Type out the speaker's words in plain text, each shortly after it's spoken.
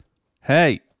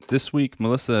Hey, this week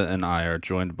Melissa and I are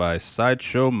joined by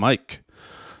Sideshow Mike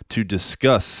to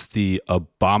discuss the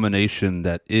abomination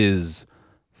that is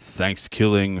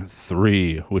Thankskilling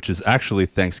 3, which is actually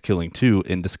Thankskilling 2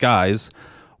 in disguise,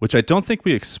 which I don't think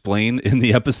we explain in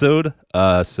the episode.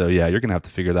 So yeah, you're going to have to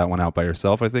figure that one out by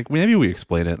yourself, I think. Maybe we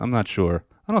explain it. I'm not sure.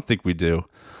 I don't think we do.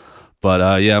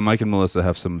 But yeah, Mike and Melissa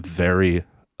have some very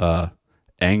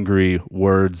angry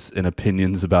words and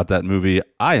opinions about that movie.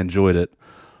 I enjoyed it.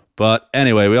 But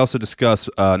anyway, we also discuss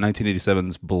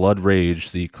 1987's Blood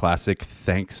Rage, the classic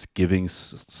Thanksgiving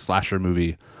slasher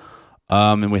movie.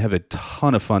 And we have a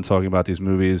ton of fun talking about these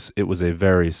movies. It was a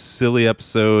very silly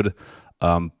episode,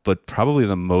 but probably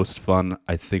the most fun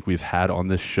I think we've had on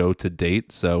this show to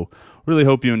date. So really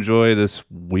hope you enjoy this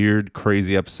weird,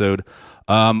 crazy episode.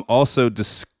 Also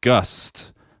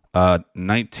discussed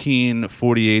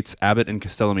 1948's Abbott and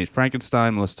Costello Meet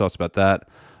Frankenstein. Melissa talks about that.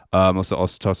 Melissa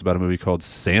also talks about a movie called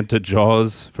Santa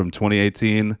Jaws from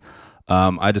 2018.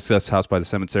 I discussed House by the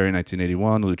Cemetery,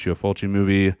 1981, Lucio Fulci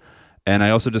movie. And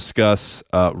I also discuss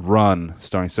Run,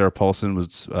 starring Sarah Paulson,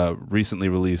 was recently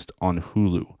released on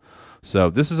Hulu. So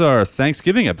this is our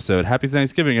Thanksgiving episode. Happy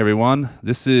Thanksgiving, everyone.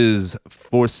 This is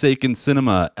Forsaken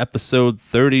Cinema, episode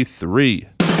 33.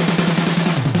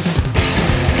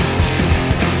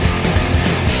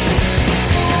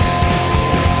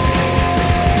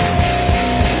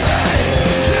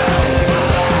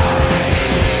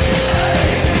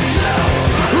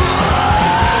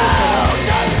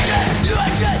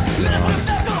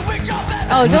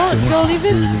 Oh, don't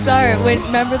even start.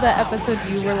 Remember that episode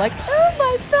you were like, oh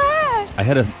my back. I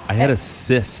had a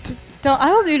cyst. I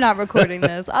hope you're not recording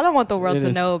this. I don't want the world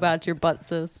to know about your butt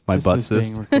cyst. My butt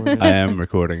cyst. I am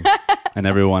recording. And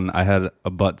everyone, I had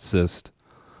a butt cyst.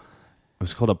 It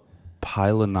was called a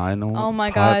pilonidal. Oh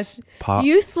my gosh.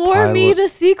 You swore me to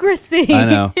secrecy. I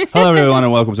know. Hello everyone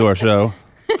and welcome to our show.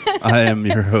 I am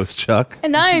your host, Chuck.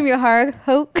 And I am your horror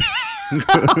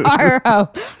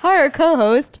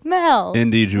co-host, Mel.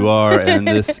 Indeed you are, and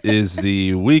this is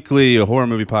the weekly horror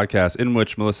movie podcast in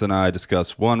which Melissa and I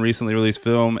discuss one recently released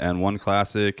film and one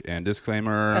classic. And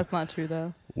disclaimer, that's not true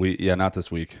though. Not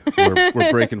this week.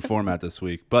 We're breaking format this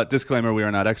week. But disclaimer, we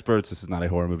are not experts. This is not a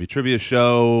horror movie trivia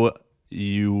show.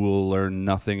 You will learn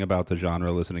nothing about the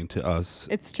genre listening to us.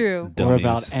 It's true. Dummies. Or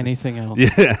about anything else.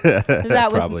 Yeah,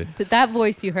 probably. That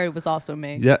voice you heard was also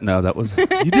me. Yeah, no, that was...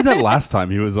 You did that last time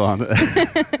he was on.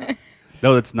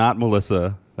 No, that's not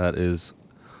Melissa. That is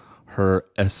her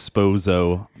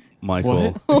esposo,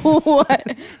 Michael.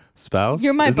 What? Spouse?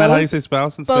 You're my Isn't that how you say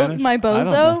spouse in Spanish? My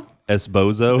bozo?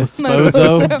 Esposo.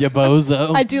 Esposo,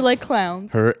 yabozo. I do like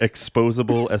clowns. Her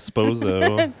exposable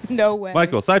esposo. No way.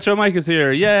 Michael, Sideshow Mike is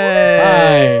here. Yay!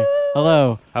 Hi.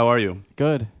 Hello. How are you?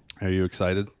 Good. Are you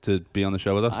excited to be on the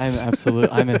show with us? I'm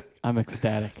absolutely. I'm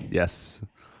ecstatic. Yes.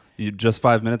 You just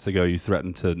 5 minutes ago you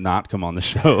threatened to not come on the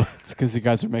show. It's because you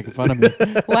guys are making fun of me.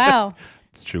 Wow.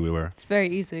 It's true, we were. It's very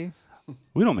easy.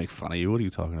 We don't make fun of you. What are you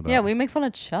talking about? Yeah, we make fun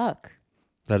of Chuck.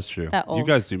 That is true. You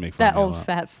guys do make fun of that me old a lot.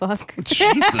 fat fuck.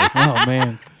 Jesus. Oh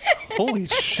man. Holy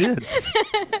shit.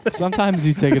 Sometimes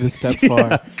you take it a step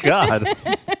far. God.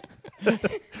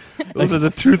 Those are the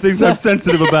two things I'm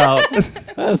sensitive about.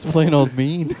 That's plain old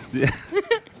mean. Yeah.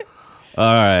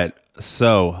 All right.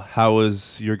 So, how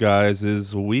was your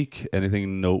guys' week?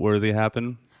 Anything noteworthy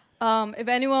happen? If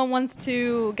anyone wants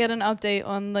to get an update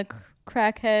on the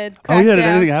crackhead crackdown. Oh yeah, did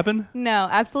anything happen? No,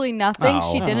 absolutely nothing.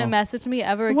 Oh. She didn't message me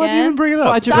ever again. Why'd you even bring it up?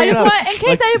 Why'd you So I bring it just up? want, in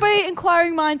case anybody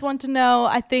inquiring minds want to know,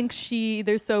 I think she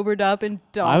either sobered up and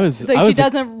don't. She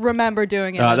doesn't remember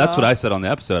doing it. That's what I said on the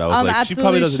episode. I was like, she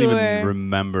probably doesn't sure. even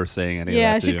remember saying any of that.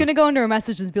 Yeah, she's gonna go into her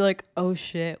messages and be like, "Oh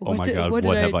shit, Oh my God, what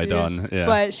have I done?" Yeah.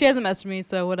 But she hasn't messaged me,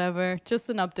 so whatever. Just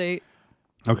an update.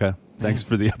 Okay, thanks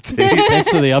for the update. Thanks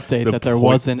for the update that there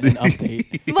wasn't an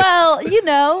update. Well,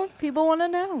 people want to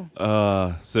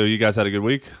know. So you guys had a good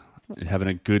week? You having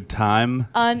a good time?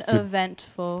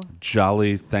 Uneventful. Good,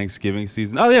 jolly Thanksgiving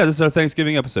season. Oh yeah, this is our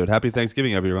Thanksgiving episode. Happy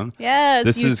Thanksgiving, everyone. Yes,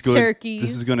 turkeys.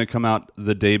 This is going to come out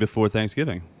the day before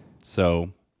Thanksgiving.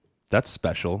 So that's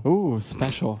special. Ooh,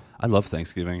 special. I love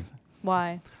Thanksgiving.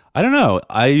 Why? I don't know.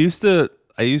 I used to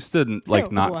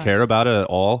like not What? care about it at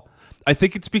all. I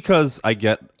think it's because I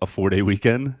get a 4-day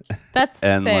weekend. That's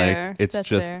and fair. like it's That's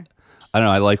just fair. I don't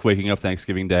know. I like waking up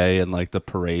Thanksgiving Day and like the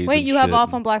parades. Wait, and you have shit.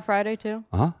 off on Black Friday too?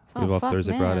 Uh-huh. Oh, We have off fuck,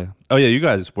 Thursday, man. Friday. Oh yeah, you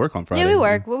guys work on Friday. Yeah, we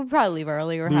work. We'll probably leave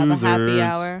early or have a happy Losers.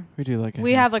 hour. We do like.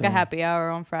 We have like a happy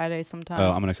hour on Friday sometimes.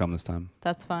 Oh, I'm gonna come this time.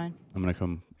 That's fine. I'm gonna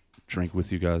come drink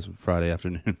with you guys Friday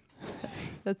afternoon.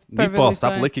 That's perfectly Meatball,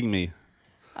 stop fine. licking me.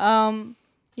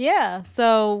 Yeah.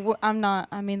 So I'm not.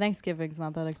 I mean, Thanksgiving's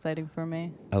not that exciting for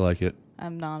me. I like it.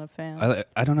 I'm not a fan.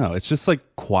 I don't know. It's just like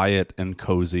quiet and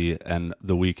cozy, and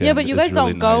the weekend. Yeah, but you guys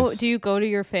really don't go. nice. Do you go to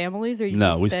your families or you?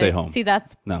 No, just we stay home. See,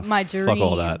 that's my dream. Fuck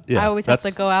all that. Yeah, I always have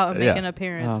to go out and make an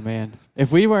appearance. Oh man,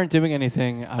 if we weren't doing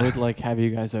anything, I would like have you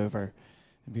guys over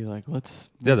and be like, let's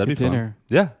that'd be dinner.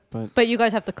 Fun. Yeah, but you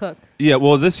guys have to cook. Yeah,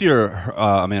 well, this year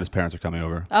Amanda's parents are coming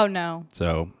over. Oh no.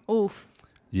 So. Oof.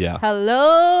 Yeah.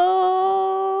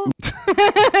 Hello.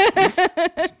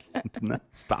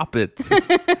 Stop it.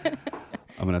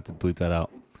 I'm gonna have to bleep that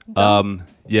out.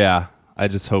 Yeah. I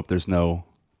just hope there's no.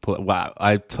 Wow.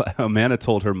 Amanda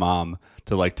told her mom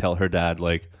to like tell her dad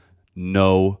like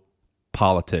no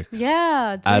politics.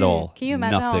 Yeah. Dude. At all. Can you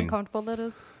imagine how Nothing. uncomfortable that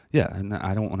is? Yeah, and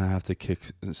I don't want to have to kick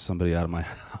somebody out of my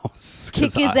house.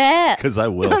 Kick his ass. Because I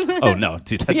will. Oh no,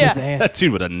 dude, that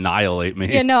dude would annihilate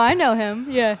me. Yeah, no, I know him.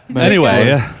 Yeah.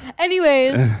 Anyway.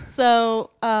 Anyways, so.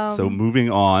 So moving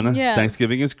on. Yes.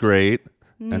 Thanksgiving is great,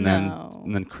 and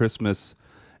then Christmas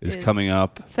is coming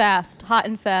up. Fast, hot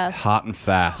and fast. Hot and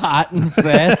fast.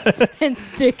 And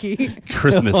sticky.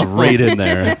 Christmas right in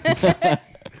there.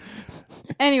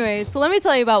 Anyway, so let me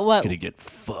tell you about what. Gonna get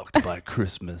fucked by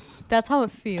Christmas. That's how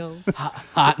it feels.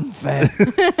 Hot and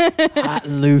fast. Hot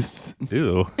and loose.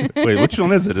 Ew. Wait, which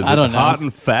one is it? Is I don't it know. hot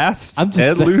and fast I'm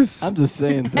just and loose? I'm just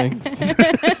saying things.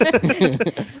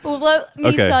 Well, let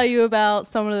me tell you about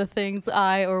some of the things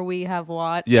I or we have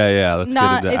watched. Yeah. Let's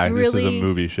get into it's this is a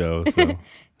movie show. So.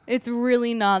 It's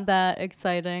really not that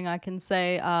exciting. I can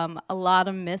say a lot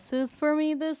of misses for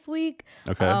me this week.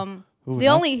 Okay. The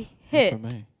only hit. For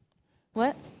me.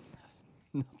 What?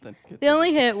 The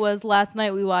only hit was last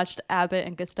night we watched Abbott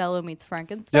and Costello Meets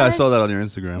Frankenstein. Yeah, I saw that on your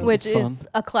Instagram. Which is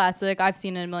a classic. I've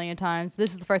seen it a million times.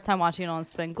 This is the first time watching it on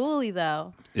Svengoolie,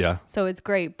 though. Yeah. So it's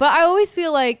great. But I always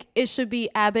feel like it should be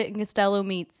Abbott and Costello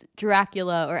meets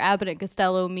Dracula or Abbott and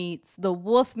Costello meets the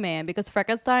Wolfman because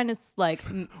Frankenstein is like.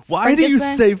 Why do you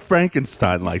say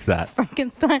Frankenstein like that?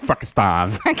 Frankenstein.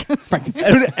 Frankenstein.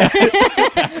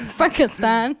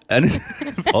 Frankenstein. And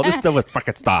all this stuff with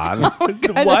Frankenstein.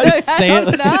 What? Say I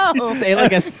don't know. Say it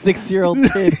like a 6-year-old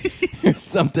kid or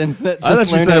something. That I just thought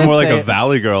you learned said how more to like say a it.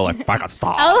 valley girl, like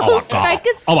Frankenstein. Oh, Oh my god.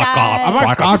 Oh my god. Oh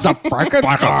my god, the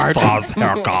Frankenstein. Frankenstein's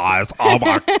here, guys. Oh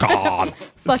my god.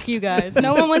 Fuck you guys.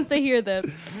 No one wants to hear this.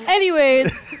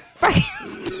 Anyways,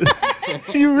 Frankenstein.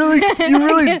 You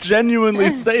really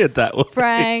genuinely say it that way.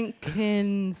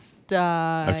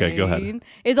 Frankenstein. Okay, go ahead.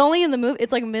 It's only in the movie.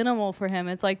 It's like minimal for him.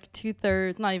 It's like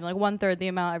 2/3, not even like 1/3 the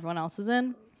amount everyone else is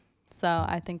in. So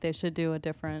I think they should do a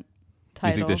different Do title.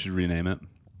 you think they should rename it?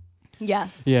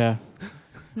 Yes. Yeah.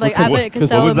 Like What- Abbott what was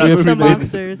Costello that meets movie the made?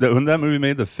 monsters. Wasn't that movie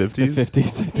made the 50s? The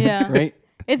 50s, I think, Yeah. right?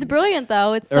 It's brilliant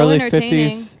though. It's so Early entertaining.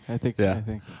 50s, I think. Yeah. I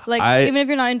think. Like even if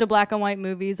you're not into black and white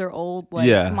movies or old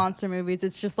monster movies,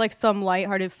 it's just like some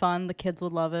lighthearted fun. The kids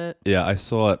would love it. Yeah, I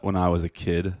saw it when I was a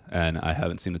kid, and I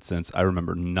haven't seen it since. I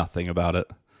remember nothing about it.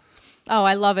 Oh,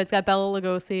 I love it. It's got Bela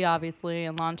Lugosi, obviously,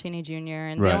 and Lon Chaney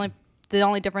Jr. And the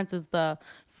only difference is the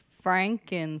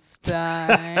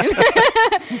Frankenstein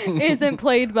isn't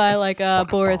played by like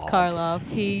Boris Karloff.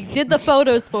 He did the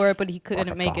photos for it, but he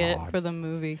couldn't make it for the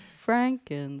movie.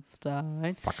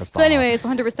 Frankenstein. So anyways,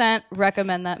 100%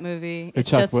 recommend that movie. It's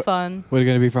Chuck, just fun. What are you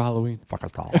going to be for Halloween?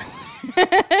 Frankenstein.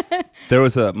 There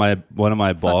was one of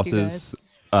my bosses.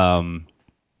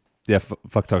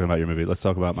 Fuck talking about your movie. Let's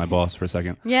talk about my boss for a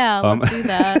second. Yeah, let's do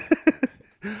that.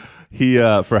 He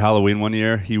for Halloween one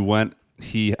year he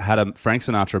had a Frank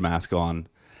Sinatra mask on,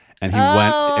 and he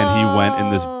went in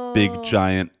this big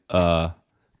giant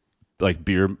like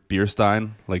beer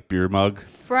stein, like beer mug.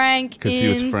 Because he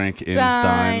was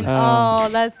Frankenstein. Oh,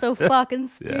 that's so fucking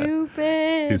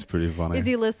stupid. He's pretty funny. Is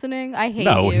he listening? I hate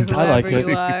No, you, he's not. whoever I like it.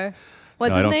 you are.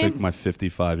 What's his I don't name? think my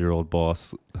 55-year-old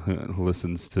boss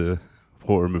listens to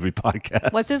horror movie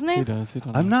podcasts. What's his He name? does. He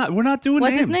does. I'm not. We're not doing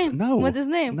What's names. his name? No. What's his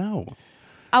name? No.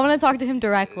 I want to talk to him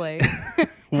directly.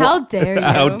 How dare you?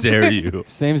 How dare you?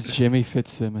 His name's Jimmy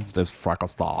Fitzsimmons. There's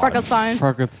Frankenstein.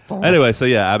 Frankenstein. Anyway, so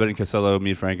yeah, Abbott and Costello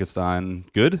meet Frankenstein.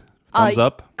 Good? Thumbs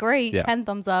up? Great. Yeah. 10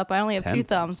 thumbs up. I only have 10 2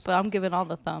 thumbs, but I'm giving all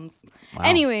the thumbs. Wow.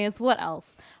 Anyways, what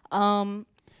else? We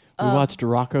watched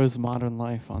Rocco's Modern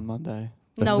Life on Monday.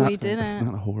 We didn't. That's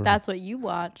not a horror. That's what you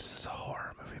watched. This is a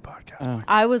horror movie podcast. Oh.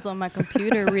 I was on my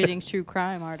computer reading true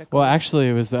crime articles. Well, actually,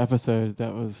 it was the episode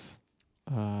that was.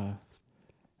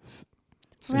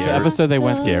 It's the episode they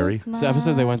went. Scary. It's the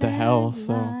episode they went to hell.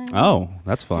 So Oh,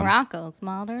 that's fun. Rocco's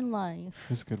Modern Life. it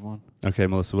was a good one. Okay,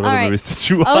 Melissa, what All other right. movies did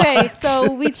you watch? Okay,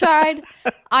 so we tried.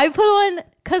 I put on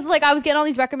because like I was getting all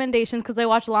these recommendations because I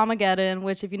watched Lamageddon,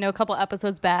 which if you know a couple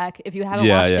episodes back, if you haven't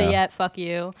watched it yet, fuck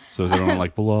you. So is everyone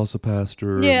like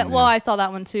Velocipaster? Yeah, well, I saw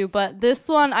that one too, but this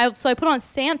one, I put on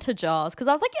Santa Jaws because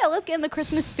I was like, yeah, let's get in the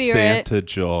Christmas spirit. Santa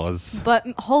Jaws. But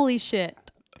holy shit,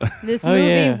 this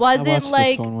movie wasn't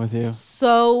like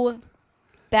so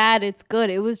bad. It's good.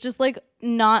 It was just like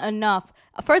not enough.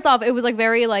 First off, it was like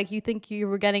very like you think you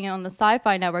were getting it on the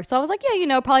Sci-Fi Network, so I was like, yeah, you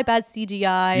know, probably bad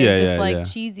CGI, just like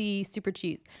cheesy, super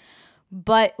cheese.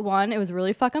 But one, it was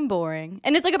really fucking boring,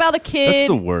 and it's like about a kid. That's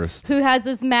the worst. Who has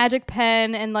this magic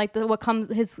pen, and like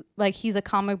he's a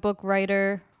comic book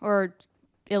writer or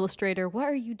illustrator. What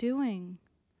are you doing?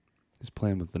 He's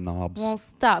playing with the knobs. Well,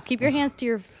 stop. Keep your hands to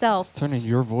yourself. It's turning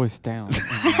your voice down.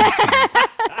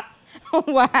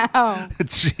 Wow.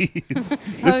 Jeez.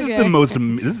 This is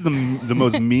the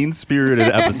most mean-spirited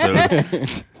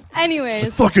episode. Anyways. I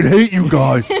fucking hate you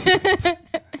guys.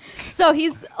 So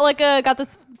he's like got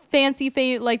this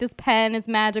fancy like this pen is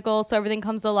magical, so everything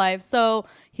comes to life. So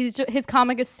his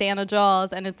comic is Santa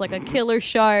Jaws, and it's like a killer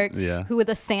shark who with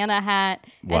a Santa hat,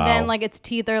 and then like its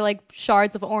teeth are like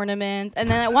shards of ornaments, and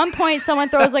then at one point someone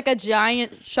throws like a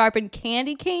giant sharpened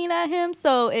candy cane at him,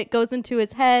 so it goes into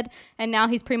his head, and now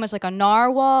he's pretty much like a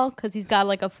narwhal because he's got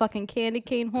like a fucking candy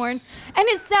cane horn, and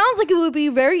it sounds like it would be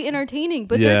very entertaining,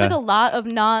 but there's like a lot of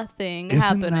nothing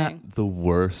happening. Isn't that the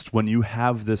worst when you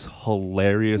have this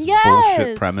hilarious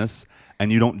bullshit premise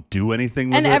and you don't do anything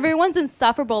with it? And everyone's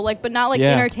insufferable, like, but not like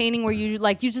entertaining where you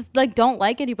just like don't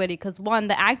like anybody because one,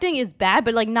 the acting is bad,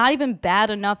 but like not even bad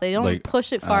enough. They don't like,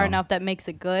 push it far enough that makes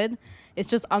it good. It's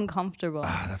just uncomfortable.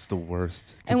 That's the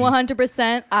worst. And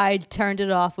 100%, I turned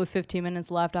it off with 15 minutes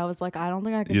left. I was like, I don't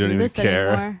think I can do this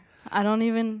anymore. I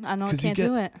can't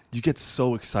do it. You get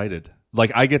so excited.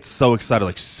 Like, I get so excited,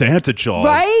 like, Santa Jaws.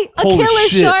 Right? Holy a killer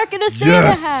shit. Shark in a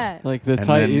Santa hat. Like, the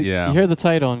title, you hear the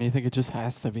title and you think it just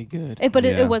has to be good.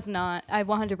 It was not. I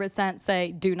 100%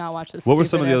 say, do not watch this. What were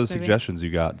some of the other suggestions you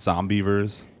got?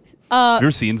 Zombievers? Have you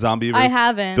ever seen Zombievers? I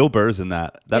haven't. Bill Burr's in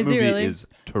that. That movie really? is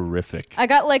terrific. I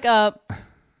got like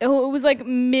it was like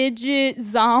midget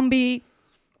zombie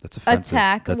That's offensive.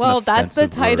 Attack. That's the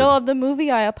title of the movie.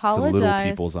 I apologize. It's a little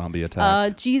people zombie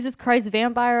attack. Jesus Christ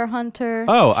Vampire Hunter.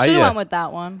 Oh, I went with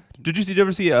that one. Did you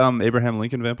ever see Abraham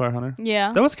Lincoln Vampire Hunter?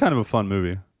 Yeah. That was kind of a fun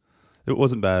movie. It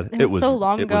wasn't bad. It was so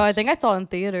long ago. I think I saw it in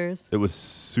theaters. It was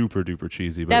super duper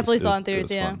cheesy. But Definitely saw it in theaters,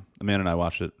 yeah. Fun. Amanda and I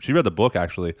watched it. She read the book,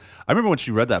 actually. I remember when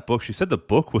she read that book, she said the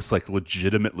book was like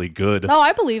legitimately good. Oh,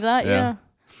 I believe that, yeah.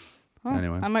 Well,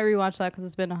 anyway. I might rewatch that because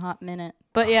it's been a hot minute.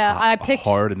 But yeah, I picked...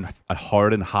 Hard and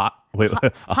hot. Wait,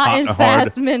 hot and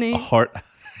fast mini. Hard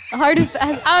and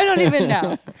fast. I don't even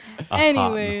know.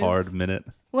 Anyways. Hard minute.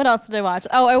 What else did I watch?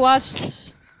 Oh, I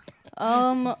watched...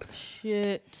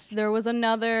 shit. There was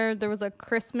a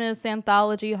Christmas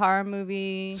anthology horror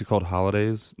movie. Is it called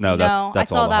Holidays? No, that's I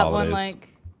saw all the that holidays. one like...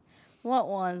 What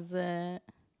was it?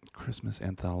 Christmas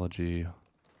anthology.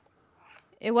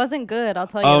 It wasn't good, I'll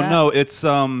tell you that. Oh, no, it's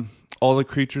All the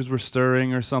Creatures Were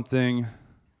Stirring or something.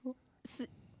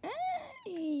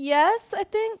 Yes, I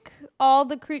think all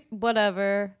the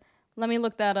whatever. Let me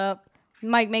look that up.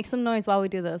 Mike, make some noise while we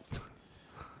do this.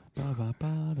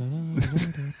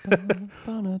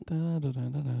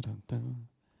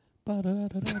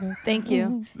 Thank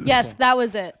you. Yes, that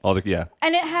was it.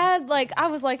 And it had like I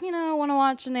was like, I want to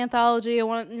watch an anthology. I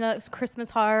want it's Christmas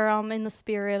horror. I'm in the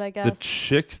spirit, I guess. The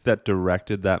chick that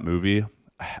directed that movie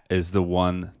is the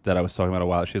one that I was talking about a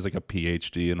while. She has like a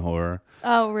PhD in horror.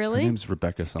 Oh, really? Her name's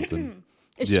Rebecca something.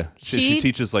 She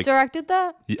teaches like directed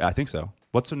that? Yeah, I think so.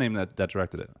 What's her name that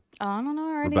directed it? Oh, I don't know.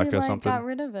 I already Rebecca something? got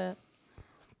rid of it.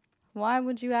 Why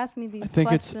would you ask me these questions? I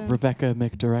think it's Rebecca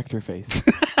McDirector Face.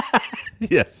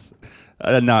 Yes.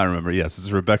 Now I remember. Yes,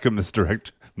 it's Rebecca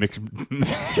Misdirect. Rebecca.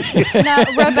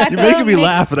 You're making me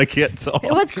laugh, and I can't talk.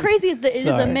 What's crazy is that it is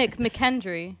a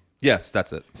McKendry. Yes,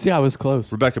 that's it. See, I was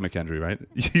close. Rebecca McKendry, right?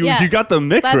 You got the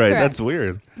Mick right. Correct. That's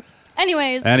weird.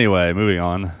 Anyway, moving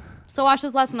on. So I watched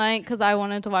this last night because I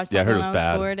wanted to watch something. I heard it was I was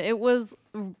bad. bored. It was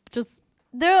just...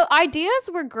 The ideas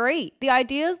were great. The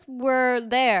ideas were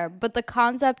there, but the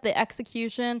concept, the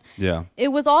execution, it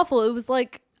was awful. It was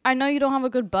like, I know you don't have a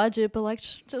good budget, but like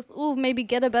just maybe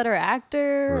get a better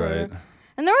actor. Right.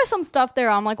 And there was some stuff there.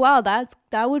 I'm like, wow, that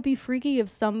would be freaky if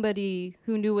somebody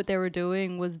who knew what they were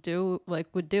doing would do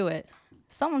it.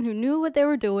 Someone who knew what they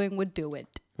were doing would do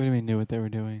it. What do you mean knew what they were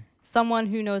doing? Someone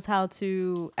who knows how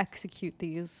to execute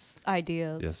these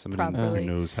ideas properly. Who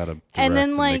knows how to direct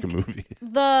and make a movie.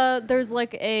 There's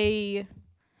like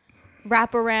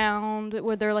wraparound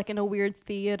where they're like in a weird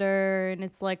theater, and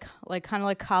it's like kind of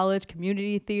like college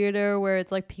community theater where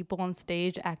it's like people on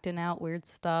stage acting out weird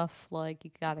stuff. Like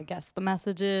you gotta guess the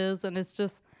messages, and it's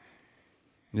just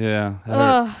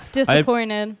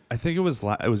disappointed. I think it was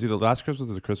either last Christmas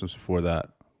or the Christmas before that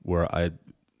where I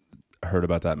heard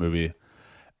about that movie.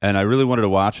 And I really wanted to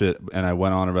watch it, and I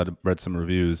went on and read some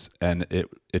reviews, and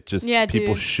it just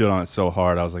people shit on it so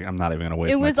hard. I was like, I'm not even gonna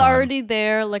waste. It my was time. already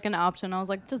there, like an option. I was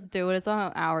like, just do it. It's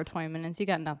an hour, 20 minutes. You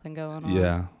got nothing going on.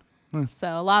 Yeah.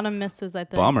 So a lot of misses, I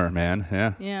think. Bummer, man.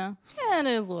 Yeah. Yeah. It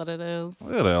is what it is.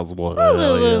 It is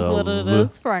what it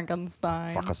is.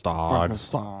 Frankenstein.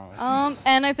 Frankenstein.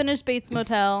 And I finished Bates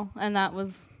Motel, and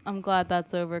I'm glad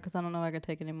that's over because I don't know if I could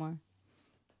take anymore.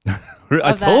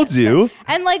 I told you.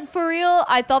 And like for real,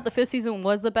 I thought the 5th season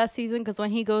was the best season because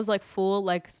when he goes like full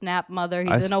like snap mother,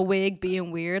 he's in a wig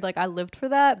being weird. Like I lived for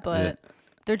that, but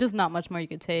there's just not much more you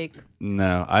could take.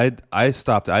 No, I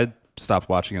stopped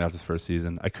watching it after the first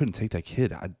season. I couldn't take that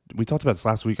kid. We talked about this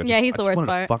last week. He's the worst wanted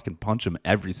part. To fucking punch him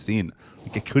every scene.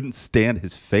 Like I couldn't stand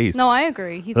his face. No, I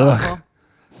agree. He's awful.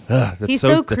 He's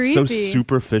so creepy. That's so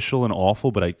superficial and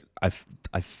awful. But I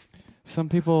some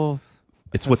people.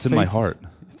 It's what's in my heart.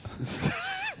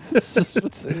 It's just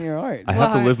what's in your heart. I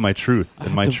have to live my truth,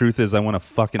 and my truth is I want to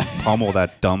fucking pummel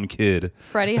that dumb kid.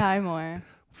 Freddie Highmore.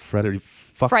 Frederick.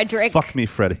 Fuck me,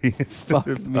 Freddie. Fuck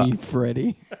me,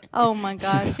 Freddie. Oh my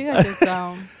gosh, you guys are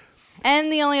dumb.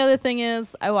 And the only other thing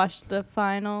is, I watched the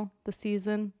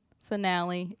season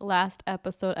finale, last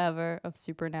episode ever of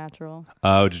Supernatural.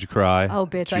 Oh, did you cry? Oh,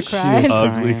 bitch, I cried.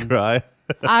 Ugly cry.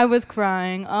 I was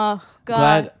crying. Oh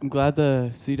God. I'm glad the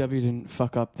CW didn't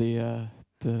fuck up the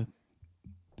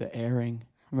airing.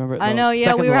 Remember? I know.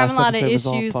 Yeah, we were having a lot of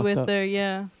issues with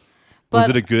the But was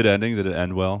it a good ending? Did it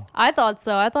end well? I thought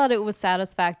so. I thought it was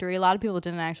satisfactory. A lot of people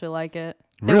didn't actually like it.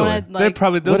 Really? They're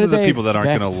probably those are the people that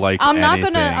aren't gonna like. I'm not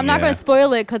gonna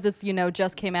spoil it because it's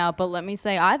just came out. But let me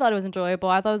say, I thought it was enjoyable.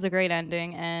 I thought it was a great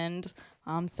ending, and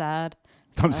I'm sad.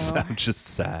 I'm just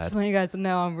sad. Just let you guys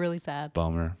know I'm really sad.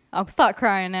 Bummer. I'll stop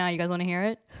crying now. You guys want to hear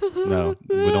it? No,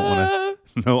 we don't want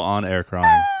to. No on-air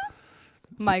crying.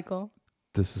 Michael.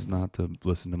 This is not the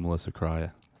Listen to Melissa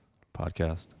Cry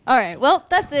podcast. All right. Well,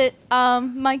 that's it.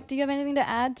 Mike, do you have anything to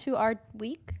add to our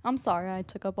week? I'm sorry I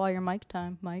took up all your mic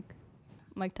time, Mike.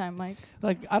 Mic time, Mike.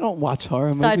 Like, I don't watch horror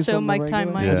movies. Sideshow mic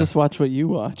time, Mike. I just watch what you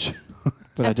watch.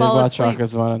 But I did watch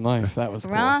Rocko's Modern Life. That was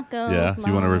cool. Rocko's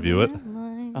you want to review it?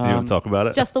 Do you want to talk about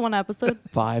it? Just the one episode.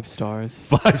 5 stars.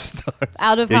 5 stars.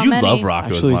 Out of how you many? love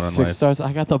Rocko's Actually, Modern 6 Life. stars.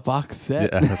 I got the box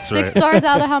set. Yeah, that's right. 6 stars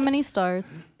out of how many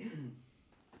stars?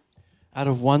 Out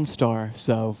of 1 star.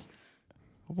 So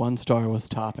 1 star was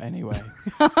top anyway.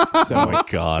 Oh my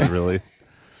God, really?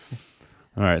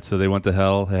 All right, so they went to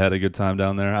hell. They had a good time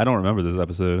down there. I don't remember this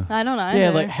episode. I don't know. Yeah,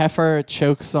 like Heifer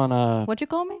chokes on a... What'd you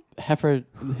call me? Heifer,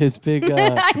 his big...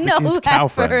 I know his who cow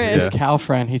Heifer friend, is. His cow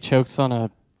friend, he chokes on a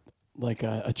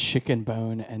chicken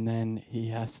bone, and then he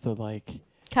has to like...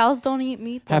 Cows don't eat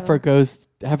meat, though. Heifer goes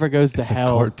to It's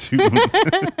hell. a cartoon.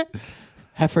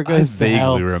 Heifer goes to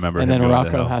hell, vaguely remember and him then going to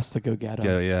Rocco hell. has to go get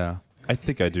him. Yeah. I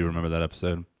think I do remember that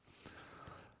episode.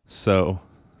 So,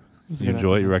 It was a you good enjoy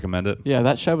it? episode. You recommend it? Yeah,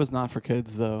 that show was not for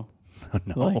kids though.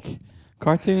 No. Like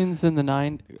cartoons in the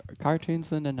 90s.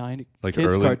 Like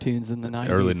kids early- cartoons in the 90s.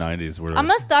 Early 90s were... I'm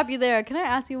going to stop you there. Can I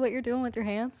ask you what you're doing with your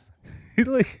hands?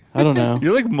 I don't know.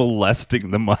 You're like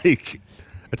molesting the mic.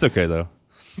 It's okay, though.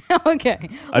 Okay.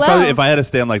 If I had to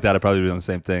stand like that, I'd probably be doing the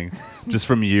same thing. Just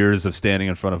from years of standing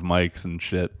in front of mics and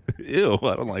shit. Ew,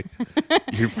 I don't like...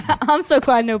 I'm so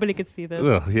glad nobody could see this.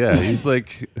 Ugh, yeah, he's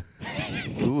like...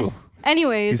 Ooh.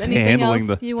 Anyways, He's anything handling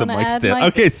else the you want to mic add, stand.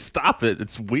 Mike? Okay, stop it.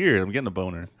 It's weird. I'm getting a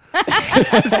boner.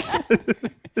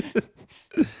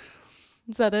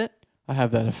 Is that it? I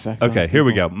have that effect. Okay, on here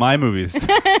we people. go. My movies.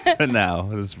 Now,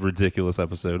 this ridiculous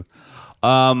episode.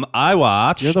 I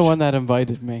watched... You're the one that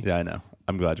invited me. Yeah, I know.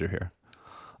 I'm glad you're here.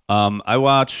 I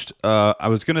watched... I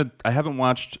haven't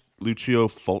watched Lucio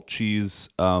Fulci's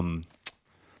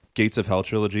Gates of Hell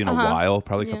trilogy in a while,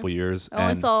 probably a couple years. Oh,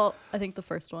 I saw, I think, the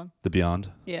first one. The Beyond.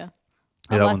 Yeah.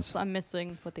 Yeah, that Unless I'm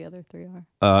missing what the other 3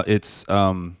 are. It's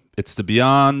The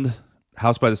Beyond,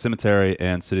 House by the Cemetery,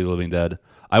 and City of the Living Dead.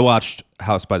 I watched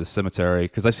House by the Cemetery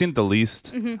because I've seen it the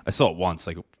least. Mm-hmm. I saw it once,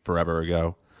 like forever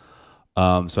ago.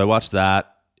 So I watched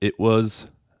that. It was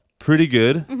pretty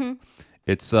good. Mm-hmm.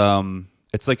 It's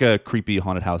like a creepy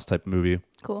haunted house type movie.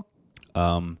 Cool.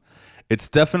 It's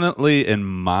definitely, in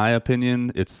my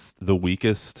opinion, it's the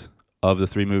weakest of the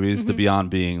 3 movies. The Beyond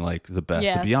being like the best.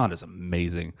 Yes. The Beyond is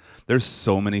amazing. There's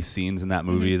so many scenes in that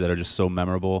movie that are just so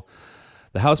memorable.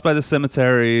 The House by the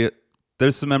Cemetery,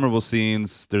 there's some memorable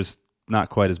scenes. There's not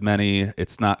quite as many.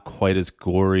 It's not quite as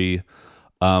gory.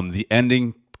 The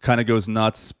ending kind of goes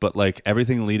nuts, but like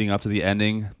everything leading up to the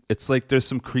ending, it's like there's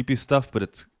some creepy stuff, but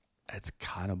it's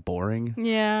kind of boring.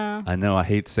 Yeah. I know I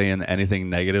hate saying anything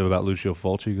negative about Lucio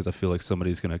Fulci because I feel like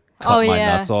somebody's gonna cut my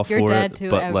nuts off You're for dead it. to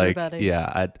But everybody. like,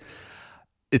 yeah,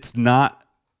 it's not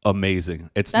amazing.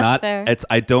 It's That's not. fair.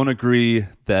 I don't agree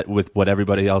that with what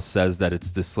everybody else says that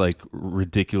it's this like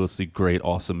ridiculously great,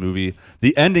 awesome movie.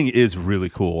 The ending is really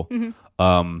cool.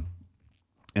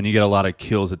 And you get a lot of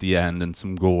kills at the end and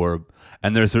some gore.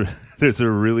 And there's a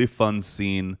really fun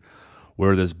scene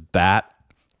where this bat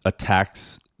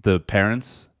attacks the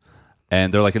parents,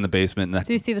 and they're like in the basement. And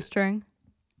Do you see the string?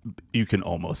 you can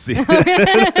almost see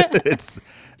it.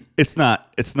 It's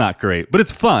not great, but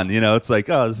it's fun. It's like,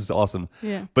 oh, this is awesome.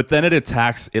 Yeah. But then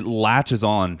it latches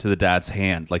on to the dad's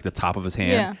hand, like the top of his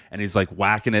hand, Yeah. and he's like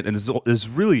whacking it, and this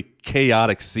really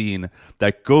chaotic scene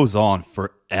that goes on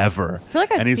forever. I feel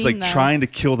like I've and he's seen like trying to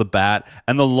this. kill the bat,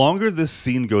 and the longer this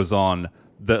scene goes on,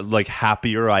 the like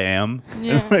happier I am.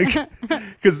 Yeah.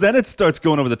 Because then it starts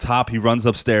going over the top. He runs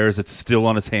upstairs. It's still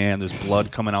on his hand. There's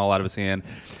blood coming all out of his hand.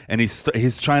 And he's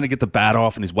trying to get the bat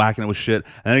off, and he's whacking it with shit.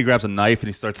 And then he grabs a knife, and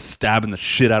he starts stabbing the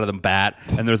shit out of the bat.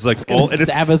 And there's like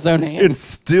stab his own hand. It's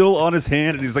still on his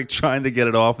hand, and he's like trying to get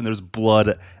it off, and there's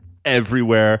blood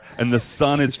everywhere. And the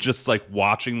son is just like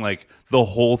watching like the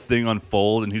whole thing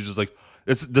unfold, and he's just like,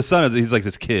 he's like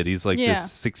this kid. He's like Yeah. this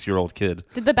 6-year-old kid.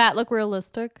 Did the bat look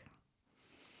realistic?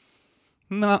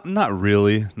 Not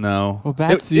really, no. Well,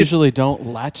 bats usually don't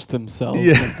latch themselves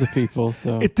into people,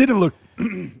 so It didn't look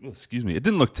excuse me. It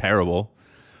didn't look terrible,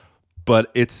 but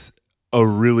it's a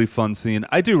really fun scene.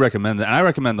 I do recommend it, and I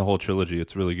recommend the whole trilogy.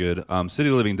 It's really good. City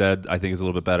of the Living Dead, I think, is a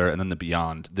little bit better, and then The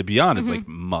Beyond. The Beyond is like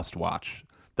must watch.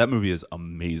 That movie is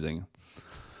amazing.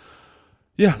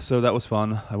 Yeah, so that was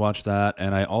fun. I watched that,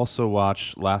 and I also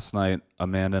watched last night.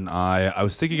 Amanda and I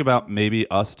was thinking about maybe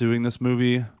us doing this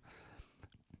movie,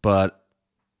 but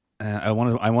I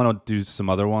want to do some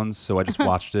other ones, so I just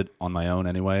watched it on my own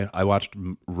anyway. I watched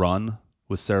Run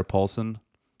with Sarah Paulson.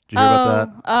 Did you hear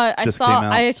about that? I Just saw. came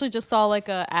out. I actually just saw like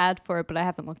a ad for it, but I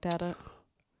haven't looked at it.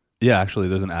 Yeah, actually,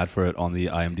 there's an ad for it on the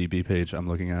IMDb page I'm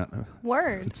looking at.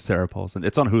 Word. It's Sarah Paulson.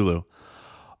 It's on Hulu.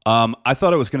 I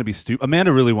thought it was going to be stupid.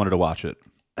 Amanda really wanted to watch it,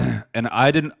 and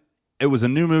I didn't. It was a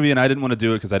new movie, and I didn't want to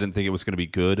do it because I didn't think it was going to be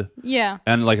good. Yeah.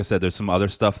 And like I said, there's some other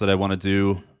stuff that I want to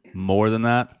do more than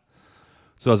that.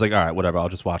 So I was like, all right, whatever. I'll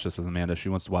just watch this with Amanda. She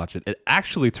wants to watch it. It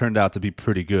actually turned out to be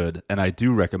pretty good, and I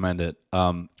do recommend it.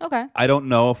 Okay. I don't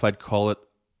know if I'd call it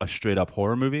a straight up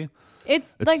horror movie.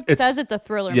 It's says it's a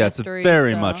thriller Yeah, mystery. it's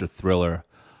very so. much a thriller.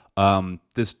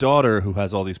 This daughter who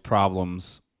has all these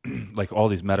problems, like all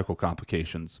these medical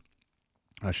complications.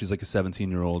 She's like a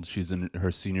 17-year-old. She's in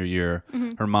her senior year.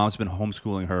 Mm-hmm. Her mom's been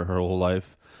homeschooling her whole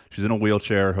life. She's in a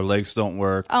wheelchair. Her legs don't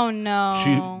work. Oh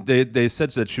no. They said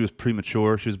that she was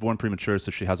premature. She was born premature,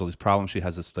 so she has all these problems. She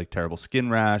has this like terrible skin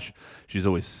rash. She's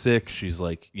always sick. She's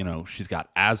like, she's got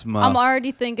asthma. I'm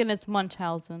already thinking it's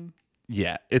Munchausen.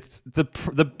 Yeah, it's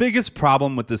the biggest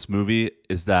problem with this movie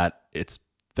is that it's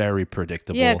very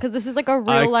predictable. Yeah, because this is like a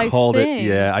real life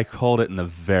thing. I called it in the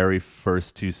very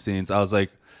first two scenes. I was like,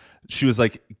 she was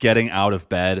like getting out of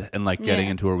bed and like getting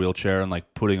into her wheelchair and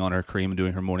like putting on her cream and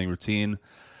doing her morning routine.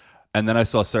 And then I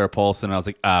saw Sarah Paulson and I was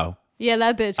like, oh. Yeah,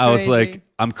 that bitch. I was crazy. like,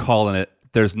 I'm calling it.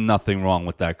 There's nothing wrong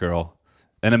with that girl.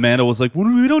 And Amanda was like, well,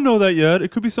 we don't know that yet.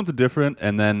 It could be something different.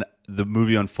 And then the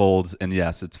movie unfolds. And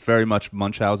yes, it's very much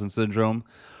Munchausen syndrome.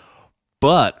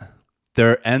 But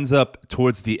there ends up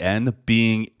towards the end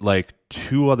being like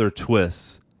two other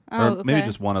twists. Or maybe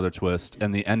just one other twist.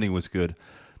 And the ending was good.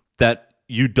 That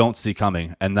you don't see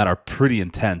coming and that are pretty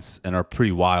intense and are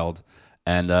pretty wild.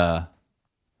 And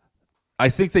I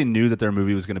think they knew that their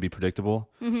movie was going to be predictable,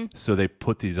 so they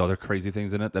put these other crazy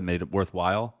things in it that made it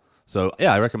worthwhile. So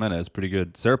yeah, I recommend it. It's pretty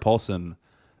good. Sarah Paulson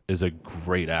is a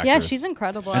great actress. Yeah, she's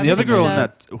incredible. And the other girl in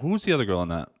that, who's the other girl in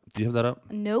that? Do you have that up?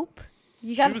 Nope.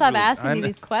 You gotta was stop really- asking I me kn-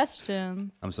 these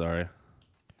questions. I'm sorry.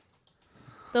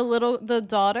 The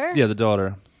daughter, Yeah, the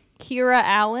daughter. Kira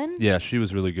Allen. Yeah, she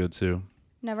was really good too.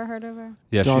 Never heard of her.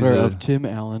 Yeah, daughter she's a of Tim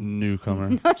Allen. newcomer.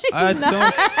 No, she's I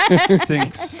not. don't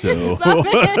think so. Stop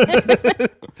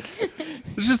it.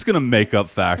 It's just gonna make up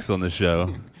facts on the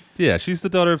show. Yeah, she's the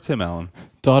daughter of Tim Allen.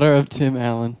 Daughter of Tim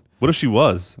Allen. What if she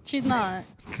was? She's not.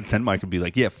 Then Mike would be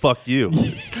like, "Yeah, fuck you."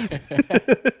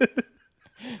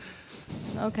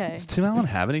 Okay. Does Tim Allen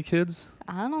have any kids?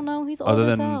 I don't know. He's old Other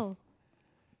as than hell.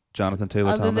 Jonathan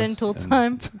Taylor Other Thomas. than Tool and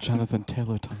Time. Jonathan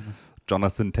Taylor Thomas.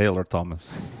 Jonathan Taylor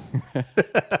Thomas.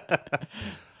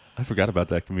 I forgot about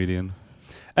that comedian.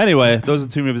 Anyway, those are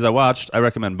two movies I watched. I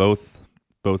recommend both.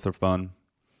 Both are fun.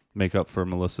 make up for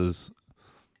Melissa's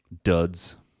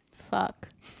duds. Fuck.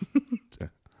 All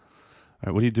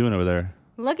right, what are you doing over there?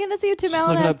 Looking to see if Tim Just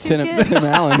Allen looking has up 2 kids. Tim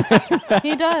Allen.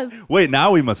 He does. Wait,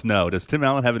 now we must know. Does Tim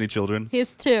Allen have any children? He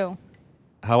has 2.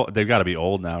 How they've got to be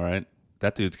old now, right?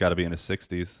 That dude's got to be in his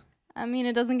 60s. I mean,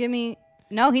 it doesn't give me...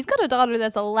 No, he's got a daughter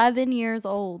that's 11 years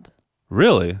old.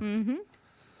 Really? Mm-hmm.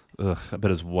 Ugh, I bet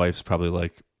his wife's probably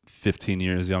like 15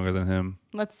 years younger than him.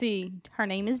 Let's see. Her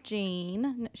name is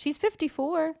Jean. She's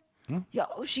 54. Hmm. Yo,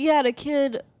 she had a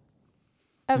kid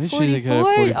at Maybe she's 44. a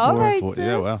kid at 44. All right, sis.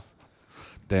 Yeah, wow.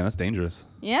 Damn, that's dangerous.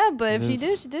 Yeah, but It if she is.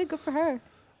 did, she did. Good for her.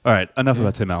 All right, enough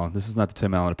about Tim Allen. This is not the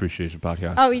Tim Allen Appreciation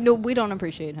Podcast. Oh, we don't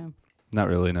appreciate him. Not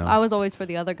really, no. I was always for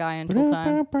the other guy until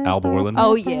time. Al Borland.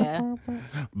 Oh, yeah.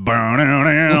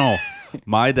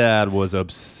 My dad was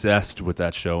obsessed with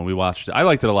that show, and we watched it. I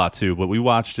liked it a lot, too, but we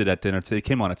watched it at dinner. It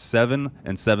came on at 7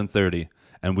 and 7:30,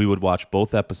 and we would watch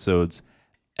both episodes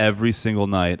every single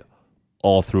night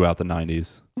all throughout the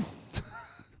 90s.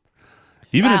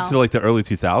 Even Wow. into like the early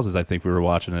 2000s, I think we were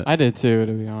watching it. I did too,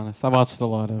 to be honest. I watched a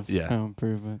lot of Yeah. Home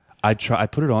Improvement. I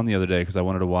put it on the other day because I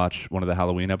wanted to watch one of the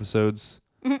Halloween episodes,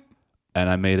 and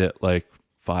I made it like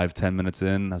 5-10 minutes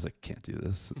in. I was like, can't do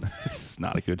this. It's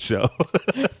not a good show.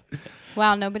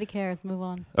 Wow, nobody cares. Move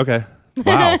on. Okay.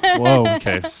 Wow. Whoa.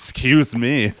 Okay. Excuse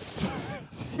me.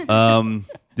 Yeah,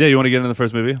 you want to get into the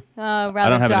first movie? I Rather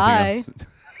don't have die. anything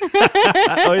else.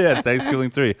 Oh yeah,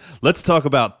 Thankskilling 3. Let's talk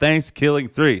about Thankskilling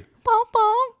 3. Bum,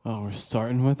 bum. Oh, we're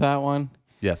starting with that one?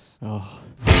 Yes. Oh.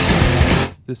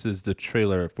 This is the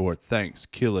trailer for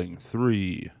Thankskilling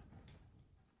 3.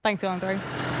 Thanksgiving 3.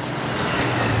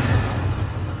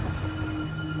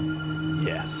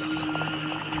 Yes.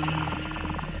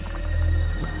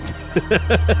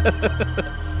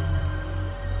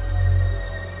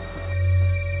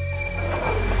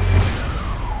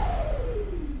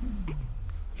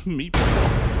 Meat.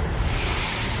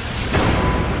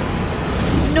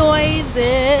 Noises.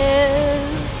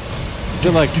 Is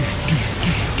it like...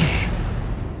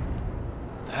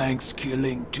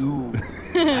 Thankskilling 2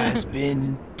 has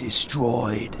been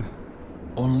destroyed.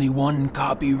 Only one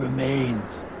copy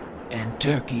remains, and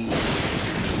Turkey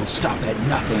will stop at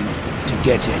nothing to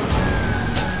get it.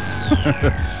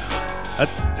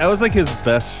 That was like his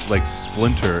best like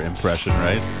Splinter impression,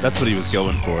 right? That's what he was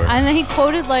going for. And then he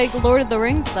quoted like Lord of the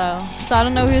Rings though. So I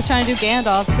don't know if he was trying to do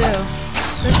Gandalf too.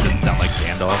 That didn't sound like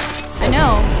Gandalf. I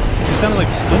know. He sounded like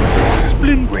Splinter.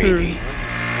 Splinter. Gravy.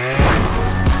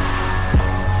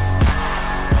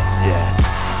 Yes.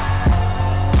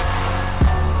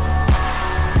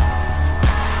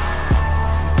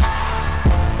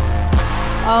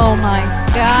 Oh my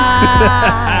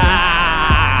god.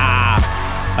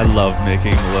 I love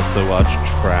making Melissa watch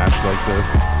trash like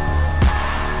this.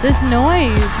 This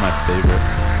noise. It's my favorite.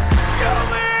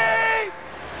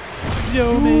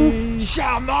 Yomi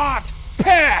shall not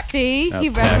peck. See? Now He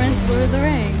peck. referenced Lord of the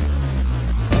Rings.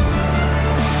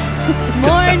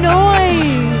 More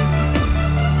noise.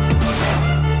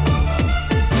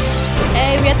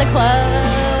 Hey, we at the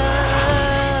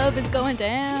club. It's going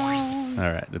down. All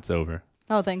right, it's over.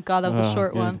 Oh, thank God. That was a Oh,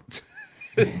 short good. one.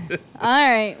 All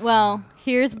right. Well,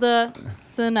 here's the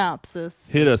synopsis.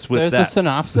 Hit us with There's that. a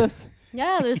synopsis?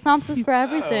 Yeah, there's synopsis for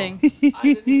everything.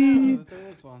 I didn't know that there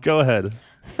was one. Go ahead.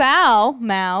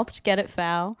 Foul-mouthed. Get it,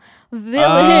 foul.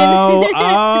 Villain.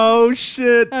 Oh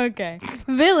shit. Okay.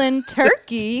 Villain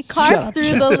Turkey carves up,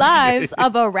 through the lives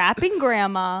of a rapping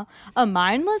grandma, a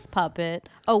mindless puppet,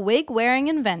 a wig-wearing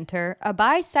inventor, a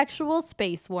bisexual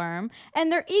space worm, and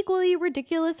their equally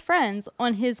ridiculous friends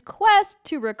on his quest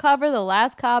to recover the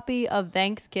last copy of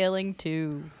Thankskilling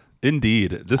 2.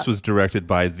 Indeed. This was directed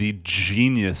by the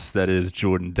genius that is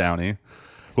Jordan Downey,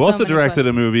 who So also many directed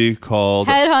a questions. movie called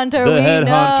Headhunter, The we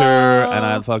Headhunter, know. and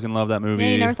I fucking love that movie.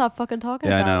 Yeah, you never stop fucking talking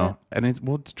Yeah, I about know. it. And it's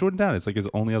Jordan Downey. It's like his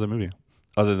only other movie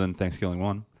other than Thankskilling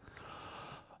 1.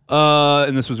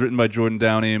 And this was written by Jordan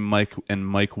Downey, Mike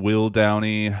Will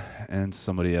Downey, and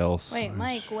somebody else. Wait,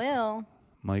 Mike Will.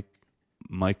 Mike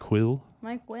Will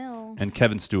Mike Will. and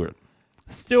Kevin Stewart.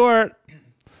 Stewart.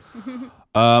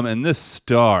 And this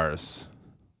stars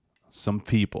some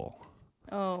people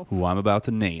Oh, who I'm about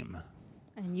to name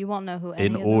and you won't know who any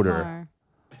in of them order are.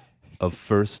 of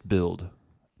first build.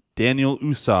 Daniel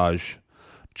Usage,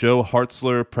 Joe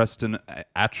Hartzler, Preston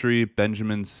Atry,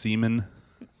 Benjamin Simon.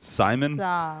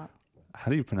 Stop.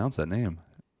 How do you pronounce that name?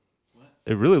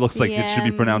 It really looks like it should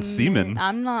be pronounced Seaman.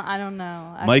 I'm not. I don't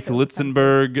know. I Mike feel offensive.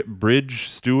 Litzenberg, Bridge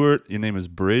Stewart. Your name is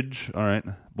Bridge. All right.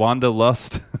 Wanda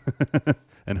Lust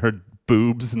and her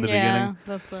boobs in the beginning.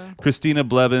 That's a. Christina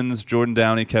Blevins, Jordan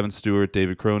Downey, Kevin Stewart,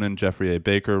 David Cronin, Jeffrey A.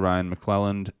 Baker, Ryan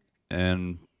McClelland,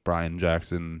 and Brian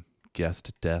Jackson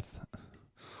guessed death.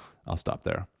 I'll stop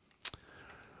there.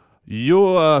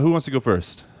 Who wants to go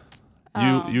first?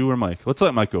 You or Mike? Let's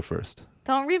let Mike go first.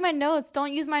 Don't read my notes.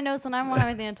 Don't use my notes, and I won't have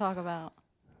anything to talk about.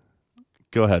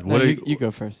 Go ahead. No, you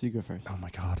go first. You go first. Oh my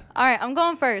God. All right, I'm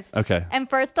going first. Okay. And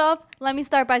first off, let me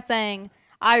start by saying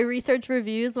I research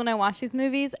reviews when I watch these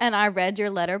movies, and I read your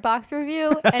Letterboxd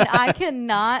review, and I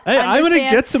cannot. Hey, I'm gonna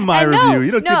get to my and review.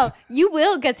 You don't no, get you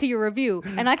will get to your review,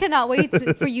 and I cannot wait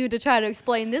for you to try to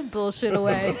explain this bullshit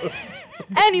away.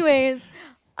 Anyways,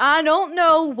 I don't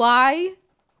know why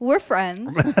we're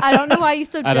friends. I don't know why you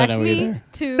subject me either.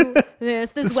 to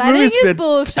this. This wedding movie's is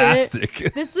bullshit.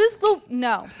 fantastic. This is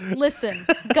no. Listen,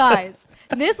 guys.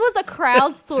 This was a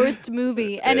crowdsourced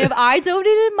movie, and if I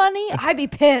donated money, I'd be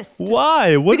pissed.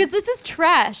 Why? What? Because this is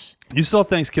trash. You saw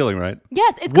Thankskilling, right?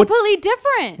 Yes, it's What- completely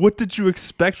different. What did you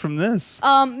expect from this?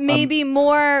 Maybe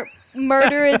more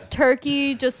murderous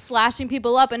turkey just slashing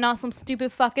people up, and not some stupid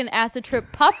fucking acid trip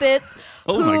puppets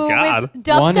Oh my who God. with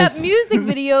dubstep One is- music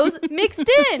videos mixed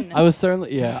in. I was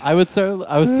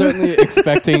certainly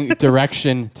expecting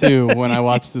direction too when I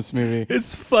watched this movie,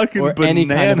 It's fucking or bananas. any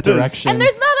kind of direction. And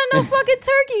there's not enough fucking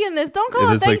turkey in this. Don't call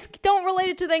It it is like- don't relate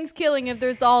it to Thanksgiving if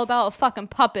it's all about a fucking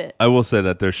puppet. I will say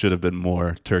that there should have been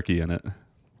more turkey in it.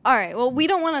 All right, well, we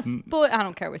don't want to spoil. I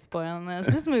don't care we're spoiling this.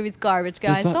 This movie's garbage,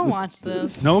 guys. not- Don't this- watch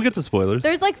this. No, we'll get to spoilers.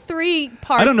 There's like 3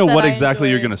 parts. I don't know that what I exactly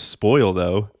you're enjoyed. going to spoil,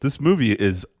 though. This movie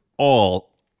is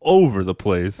all over the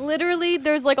place. Literally,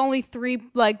 there's like only 3,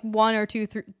 like 1 or 2,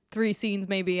 3 scenes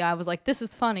maybe. I was like, this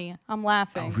is funny. I'm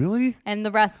laughing. Oh, really? And the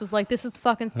rest was like, this is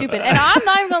fucking stupid. And I'm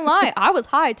not even gonna lie, I was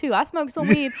high too. I smoked some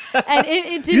weed, and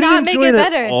it did You not didn't make enjoy it it at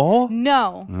better. all?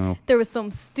 No, Oh. there was some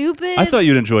stupid. I thought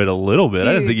you'd enjoy it a little bit. I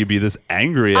didn't Dude. think you'd be this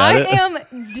angry at I it.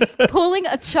 am pulling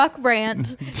a Chuck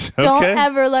rant. Don't Okay.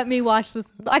 ever let me watch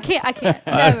this. I can't.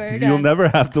 Never. You'll again. never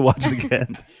have to watch it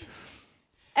again.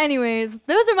 Anyways,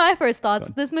 those are my first thoughts.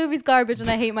 This movie's garbage, and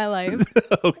I hate my life.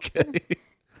 Okay.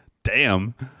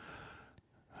 Damn.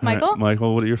 Michael? All right,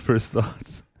 Michael, what are your first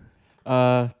thoughts?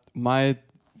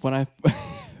 When I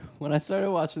when I started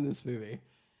watching this movie,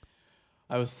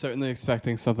 I was certainly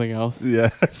expecting something else. Yeah,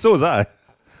 so was I.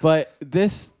 But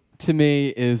this movie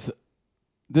is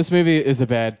a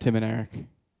bad Tim and Eric.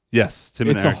 Yes, Tim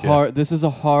and It's Eric. yeah. This is a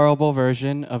horrible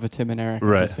version of a Tim and Eric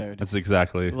Right. episode. That's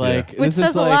exactly. Like yeah. Which this says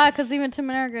is a like, lot, because even Tim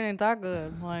and Eric ain't that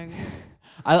good. Like,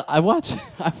 I watch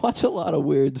a lot of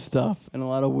weird stuff and a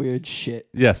lot of weird shit.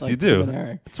 Yes, like you do. Tim and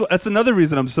Eric. That's another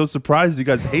reason I'm so surprised you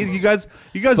guys hate it. You guys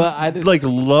But I didn't- like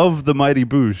love the Mighty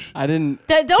Boosh. I didn't.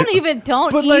 don't even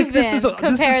But like even this is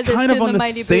compare this kind to of on the the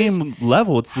Mighty same Boosh.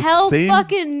 level. It's the Hell same.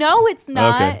 fucking no, it's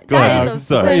not. Okay, go That ahead. is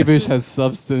Sorry. Mighty offensive. Boosh has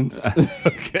substance.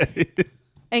 Okay.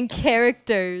 And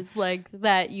characters like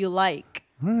that you like.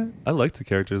 All right. I liked the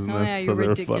characters in Oh this. yeah, Thought you're they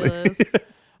were funny. ridiculous.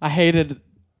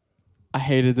 I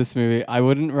hated this movie. I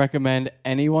wouldn't recommend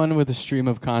anyone with a stream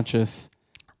of conscience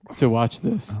to watch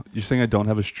this. You're saying I don't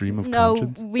have a stream of No,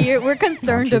 conscience? we're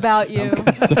concerned Conscious. about you.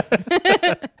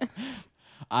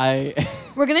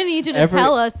 We're gonna need you to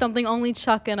tell us something only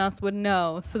Chuck and us would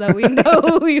know, so that we know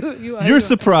who you are. You're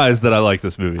surprised that I like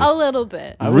this movie. A little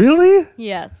bit. Really?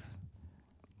 Yes.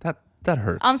 That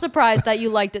hurts. I'm surprised that you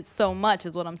liked it so much,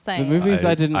 is what I'm The saying. movies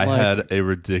I didn't I like. had a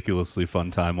ridiculously fun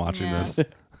time watching Yeah. this.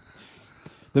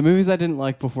 The movies I didn't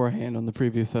like beforehand on the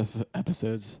previous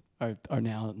episodes are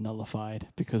now nullified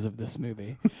because of this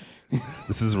movie.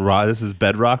 This is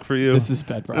bedrock for you. This is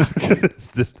bedrock.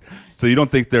 So you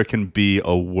don't think there can be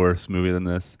a worse movie than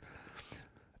this?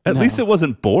 At No. least it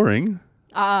wasn't boring.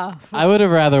 I would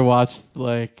have rather watched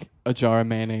like a jar of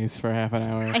mayonnaise for half an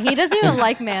hour. And he doesn't even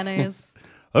like mayonnaise.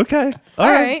 Okay.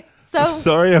 All right. So I'm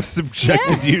sorry I've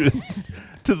subjected you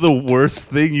to the worst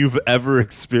thing you've ever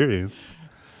experienced.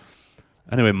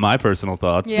 Anyway, my personal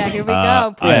thoughts. Yeah, here we go,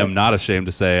 I please. am not ashamed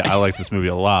to say I like this movie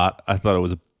a lot. I thought it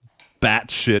was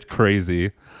batshit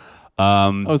crazy.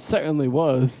 Oh, it certainly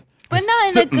was. but not in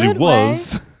a certainly good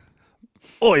was.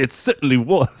 Oh, it certainly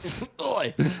was.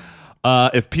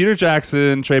 If Peter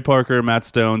Jackson, Trey Parker, Matt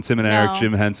Stone, Tim and Eric, No.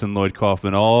 Jim Henson, Lloyd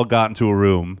Kaufman all got into a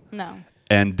room way. No.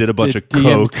 and did a bunch Did of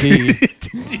coke,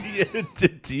 DMT.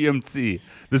 did DMT.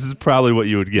 This is probably what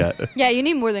you would get. Yeah, you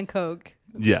need more than Coke.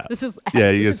 Yeah. This is Yeah,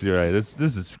 acid. yes, you're right. This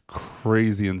is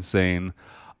crazy insane.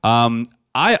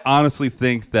 I honestly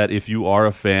think that if you are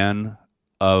a fan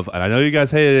of, and I know you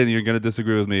guys hate it and you're gonna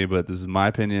disagree with me, but this is my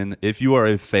opinion. If you are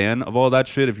a fan of all that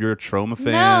shit, if you're a trauma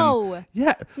fan, No.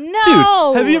 yeah,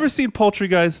 No. dude, have you ever seen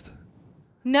Poultrygeist?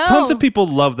 No. Tons of people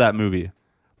love that movie.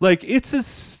 Like, it's a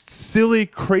silly,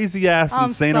 crazy ass, I'm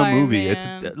insane sorry, movie.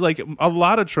 man. It's like a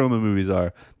lot of trauma movies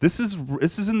are. This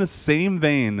is in the same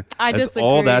vein I as disagree.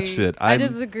 all that shit. I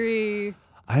disagree.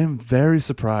 I am very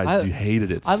surprised you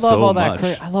hated it I love so all much.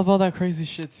 that. I love all that crazy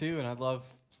shit too, and I love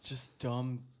just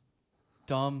dumb.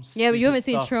 Yeah, but you haven't stupid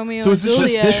seen stuff. Romeo So and is this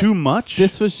Juliet. just too much?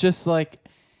 This was just like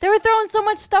They were throwing so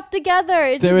much stuff together.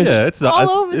 It's There just was- all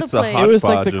over the it's a place. it was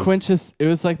like hodgepodge the of- It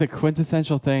was like the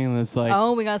quintessential thing, and it's like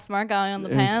Oh, we got a smart guy on the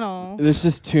it was- panel. There's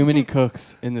just too many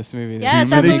cooks in this movie. Yes, Too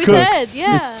that's many what we cooks. said.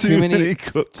 Yeah. There's Too many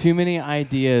cooks. too many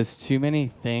ideas, too many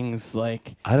things.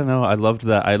 Like I don't know. I loved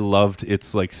that. I loved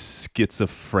its like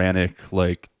schizophrenic,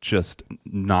 like just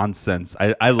nonsense.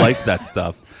 I like that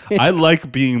stuff. I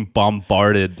like being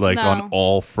bombarded like No. on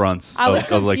all fronts I was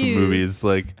of like confused. movies.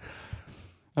 Like,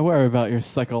 I worry about your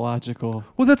psychological.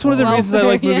 well, that's one of the Well, reasons I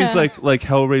like movies yeah. like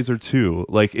Hellraiser 2.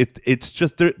 Like it's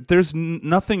just there's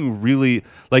nothing really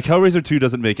like Hellraiser 2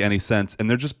 doesn't make any sense, and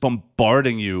they're just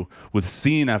bombarding you with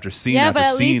scene after scene Yeah, after but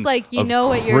at scene least like you of know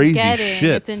what you're crazy getting.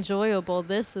 shit. It's enjoyable.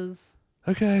 This is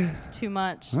Okay. too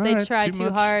much. All They right, tried too too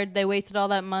much. hard. They wasted all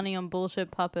that money on bullshit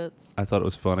puppets. I thought it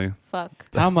was funny. Fuck.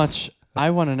 How much?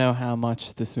 I want to know how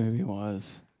much this movie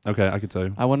was. Okay, I could tell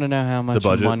you. I want to know how much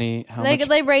budget? money. How Like much?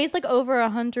 they raised like over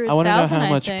 100,000. I want to know how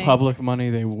much I think. public money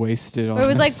they wasted on. Or it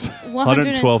was like this.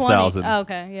 112,000. Oh,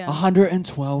 okay, yeah.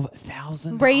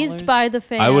 $112,000 Raised by the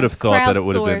fans. I would have thought that it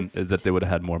would have been crowdsourced. that they would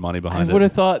have had more money I behind it. would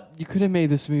have thought you could have made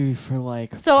this movie for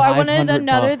like. So I wanted $500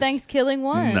 another bucks. Thankskilling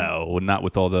one. No, not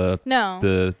with all the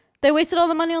No. They wasted all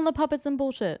the money on the puppets and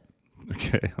bullshit.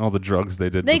 all the drugs they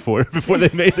did They- before they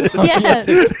made it. Yeah.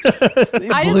 They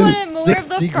I just blew wanted more of the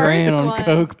 60 grand first on one.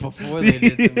 coke before they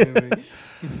did the movie.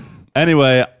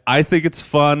 Anyway, I think it's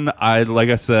fun. Like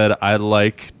I said, I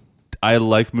like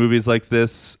movies like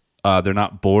this. They're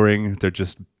not boring. They're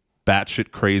just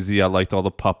batshit crazy. I liked all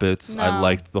the puppets. I No.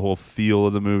 liked the whole feel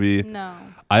of the movie. No.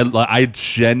 I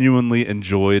genuinely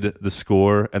enjoyed the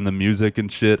score and the music and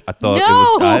shit. I thought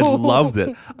No! I loved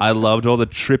it. I loved all the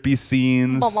trippy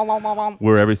scenes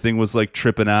where everything was like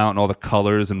tripping out and all the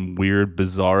colors and weird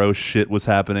bizarro shit was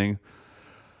happening.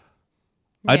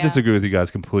 I Yeah. disagree with you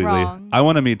guys completely. Wrong. I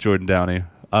want to meet Jordan Downey.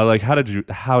 Like, how did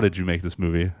you make this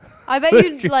movie? I bet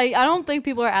you like. I don't think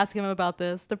people are asking him about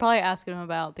this. They're probably asking him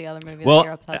about the other movie that Well,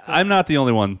 you're obsessed with. I'm not the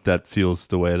only one that feels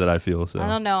the way that I feel. So I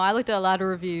don't know. I looked at a lot of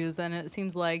reviews, and it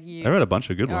seems like you I read a bunch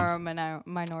of good are a ones.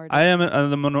 minority. I am in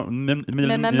the minority.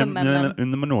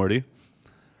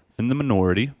 In the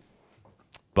minority.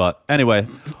 But anyway,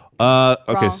 okay,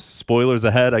 Wrong. spoilers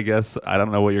ahead, I guess. I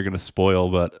don't know what you're going to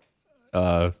spoil, but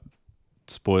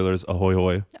spoilers, ahoy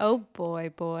hoy. Oh boy,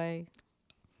 boy.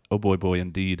 Oh boy, boy,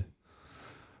 indeed.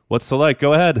 What's to like?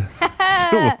 Go ahead.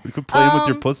 You can play with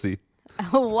your pussy.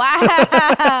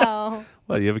 Wow.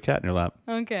 Well, you have a cat in your lap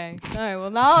Okay. All right. Well,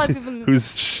 now let people. who's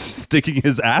sticking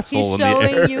his asshole He's in the air.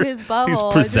 showing you his butthole. He's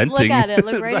Just presenting. look at it.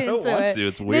 Look right I don't into want it. to.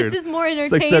 It's weird. This is more like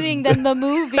that- entertaining than the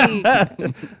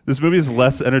movie. This movie is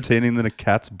less entertaining than a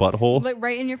cat's butthole. Look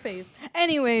right in your face.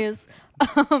 Anyways,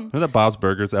 Remember that Bob's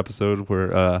Burgers episode where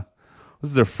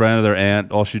was it their friend or their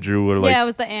aunt? All she drew were like yeah, it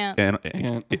was the aunt.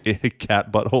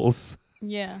 cat buttholes.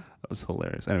 Yeah. That was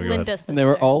hilarious. Anyway, go Linda. ahead. And they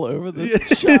were all over the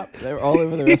shop. They were all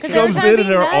over the He restaurant. Every comes time in being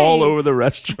and they're all nice. over the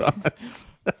restaurant.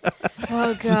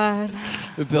 Oh god.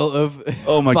 The bill of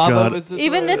Oh my Bob God. opens the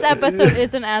Even door. this episode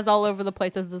isn't as all over the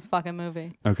place as this fucking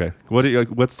movie. Okay,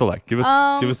 what's to like? Give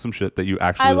us some shit that you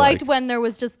actually I liked like. when there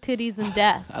was just titties and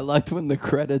death. I liked when the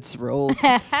credits rolled.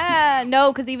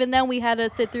 No, because even then we had to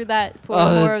sit through that for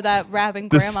Oh, more of that rapping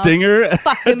The grandma. stinger at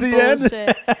Fucking the end.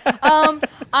 bullshit.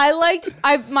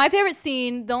 My favorite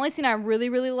scene, the only scene I really,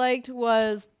 really liked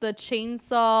was the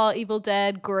chainsaw, Evil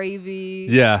Dead, gravy.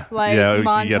 Yeah, Like, yeah. You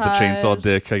got the chainsaw montage.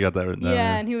 dick. I got that written down.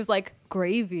 Yeah, and he was like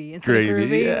gravy instead Gravy, of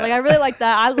groovy. yeah. Like I really liked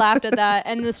that. I laughed at that,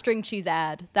 and the string cheese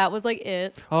ad. That was like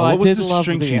it. Oh, what I was did the love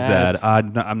string the cheese ad? ads.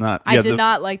 I'm not. I yeah, did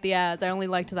not like the ads. I only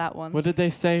liked that one. What did they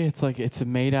say? It's like it's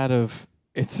made out of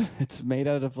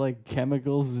like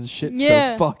chemicals and shit.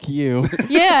 Yeah. So fuck you.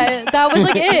 Yeah, that was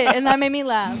like it, and that made me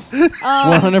laugh.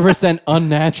 100%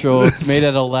 unnatural. It's made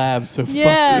at a lab. So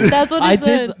Yeah, fuck you. that's what it I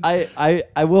said. did.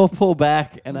 I will pull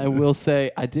back and I will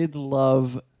say I did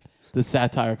love the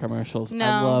satire commercials. No.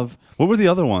 I love. What were the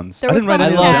other ones? There I was didn't write some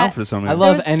anything cat- down for some I reason.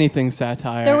 love was- anything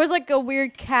satire. There was like a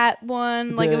weird cat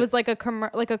one, like it The- was like a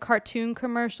cartoon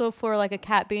commercial for like a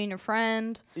cat being your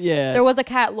friend. yeah. There was a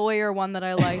cat lawyer one that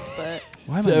I liked, but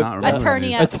Why am I the not remembering attorney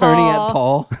these? at attorney Paul. at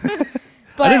Paul.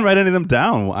 but I didn't write any of them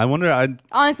down. I wonder.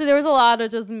 honestly, there was a lot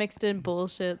of just mixed in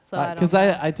bullshit. So I don't. Because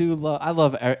know. I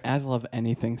love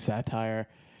anything satire.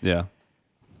 Yeah.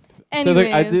 So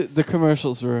Anyways, the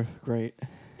commercials were great.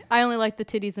 I only like the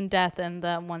titties and death and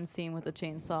the one scene with the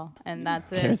chainsaw, and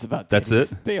that's it. Cares about That's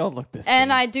titties. it? They all look the same.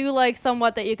 And I do like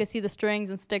somewhat that you can see the strings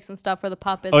and sticks and stuff for the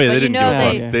puppets. Oh yeah, but they you didn't know give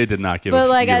a they, fuck. They did not give. But a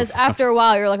like give a as fuck. after a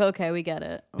while, you're like, okay, we get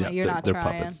it. Yeah, Like, you're not they're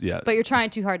trying. puppets, yeah. But you're trying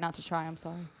too hard not to try. I'm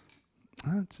sorry.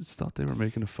 I just thought they were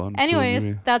making a fun. silly Anyways,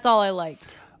 movie. that's all I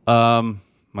liked.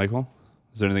 Michael,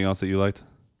 is there anything else that you liked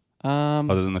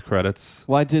other than the credits?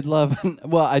 Well, I did love.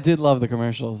 Well, I did love the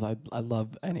commercials. I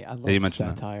love any. I love you mentioned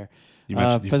that. satire. You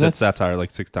mentioned but you've said that's- satire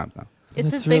like 6 times now. It's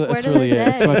That's his big really, word that's of really the it. day.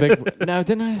 It's my big. Now,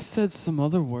 didn't I said some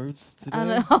other words today? I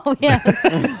don't know. Oh,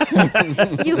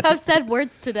 yes. You have said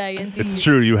words today, indeed. It's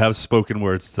true. You have spoken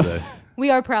words today. We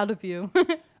are proud of you.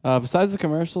 Besides the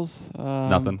commercials,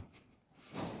 Nothing.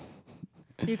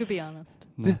 You could be honest.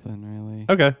 Nothing really.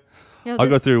 Okay. Yo, I'll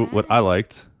go this- through what I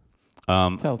liked.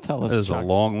 Tell us. There's a Chuck.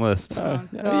 long list. Oh,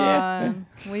 yeah. God.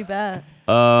 We bet.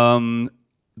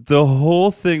 The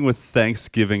whole thing with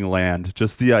Thanksgiving Land,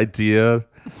 just the idea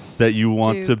that you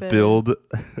want to Stupid. build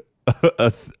a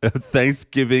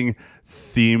Thanksgiving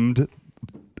themed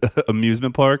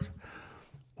amusement park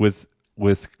with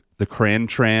the Cran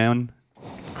Tram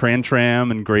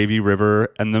and Gravy River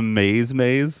and the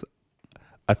Maze.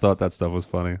 I thought that stuff was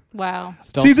funny. Wow.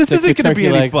 Don't See, this stick isn't your going to be turkey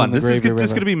any legs fun. in the This is gravy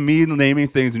just river. going to be me naming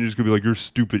things, and you're just going to be like, "You're a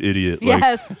stupid idiot." Like,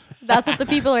 Yes. That's what the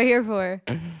people are here for.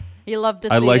 You love to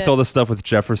see I liked it. all the stuff with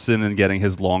Jefferson and getting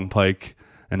his long pike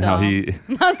and how he.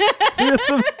 See,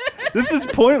 this is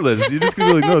pointless. You're just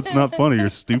gonna be like, no, it's not funny. You're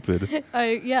stupid.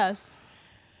 Yes.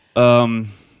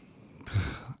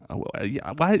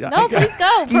 Yeah, why? No, please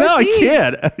go. Proceed. No, I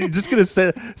can't. You're just gonna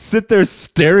sit there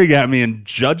staring at me and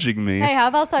judging me. Hey, how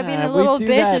about stop being a we little do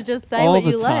bitch that and just say all what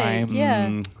the you time. like?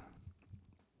 Yeah.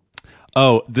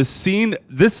 Oh, the scene.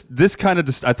 This kind of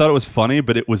just. I thought it was funny,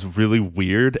 but it was really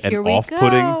weird and Here we off-putting.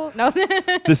 go. No.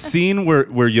 The scene where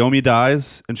Yomi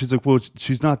dies and she's like, "Well,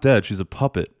 she's not dead. She's a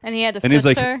puppet." And he had to And fist he's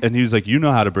like, her. and he was like, "You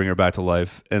know how to bring her back to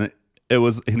life." And he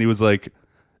was like,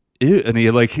 ew, and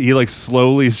he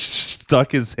slowly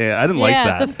stuck his hand. I didn't like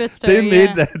Yeah, that. to fist They her,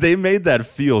 made yeah. they made that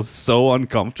feel so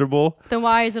uncomfortable. Then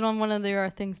why is it on one of their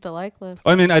things to like list?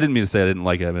 I mean, I didn't mean to say I didn't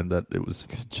like it. I mean that it was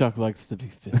Chuck likes to be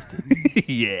fisted.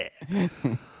 yeah.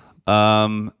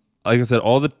 Like I said,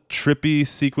 all the trippy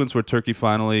sequence where Turkey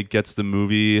finally gets the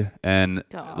movie and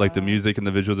like the God. music and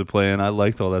the visuals are playing, I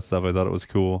liked all that stuff. I thought it was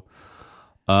cool.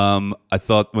 I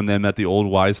thought when they met the old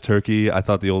wise turkey, I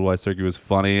thought the old wise turkey was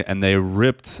funny, and they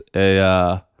ripped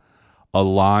a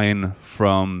line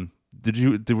from.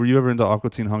 Were you ever into Aqua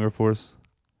Teen Hunger Force?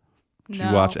 Did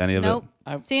you watch any of nope. it?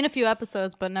 I've seen a few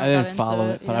episodes, but never I got didn't into follow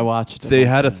it, but yeah. I watched it. They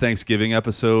had a Thanksgiving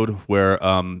episode where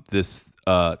this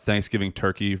Thanksgiving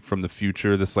turkey from the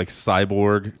future, this like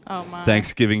cyborg Oh my.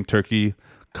 Thanksgiving turkey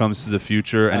comes to the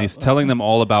future, and he's telling them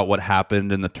all about what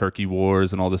happened in the turkey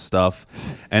wars and all this stuff.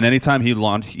 And anytime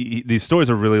these stories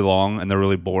are really long and they're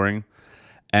really boring.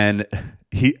 And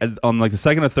he on like the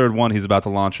second or third one, he's about to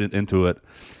launch into it,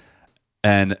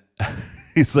 and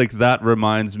he's like, "That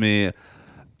reminds me,"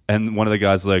 and one of the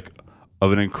guys like,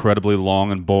 "of an incredibly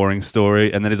long and boring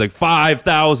story," and then he's like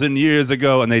 5,000 years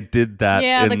ago, and they did that.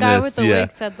 Yeah, in the guy this. with the Yeah.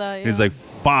 wig said that. Yeah. He's like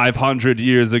 500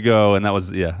 years ago, and that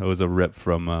was it was a rip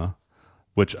from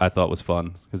which I thought was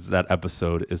fun because that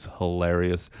episode is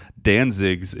hilarious.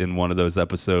 Danzig's in one of those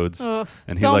episodes, Ugh,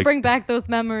 and he don't like, bring back those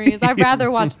memories. I'd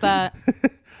rather watch that.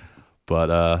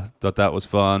 but thought that was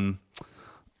fun.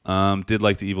 Did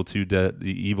like the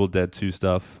Evil Dead 2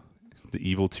 stuff. The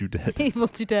Evil 2 Dead. Evil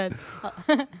to Dead.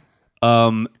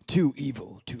 Too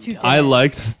evil. Too Too dead. I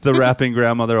liked the rapping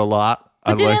grandmother a lot.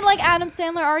 But I didn't liked- like Adam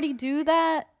Sandler already do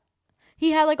that? He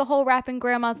had like a whole rapping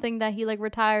grandma thing that he like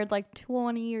retired like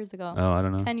 20 years ago. Oh, I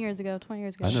don't know. 10 years ago, 20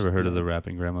 years ago. I never heard of the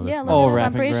rapping grandmother. Yeah, from look that. it Oh, up. I'm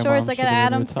rapping pretty sure grandma it's like an should've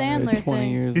Adam retired Sandler 20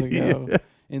 thing. years ago, Yeah.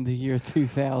 in the year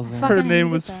 2000. Fuck. Her fucking name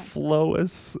hated was that.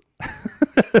 Flois.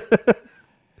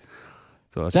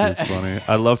 Thought That- she was funny.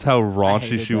 I loved how raunchy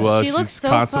hated she that. was. She She's looks so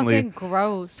constantly fucking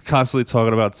gross. constantly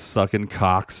talking about sucking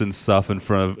cocks and stuff in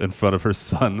front of her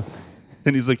son.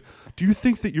 And he's like, "Do you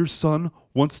think that your son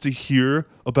wants to hear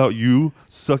about you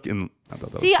sucking?" I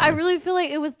thought that See, was I funny. really feel like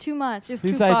it was too much. It was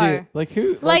Whose too far. idea? Like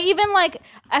who? Like even like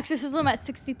exorcism at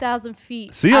 60,000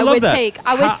 feet. See, I love would that.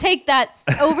 I would take that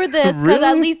over this because Really?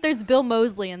 at least there's Bill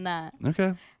Moseley in that.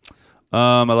 Okay.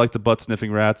 I like the butt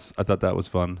sniffing rats. I thought that was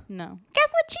fun. No.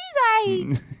 Guess what cheese I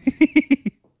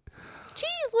eat?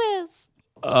 Cheese whiz.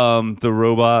 The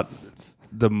robot,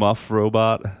 the muff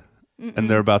robot, and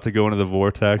they're about to go into the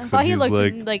vortex, I thought and he he's looked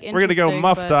like, like "We're gonna go interesting,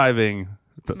 muff but- diving."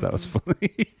 I thought that was funny.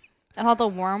 I thought the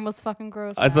worm was fucking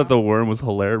gross. I thought the worm was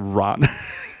hilarious.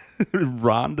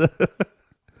 Rhonda.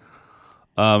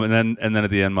 And then at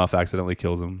the end, Muff accidentally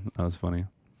kills him. That was funny.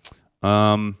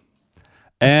 And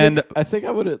And I think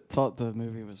I would have thought the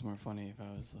movie was more funny if I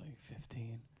was like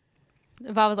 15.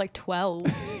 If I was like 12.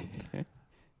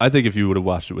 I think if you would have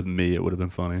watched it with me, it would have been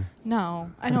funny.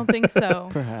 No, I don't think so.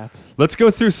 Perhaps. Let's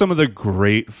go through some of the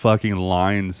great fucking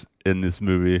lines in this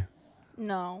movie.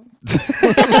 No.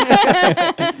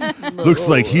 Looks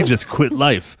like he just quit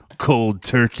life. Cold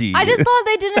turkey. I just thought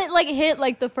they didn't like hit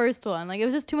like the first one. Like it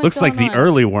was just too much Looks like going the on.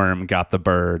 early worm got the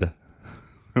bird.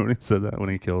 When he said that, when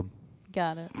he killed.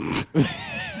 Got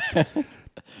it.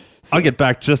 I'll get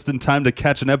back just in time to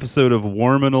catch an episode of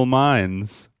Worminal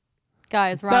Minds.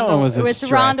 Guys, That one was a it's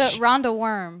Rhonda stretch.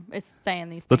 Worm is saying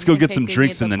these things. Let's go in get case some you need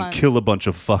drinks the and then puns. kill a bunch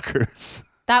of fuckers.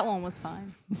 That one was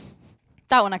fine.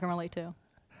 That one I can relate to.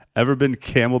 Ever been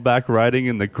camelback riding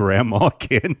in the Grandma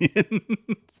Canyon?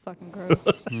 It's fucking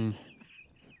gross.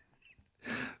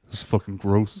 It's fucking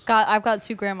gross. I've got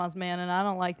 2 grandmas, man, and I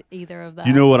don't like either of that.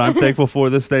 You know what I'm thankful for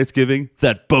this Thanksgiving?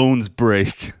 That bones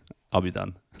break. I'll be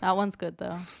done. That one's good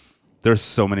though. There's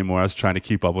so many more. I was trying to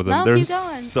keep up with them. No, There's keep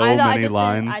going. so I many just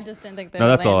lines. I just didn't think that. No,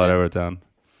 that's all I wrote down.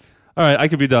 All right, I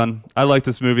could be done. I like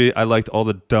this movie. I liked all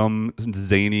the dumb,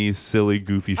 zany, silly,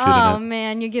 goofy shit Oh in it.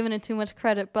 man, you're giving it too much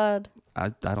credit, bud. I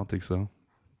don't think so.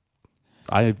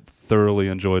 I thoroughly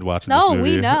enjoyed watching No, this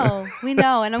movie. we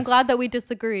know, and I'm glad that we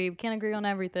disagree. We can't agree on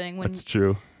everything. When That's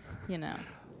true. you know,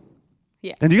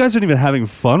 And you guys aren't even having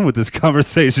fun with this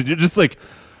conversation. You're just like,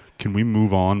 can we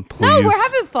move on, please? no, we're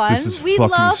having fun. This is We fucking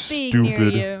love being near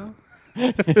stupid.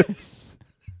 you.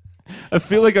 I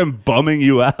feel like I'm bumming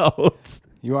you out.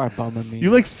 You are bumming me. You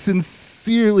like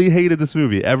sincerely hated this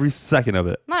movie, every second of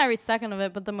it. Not every second of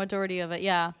it, but the majority of it.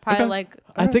 Yeah, probably Okay. like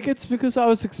I think it's because I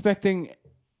was expecting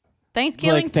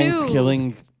Thanksgiving like too.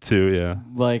 Thanksgiving, Too, yeah.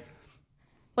 like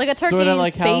Like a turkey sorta in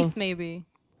like how- space, maybe.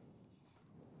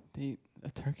 a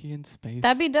turkey in space.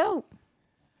 That'd be dope.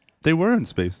 They were in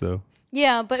space though.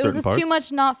 Yeah, but it was Certain just too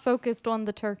parts. much not focused on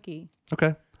the turkey.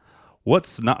 Okay.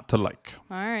 What's not to like?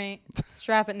 All right,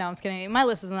 strap it. No, I'm just kidding. My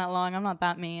list isn't that long. I'm not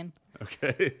that mean.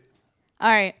 Okay. All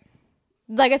right.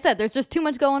 Like I said, there's just too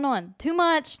much going on. Too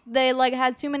much. They like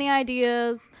had too many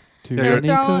ideas. Too Yeah, They're many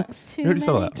throwing cooks. too You already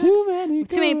saw many that. cooks.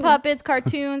 Too many cooks. Puppets,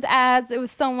 cartoons, ads. It was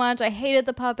so much. I hated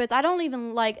the puppets. I don't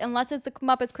even like, unless it's the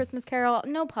Muppets Christmas Carol.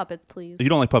 No puppets, please. You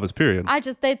don't like puppets, period.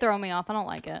 They throw me off. I don't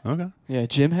like it. Okay. Yeah,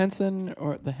 Jim Henson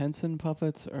or the Henson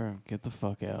puppets, or get the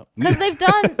fuck out. Because they've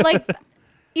done like,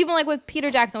 even like with Peter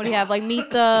Jackson, what do you have? Like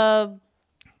meet the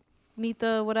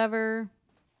whatever.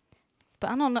 But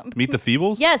I don't know. Meet the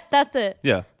Feebles? Yes, that's it.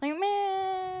 Yeah. Like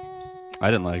man. I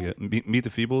didn't like it. Meet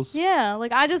the Feebles? Yeah,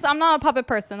 like I'm not a puppet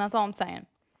person. That's all I'm saying.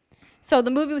 So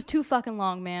the movie was too fucking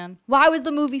long, man. Why was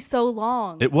the movie so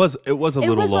long? It was a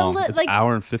little was a long. li- It's like- an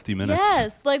hour and 50 minutes.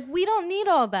 Yes, like we don't need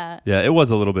all that. Yeah, it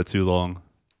was a little bit too long.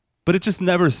 But it just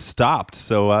never stopped.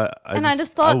 So I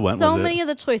just thought went so with it. many of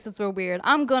the choices were weird.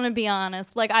 I'm gonna be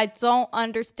honest. Like I don't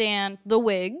understand the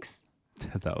wigs.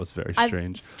 That was very I-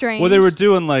 strange. strange. Well, they were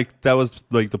doing that was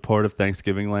like the part of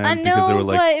Thanksgiving land I because they know, were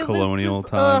but like it was colonial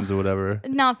just, times ugh. or whatever.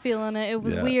 Not feeling it. It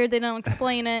was Yeah. weird. They don't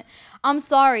explain it. I'm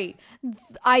sorry.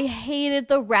 I hated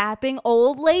the rapping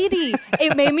old lady.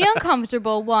 It made me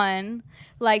uncomfortable. One,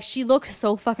 like she looked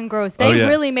so fucking gross. They yeah.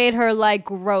 really made her like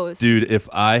gross. Dude, if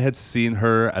I had seen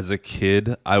her as a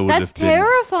kid, I would That's have been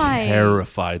terrifying.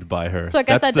 terrified by her. So I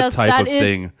guess That's that the does- type that of is-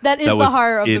 thing that is the was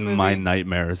horror of the in my movie.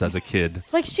 nightmares as a kid.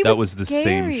 Like she that was the scary.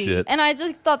 same shit. And I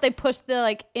just thought they pushed the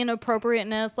like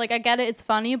inappropriateness. Like I get it, it's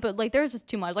funny, but like there's just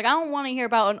too much. Like I don't want to hear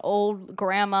about an old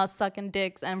grandma sucking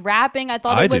dicks and rapping. I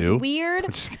thought I it was do. weird.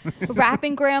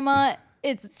 Rapping grandma,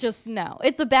 it's just no.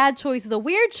 It's a bad choice. It's a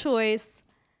weird choice.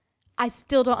 I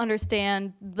still don't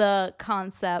understand the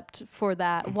concept for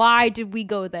that. Why did we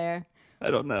go there? I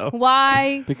don't know.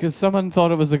 Why? Because someone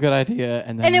thought it was a good idea,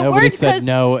 and then And it nobody worked said 'cause-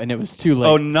 no, and it was too late.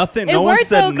 Oh, nothing. It No one worked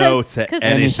said though, no 'cause- to 'cause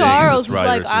anything. Charles in was this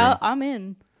like, writer's room. I'm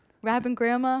in. Rapping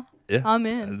grandma, Yeah. I'm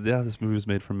in. Yeah, this movie was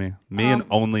made for me. Me and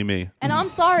only me. And I'm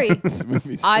sorry. This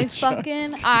movie's I so short.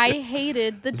 I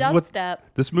hated the This is what- dubstep.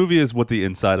 This movie is what the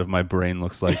inside of my brain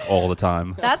looks like all the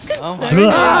time. That's Oh my concerning.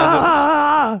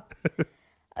 God.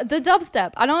 The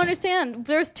dubstep. I don't understand.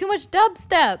 There's too much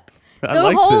dubstep. I The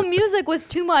liked whole it. music was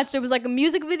too much. There was like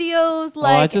music videos, I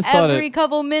like just thought every it-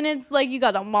 couple minutes, like you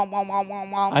got a mom, mom, mom, mom,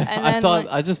 mom. and I then thought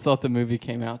like, I just thought the movie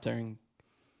came out during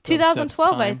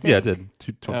 2012, I time. think. Yeah, it did.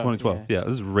 2012. yeah. Yeah,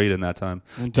 this is right in that time.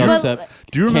 when Do you- dubstep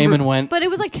Do you came remember? and went. But it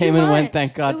was like came too and much. went.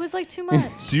 Thank God. It was like too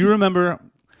much. Do you remember?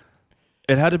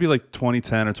 It had to be like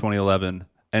 2010 or 2011,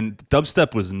 and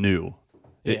dubstep was new.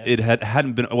 Yeah. It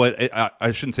hadn't been. Well,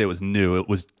 I shouldn't say it was new. It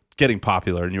was getting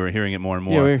popular, and you were hearing it more and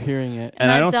more. Yeah, we were hearing it. and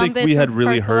that I don't dumb think bitch we had from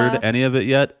really First to heard Last. any of it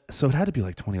yet. So it had to be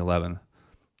like 2011,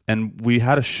 and we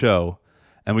had a show,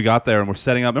 And we got there and we're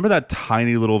setting up. Remember that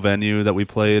tiny little venue that we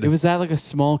played? It was at like a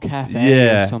small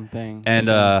cafe or something. And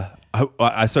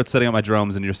I start setting up my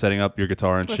drums and you're setting up your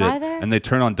guitar and Was shit. I there? And they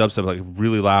turn on dubstep like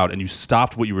really loud and you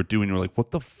stopped what you were doing. You were like, what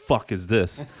the fuck is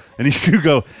this? And you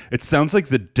go, it sounds like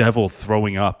the devil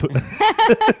throwing up.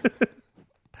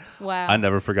 Wow. I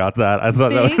never forgot that. I thought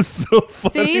that was so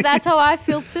funny. See, that's how I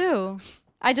feel too.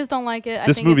 I just don't like it.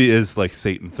 This movie is like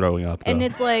Satan throwing up, though. And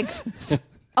it's like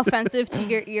offensive to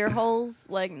your ear holes.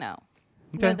 Like, no.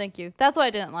 Okay. No, thank you. That's what I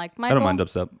didn't like. Michael, I don't mind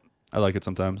dubstep. I like it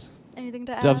sometimes. anything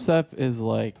to add? Dubstep is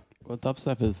like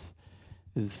dubstep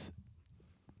is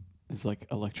like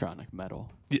electronic metal.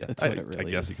 Yeah, That's what it really I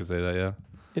guess is. you could say that, yeah.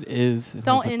 It is. It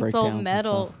Don't has the insult breakdowns and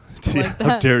metal stuff. like How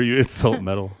that. dare you insult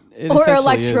metal? It Or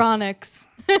essentially is. electronics.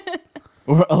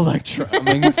 Or I'm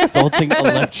insulting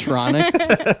electronics.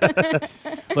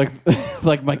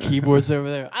 like my keyboards over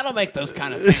there. I don't make those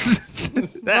kind of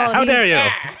sounds. Well, How he- dare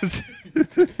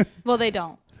you? Well, they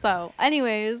don't. So,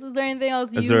 anyways, is there anything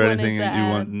else Is you there wanted anything to that you add?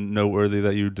 want noteworthy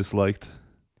that you disliked?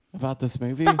 About this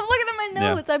movie? Stop looking at my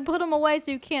Yeah. notes. I put them away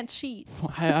so you can't cheat.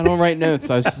 I don't write notes.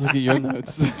 I was just looking at your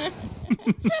notes.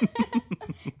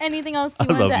 Anything else you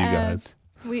I wanted love to you add?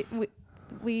 guys.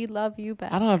 We love you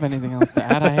back. I don't have anything else to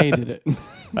add. I hated it.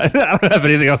 I don't have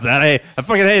anything else to add. I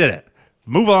fucking hated it.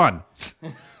 Move on.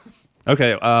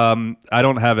 Okay, I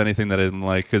don't have anything that I didn't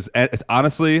like because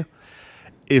honestly,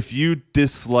 if you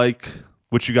dislike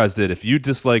what you guys did, if you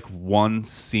dislike one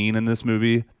scene in this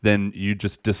movie, then you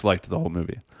just disliked the whole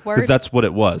movie because Word. that's what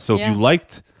it was. So Yeah.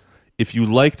 if you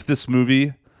liked this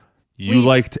movie, We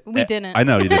liked. didn't. I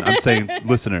know you didn't. I'm saying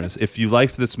listeners, if you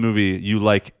liked this movie, you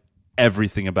like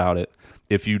everything about it.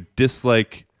 If you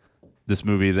dislike this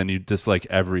movie, then you dislike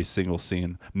every single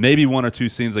scene. Maybe one or two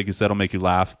scenes, like you said, will make you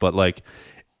laugh. But like,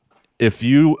 if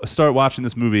you start watching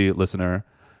this movie, listener,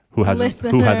 who hasn't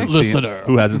seen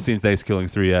Thankskilling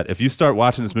 3 yet, if you start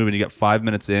watching this movie and you get 5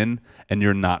 minutes in and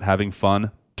you're not having fun,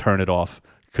 turn it off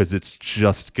because it's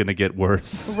just gonna get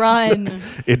worse. Run.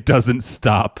 It doesn't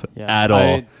stop Yeah, at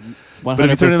all. But if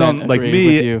you turn it on like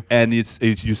me and it's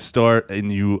you start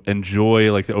and you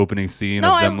enjoy like the opening scene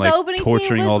No, of them the like opening scene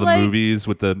torturing was, all the like- movies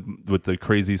with the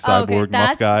crazy Oh, okay, cyborg muff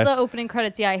that's guy. the opening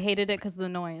credits. Yeah, I hated it because of the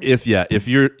noise. If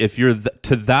you're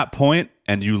to that point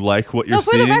and you like what you're No,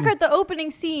 for seeing, the record, the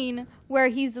opening scene where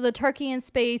he's the turkey in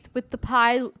space with the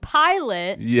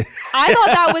pilot, yeah, I thought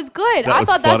that was good. That I was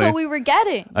thought that's funny. what we were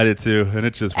getting. I did too, and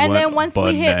it just And went then once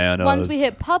bananas. we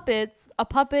hit puppets, a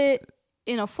puppet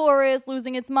in a forest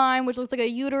losing its mind, which looks like a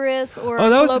uterus or Oh, a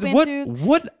that was fallopian tube.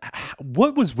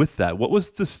 what was with that? What was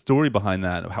the story behind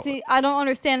that? How, See, I don't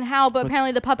understand how, but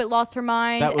apparently the puppet lost her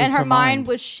mind, That was and her her mind mind.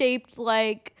 was shaped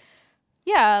like,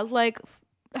 like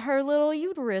her little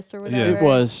uterus or whatever. Yeah. It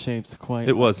was shaped quite.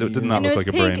 It was. like It did a not And it look was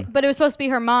like a pink, brain. but it was supposed to be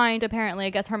her mind. Apparently, I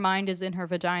guess her mind is in her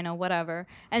vagina, whatever.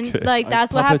 And Okay. like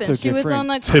that's what puppets happened. are She was on different.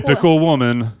 like Typical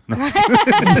woman. No,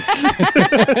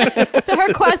 So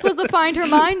her quest was to find her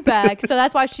mind back. So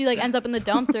that's why she like ends up in the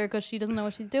dumpster because she doesn't know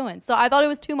what she's doing. So I thought it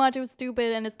was too much. It was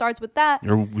stupid, and it starts with that.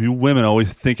 you women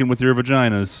always thinking with your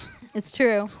vaginas. It's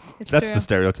true. It's That's true. the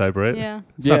stereotype, right? Yeah.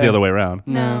 It's not the Yeah. other way around.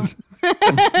 No.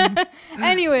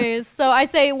 Anyways, so I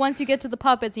say once you get to the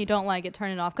puppets and you don't like it,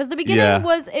 turn it off. Because the beginning Yeah.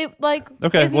 was it like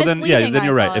Okay, is well then misleading, then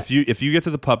you're I right. thought. If you get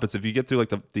to the puppets, if you get through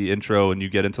like the intro and you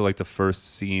get into like the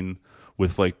first scene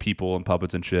with like people and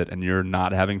puppets and shit and you're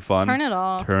not having fun, Turn it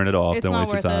off. Turn it off. It's Don't not waste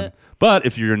your worth time. it. But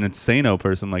if you're an insano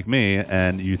person like me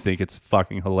and you think it's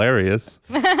fucking hilarious,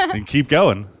 then keep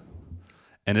going.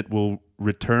 And it will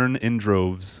return in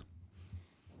droves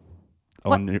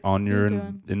on your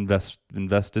doing?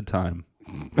 invested time.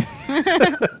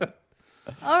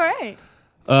 All right.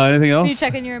 Anything else? Are you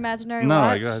checking your imaginary No,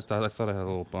 watch? I thought I had a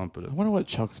little bump at it. I wonder what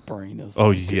Chuck's brain is. Oh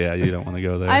like. yeah, you don't want to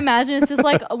go there. I imagine it's just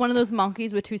like one of those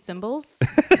monkeys with two symbols.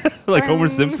 Like Homer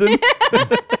Simpson.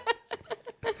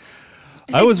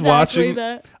 I was Exactly watching.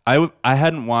 that. I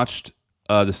hadn't watched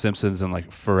The Simpsons in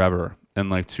like forever, and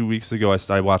like 2 weeks ago,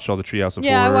 I watched all the Treehouse of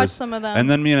Yeah, I Horrors. watched some of them. And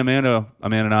then me and Amanda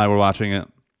and I were watching it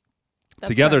That's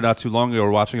together correct. not too long ago. We're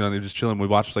watching it and just chilling. We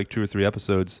watched like 2 or 3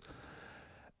 episodes,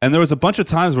 and there was a bunch of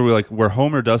times where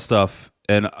Homer does stuff,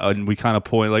 and we kind of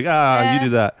point like, you do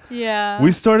that. Yeah.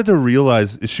 We started to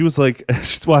realize she was like,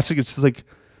 she's watching it. She's like,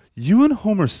 you and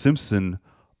Homer Simpson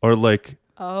are like.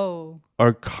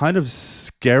 Are kind of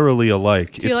scarily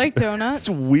alike. Do you like donuts?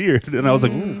 It's weird. And I was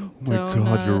like, oh my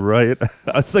God, you're right. donuts.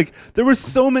 I was like, there were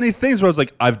so many things where I was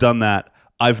like, I've done that.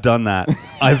 I've done that.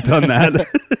 I've done that.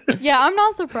 Yeah, I'm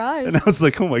not surprised. And I was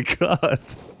like, oh my God.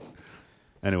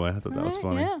 Anyway, I thought that was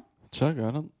funny. Yeah. Chuck,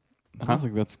 I don't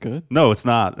think that's good. No, it's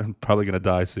not. I'm probably going to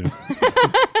die soon.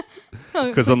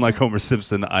 Because unlike Homer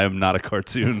Simpson, I am not a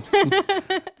cartoon.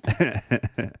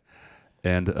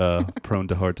 And prone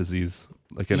to heart disease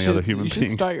like any other human you being.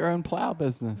 should start your own plow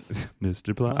business.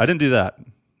 Mr. Plow. I didn't do that.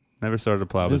 Never started a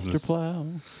plow business. Mr. Plow.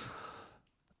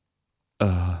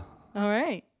 All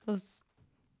right. Let's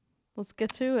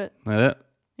get to it. That it?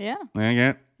 Yeah.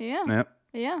 Okay. Yeah. Yep.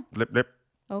 Yeah. Blip, blip.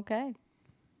 Okay.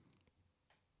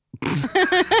 All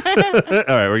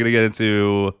right, we're going to get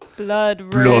into Blood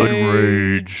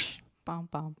Rage. Bum,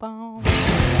 bum, bum.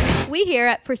 We here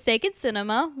at Forsaken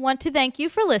Cinema want to thank you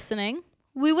for listening.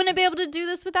 We wouldn't be able to do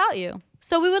this without you.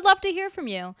 So we would love to hear from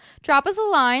you. Drop us a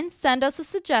line, send us a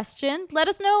suggestion, let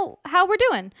us know how we're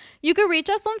doing. You can reach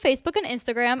us on Facebook and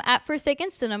Instagram at Forsaken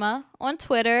Cinema, on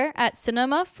Twitter at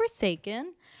Cinema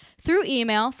Forsaken, through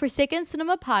email,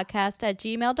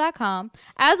 forsakencinemapodcast@gmail.com.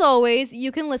 As always,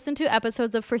 you can listen to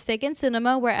episodes of Forsaken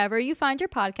Cinema wherever you find your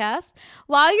podcast.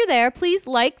 While you're there, please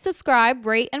like, subscribe,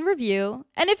 rate, and review.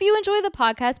 And if you enjoy the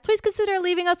podcast, please consider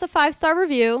leaving us a 5-star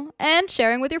review and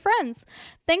sharing with your friends.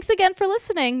 Thanks again for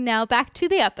listening. Now back to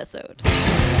the episode. All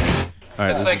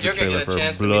right, this is the trailer for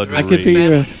Blood I Rage. could be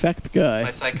your effect guy.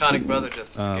 My psychotic brother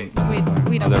just escaped.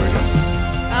 We don't. There we go.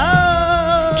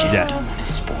 Oh!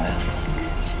 Yes.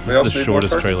 This is the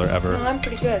shortest trailer ever. I'm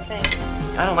pretty good, thanks.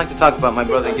 I don't like to talk about my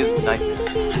brother. It gives me nightmares.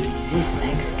 This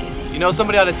Thanksgiving. You know,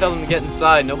 somebody ought to tell him to get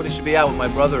inside. Nobody should be out with my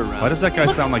brother around. Why does that guy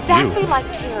sound like exactly you? like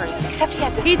Terry, except he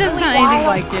had this He doesn't really sound anything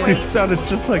wild, like you. It crazy- sounded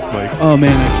just like Mike. Oh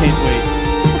man, I can't wait.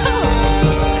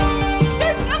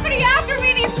 There's somebody after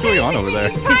me. What's going on over there?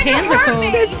 His hands are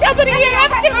cold. There's somebody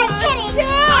after me.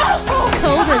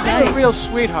 Cold as ice. real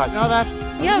sweetheart. You know that?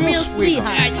 Yeah, real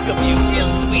sweetheart.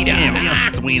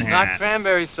 Not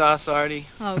cranberry sauce, Artie.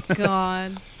 Oh,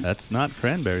 God. That's not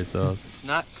cranberry sauce. It's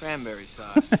not cranberry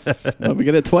sauce. Well, we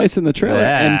get it twice in the trailer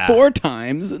Yeah. and 4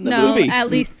 times in the No, movie. at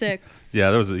least 6.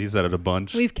 Yeah, he said it a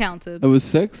bunch. We've counted. It was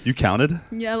 6. You counted?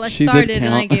 Yeah, I She did started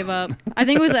and I count. gave up. I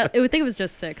think it was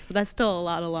just 6, but that's still a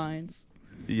lot of lines.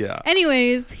 Yeah.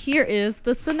 Anyways, here is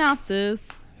the synopsis.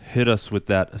 Hit us with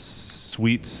that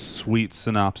sweet, sweet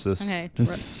synopsis. Okay. The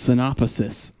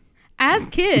synopsis. As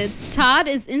kids, Todd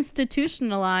is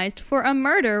institutionalized for a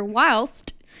murder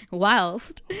whilst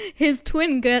his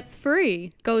twin goes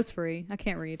free. I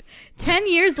can't read. 10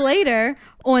 years later,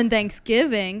 on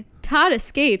Thanksgiving, Todd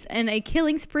escapes and a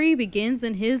killing spree begins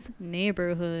in his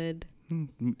neighborhood.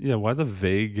 Yeah, why the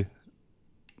vague?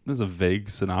 There's a vague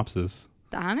synopsis.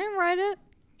 I didn't write it.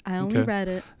 I only Okay. read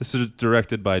it. This is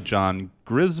directed by John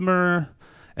Grismer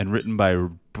and written by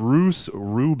Bruce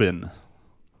Rubin.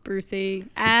 Brucey.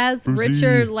 As Brucey.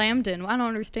 Richard Lambden. I don't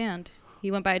understand.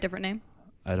 He went by a different name?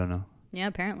 I don't know. Yeah,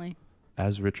 apparently.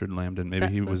 As Richard Lambden. Maybe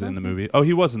That's he what was in that the said. movie. Oh,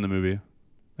 he was in the movie.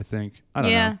 I think. I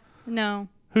don't know. No.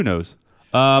 Who knows?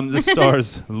 This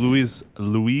stars Louise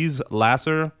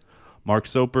Lasser, Mark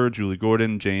Soper, Julie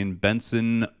Gordon, Jane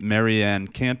Benson, Marianne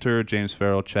Cantor, James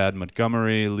Farrell, Chad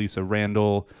Montgomery, Lisa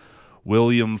Randall,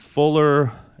 William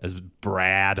Fuller as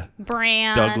Brad,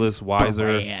 Brand. Douglas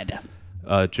Weiser,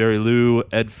 Jerry Liu,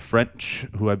 Ed French,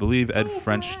 who I believe Ed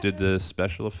French did the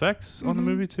special effects on the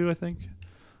movie too, I think.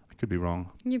 I could be wrong.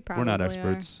 You probably We're not are.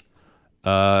 experts.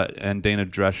 And Dana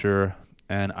Drescher,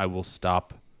 and I will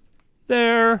stop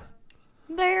there.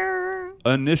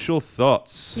 Initial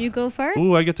thoughts. You go first?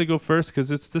 Ooh, I get to go first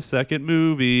because it's the second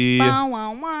movie. Bow,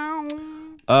 wow,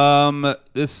 wow.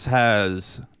 This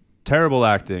has terrible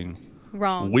acting,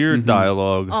 Wrong. weird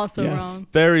dialogue, Also Yes. wrong.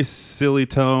 very silly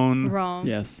tone, Wrong.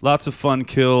 Yes. lots of fun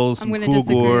kills, I'm some gonna cool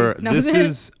disagree. gore. No. This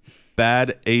is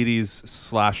bad 80s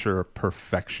slasher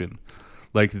perfection.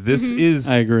 Like this Mm-hmm.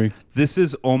 I agree. this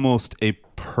is almost a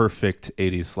perfect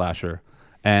 80s slasher.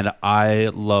 And I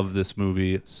love this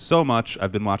movie so much.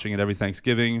 I've been watching it every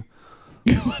Thanksgiving.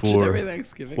 Every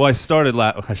Thanksgiving. Well, I started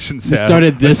I shouldn't say. You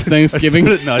started this Thanksgiving?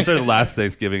 I started last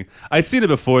Thanksgiving. I'd seen it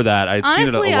before that. I'd seen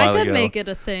it a Honestly, while I could ago. make it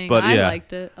a thing. But I yeah,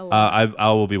 liked it a lot. I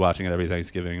will be watching it every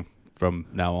Thanksgiving from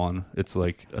now on. It's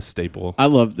like a staple. I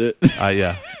loved it.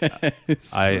 Yeah.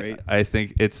 It's great. I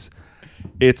think it's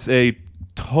a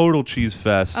total cheese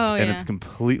fest, Oh, and yeah. it's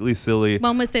completely silly.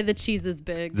 One would say the cheese is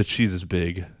big. The cheese is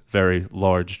big, very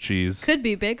large cheese. Could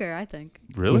be bigger, I think.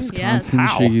 Really? Wisconsin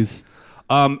How? cheese.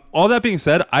 All that being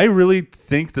said, I really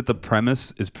think that the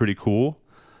premise is pretty cool,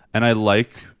 and I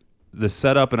like the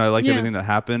setup, and I like Yeah. everything that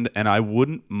happened, and I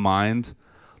wouldn't mind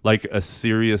like a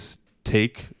serious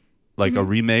take, like a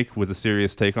remake with a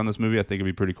serious take on this movie. I think it'd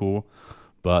be pretty cool.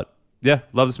 But yeah,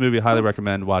 love this movie. Highly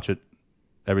recommend. Watch it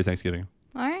every Thanksgiving.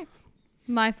 All right.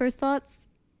 My first thoughts.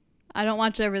 I don't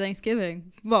watch it every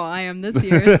Thanksgiving. Well, I am this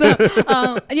year.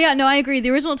 So, yeah, no, I agree. The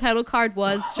original title card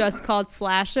was just called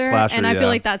Slasher. Slasher, And I yeah. feel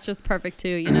like that's just perfect too.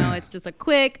 You know, it's just a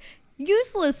quick,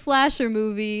 useless slasher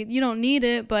movie. You don't need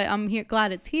it, but I'm here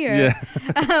glad it's here.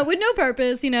 Yeah. With no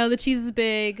purpose. The cheese is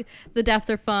big, the deaths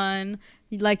are fun.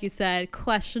 Like you said,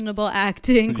 questionable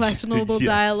acting, questionable Yes.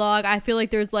 dialogue. I feel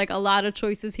like there's like a lot of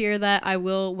choices here that I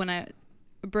will, when I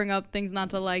bring up things not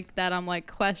to like, that I'm like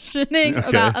questioning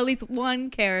about at least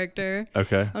one character.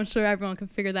 Okay. I'm sure everyone can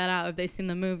figure that out if they've seen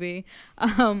the movie.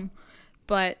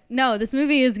 But no, this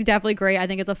movie is definitely great. I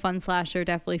think it's a fun slasher.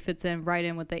 Definitely fits in right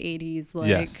in with the 80s. Like,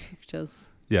 Yes.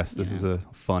 just. Yes, this is a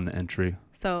fun entry.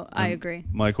 So I agree.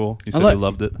 Michael, you said you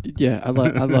loved it. Yeah, I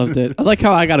loved it. I like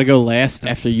how I got to go last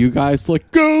after you guys. Like,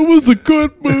 oh, it was a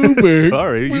good movie.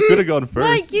 Sorry, you could have gone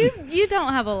first. Like, you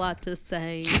don't have a lot to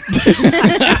say.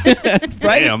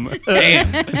 Damn.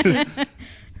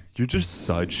 You're just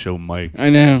sideshow Mike. I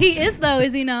know. He is, though,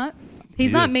 is he not? He's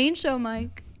He not is. main show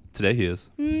Mike. Today he is.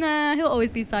 Nah, he'll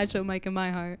always be sideshow Mike in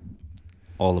my heart.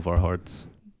 All of our hearts.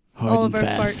 Hard All and of our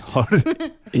fast.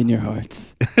 farts. In your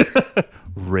hearts.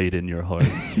 Right in your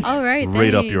hearts. All right.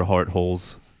 Right up thanks. your heart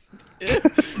holes.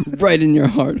 Right in your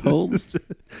heart holes.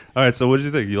 All right, so what did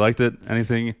you think? You liked it?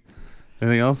 Anything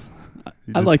else?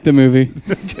 I like the movie.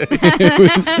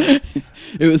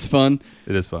 It was fun.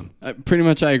 It is fun. Pretty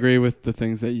much I agree with the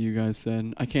things that you guys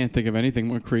said. I can't think of anything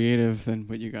more creative than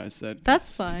what you guys said.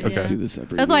 That's fine. Okay. Yeah. Do this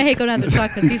every That's why I week. hate going down the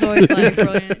truck, because he's always like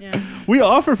brilliant. Yeah. We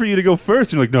offer for you to go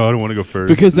first. You're like, no, I don't want to go first.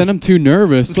 Because then I'm too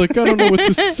nervous. Like, I don't know what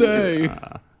to say.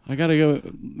 I gotta go.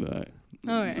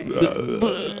 All right.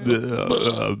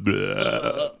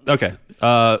 Okay.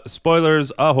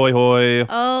 Spoilers. Ahoy hoy.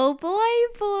 Oh boy.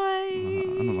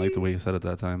 I don't like the way you said it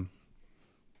that time.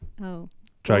 Oh.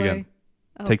 Try boy. again.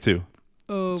 Oh. Take two.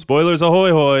 Oh. Spoilers.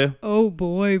 Ahoy hoy. Oh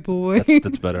boy.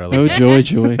 That's better. I like Oh, that.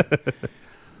 joy.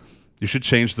 You should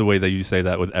change the way that you say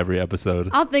that with every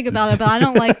episode. I'll think about it, but I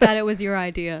don't like that it was your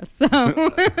idea. So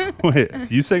Wait,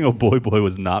 you saying "oh boy"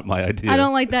 was not my idea. I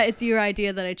don't like that it's your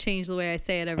idea that I change the way I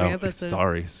say it every Oh, episode.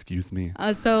 sorry. Excuse me.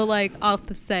 So like I'll have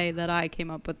to say that I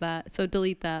came up with that. So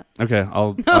delete that. Okay,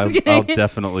 I'll I'm kidding. I'll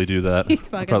definitely do that. You I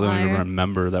fucking probably don't even liar.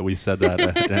 remember that we said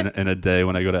that in a day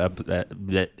when I go to edit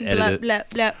Blah, it. blah,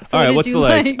 blah. So All right, what what's did the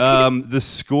you like? like? The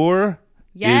score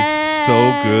Yes, is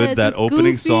so good. That it's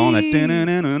opening song, that goofy.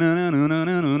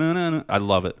 I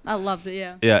love it. I loved it.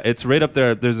 Yeah. Yeah, it's right up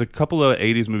there. There's a couple of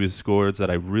 80s movie scores that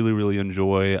I really, really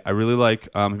enjoy. I really like,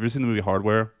 have you ever seen the movie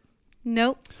Hardware?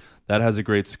 Nope. That has a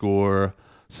great score.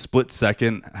 Split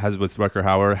Second has with Rutger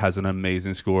Hauer has an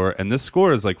amazing score. And this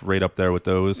score is like right up there with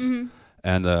those. Mm-hmm.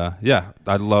 And yeah,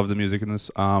 I love the music in this.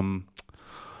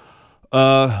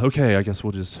 Okay, I guess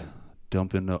we'll just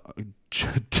dump in.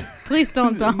 Please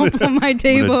don't dump on my I'm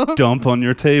table. gonna dump on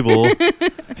your table. I'm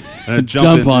gonna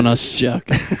Dump on us, Chuck.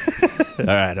 All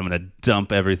right, I'm gonna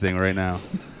dump everything right now.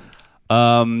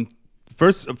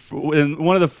 First, in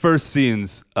one of the first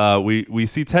scenes, we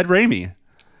see Ted Raimi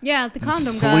Yeah, the condom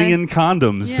guy. slinging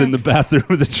condoms Yeah. in the bathroom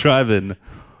of the drive-in.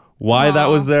 Why that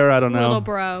Aw, was there, I don't know. Little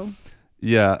bro.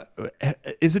 Yeah,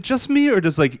 is it just me, or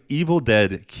does like Evil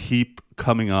Dead keep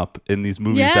coming up in these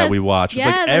movies Yes. that we watch? It's Yeah,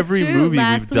 like that's every true. movie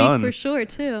Last we've week done. for sure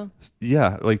too.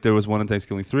 Yeah, like there was one in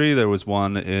Thanksgiving 3. There was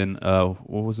one in what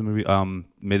was the movie?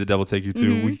 May the Devil Take You To.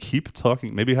 Mm-hmm. We keep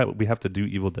talking. Maybe we have to do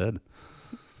Evil Dead.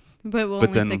 But we'll But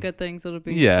only say then- good things. It'll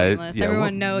be Yeah, pointless.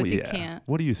 Everyone knows you yeah. can't.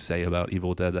 What do you say about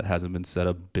Evil Dead that hasn't been said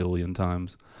a billion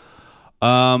times?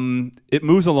 It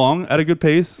moves along at a good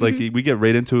pace. Like we get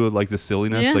right into like the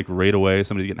silliness, Yeah. like right away.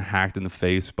 Somebody's getting hacked in the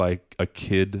face by a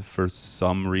kid for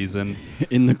some reason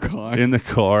In the car. in the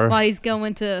car. While he's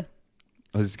going to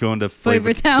He's going to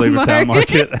Flavortown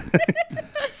Market.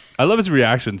 I love his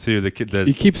reaction too. The kid that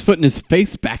He keeps putting his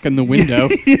face back in the window.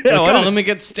 Yeah, Like, why oh, don't- let me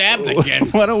get stabbed again.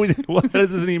 Why don't we? Why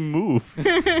doesn't he move?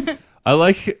 I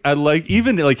like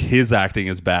even like his acting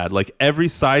is bad. Like every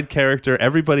side character,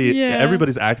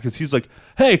 everybody's acting because he's like,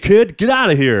 "Hey kid, get out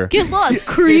of here, get lost,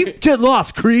 creep. get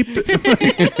lost, creep."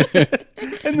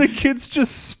 And the kid's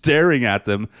just staring at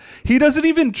them. He doesn't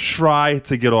even try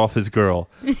to get off his girl.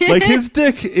 Like his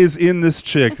dick is in this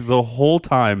chick the whole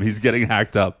time he's getting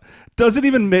hacked up. Doesn't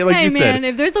even make like Hey, you man, said.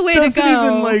 if there's a way to doesn't go,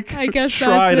 even like I guess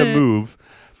try that's to it. move.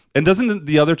 And doesn't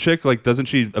the other chick doesn't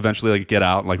she eventually like get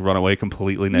out and like run away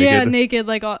completely naked? Yeah, naked,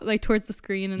 like towards the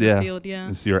screen in the field. Yeah.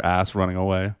 You see your ass running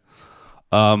away.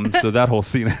 So that whole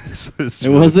scene is It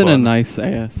really wasn't a fun. nice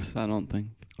ass, I don't think.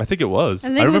 I think it was. I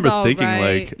think it was remember all thinking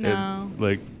right. like No.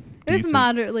 like It was decent.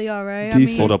 moderately all right.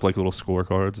 Decent. Hold up like little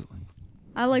scorecards.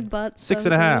 I like butts.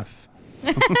 6.5.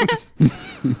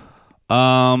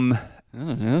 Oh,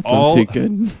 that's All- not too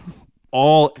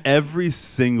good. Every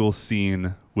single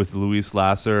scene with Luis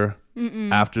Lasser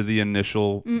after the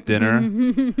initial dinner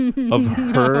of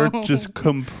her just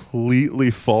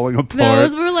completely falling apart.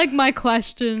 Those were like my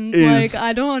questions. Like,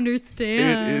 I don't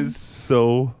understand. It is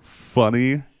so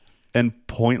funny and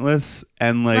pointless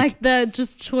and like the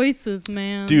just choices,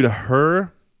 man. Dude,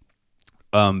 her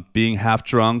being half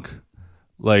drunk,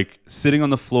 like sitting on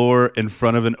the floor in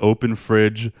front of an open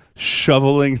fridge,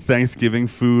 shoveling Thanksgiving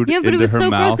food into her mouth. Yeah, but it was so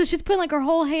gross because she's putting like her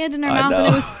whole hand in her mouth and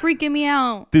it was freaking me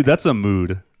out. Dude, that's a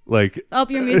mood. Like, oh,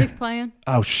 your music's playing.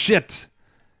 Oh shit!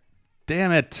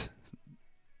 Damn it!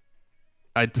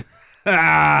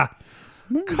 We're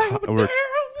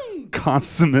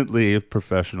consummately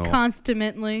professional.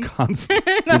 Constantly.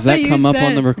 Does that come up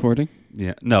on the recording?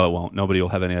 Yeah. No, it won't. Nobody will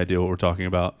have any idea what we're talking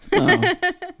about. Oh.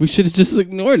 We should have just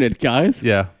ignored it, guys.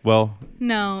 Yeah. Well.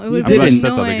 No, it would have been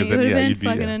said annoying. It would have been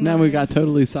fucking annoying. Now we got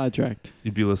totally sidetracked.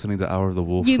 You'd be listening to Hour of the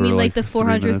Wolf. You for mean like the 3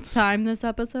 400th minutes. time this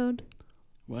episode?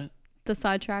 What? The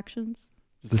sidetractions.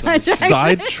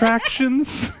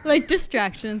 Sidetractions? Like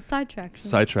distractions, sidetractions.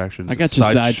 Sidetractions. I got your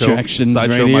sidetractions right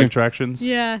Sideshow here. mic tractions.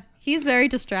 Yeah, he's very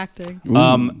distracting.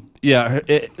 Yeah,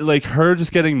 like her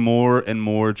just getting more and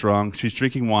more drunk. She's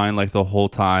drinking wine like the whole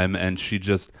time, and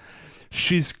she's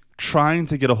trying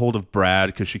to get a hold of Brad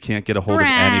because she can't get a hold of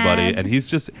anybody, and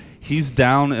he's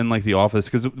down in like the office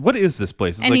because what is this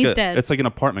place? It's and like he's dead. It's like an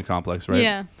apartment complex, right?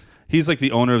 Yeah. He's like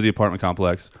the owner of the apartment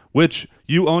complex, which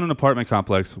you own an apartment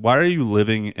complex. Why are you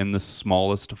living in the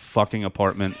smallest fucking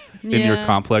apartment in your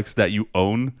complex that you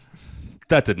own?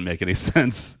 That didn't make any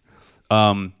sense.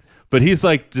 But he's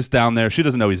like just down there. She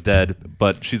doesn't know he's dead,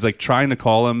 but she's like trying to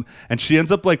call him. And she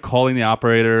ends up like calling the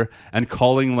operator and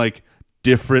calling like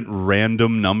different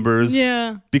random numbers.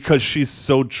 Yeah. Because she's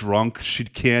so drunk. She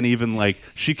can't even like,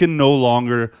 she no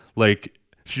longer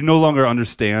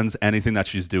understands anything that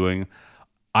she's doing.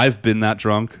 I've been that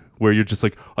drunk where you're just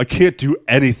like, I can't do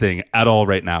anything at all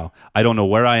right now. I don't know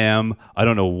where I am. I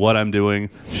don't know what I'm doing.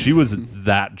 She was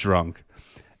that drunk.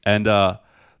 And the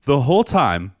whole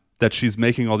time that she's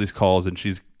making all these calls and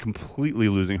she's completely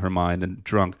losing her mind and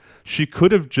drunk, she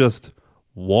could have just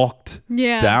walked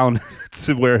down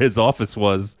to where his office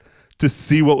was to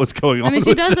see what was going on. I mean,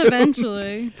 she does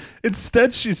eventually.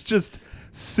 Instead, she's just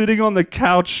sitting on the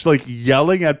couch, like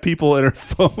yelling at people in her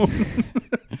phone.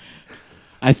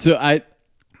 I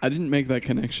didn't make that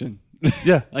connection.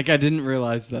 Yeah. Like I didn't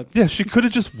realize that. Yeah, she could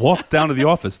have just walked down to the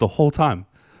office the whole time.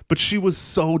 But she was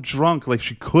so drunk, like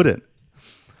she couldn't.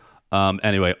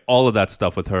 Anyway, all of that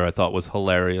stuff with her I thought was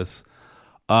hilarious.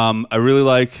 I really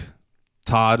like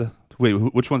Todd. Wait,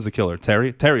 which one's the killer?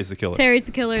 Terry? Terry's the killer. Terry's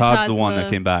the killer. Todd's the one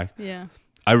that came back. Yeah.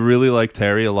 I really like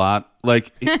Terry a lot.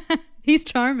 Like he's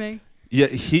charming. Yeah,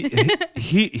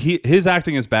 his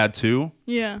acting is bad too.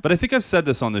 Yeah. But I think I've said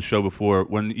this on this show before.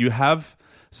 When you have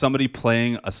somebody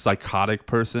playing a psychotic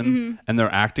person and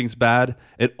their acting's bad,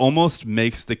 it almost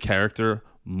makes the character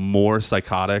more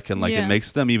psychotic and like it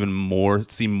makes them even more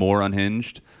seem more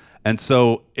unhinged. And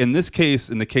so in this case,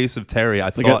 in the case of Terry, I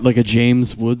thought like a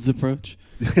James Woods approach.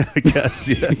 I guess,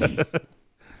 yeah.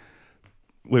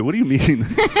 Wait, what do you mean?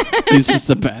 He's just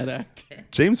a bad actor.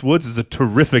 James Woods is a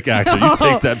terrific actor. You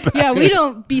take that back. Yeah, we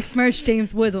don't besmirch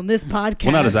James Woods on this podcast.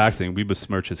 Well, not his acting. We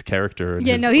besmirch his character. And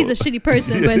he's a shitty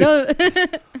person.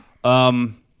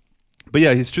 But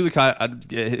yeah, he's truly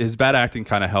his bad acting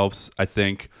kind of helps, I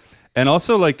think. And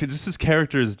also, like, just his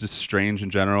character is just strange in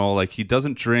general. Like, he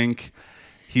doesn't drink.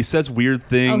 He says weird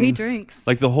things. Oh, he drinks.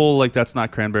 Like, the whole, like, that's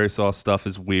not cranberry sauce stuff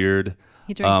is weird.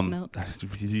 He drinks milk.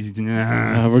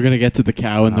 We're going to get to the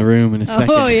cow in the room in a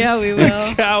second. Oh, yeah, we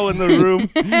will. Cow in the room.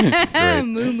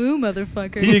 Moo moo,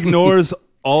 motherfucker. He ignores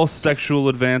all sexual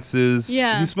advances.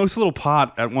 Yeah. He smokes a little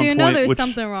pot at one point. You know there's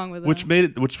something wrong with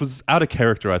him. Which was out of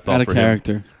character, I thought, out of for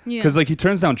character. him. Because, like, he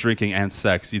turns down drinking and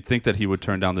sex. You'd think that he would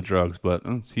turn down the drugs, but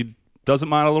he doesn't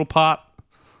mind a little pot.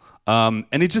 And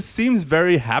he just seems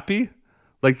very happy.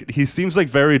 Like, he seems like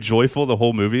very joyful the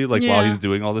whole movie, like while he's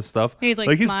doing all this stuff. He's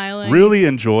like smiling. He's really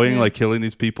enjoying like killing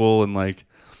these people and like.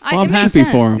 I'm happy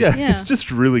for him. Yeah, it's just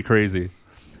really crazy.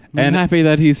 I'm happy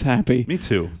that he's happy. Me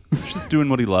too. He's just doing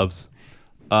what he loves.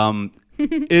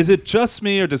 Is it just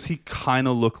me, or does he kind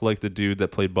of look like the dude that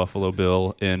played Buffalo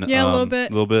Bill in? Yeah, a little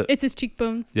bit. A little bit. It's his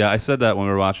cheekbones. Yeah, I said that when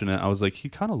we were watching it. I was like, he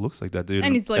kind of looks like that dude.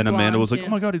 And he's like and Amanda blonde, was like, oh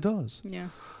my god, he does. Yeah.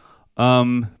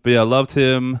 But yeah, I loved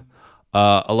him.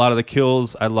 A lot of the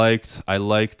kills I liked. I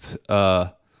liked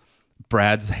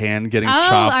Brad's hand getting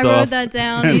chopped off. I wrote that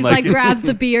down. He's like grabs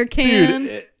the beer can.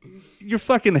 Dude, your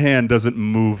fucking hand doesn't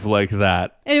move like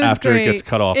that It was after great. it gets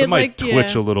cut off. It might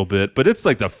twitch a little bit, but it's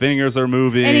like the fingers are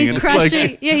moving. And he's it's crushing.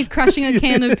 like, He's crushing a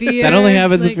can of beer. That only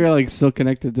happens like, if you're like still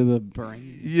connected to the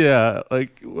brain. yeah,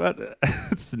 like what?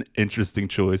 It's an interesting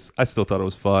choice. I still thought it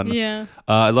was fun. Yeah.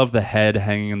 I love the head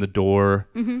hanging in the door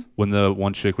Mm-hmm. when the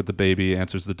one chick with the baby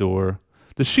answers the door.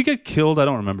 Does she get killed? I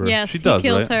don't remember. Yes, she he does,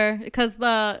 kills right? her because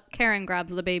the Karen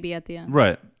grabs the baby at the end.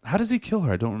 Right. How does he kill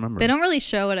her? I don't remember. They don't really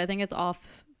show it. I think it's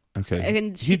off. Okay.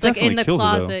 And He she's like in definitely the kills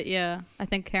her, though. closet. Yeah, I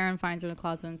think Karen finds her in the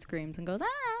closet and screams and goes,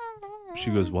 ah.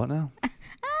 She goes, what now?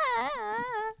 Ah.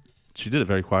 She did it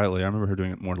very quietly. I remember her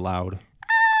doing it more loud.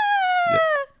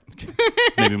 Yeah.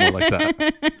 Maybe more like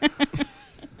that.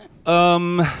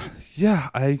 Yeah,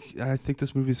 I think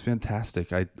this movie is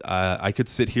fantastic. I could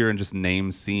sit here and just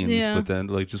name scenes, Yeah. but then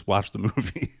like just watch the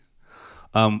movie.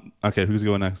 Okay, who's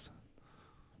going next?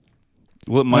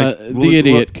 Let Mike, The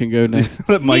idiot can go next.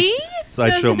 let Mike, Me?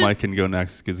 Sideshow Mike can go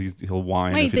next because he'll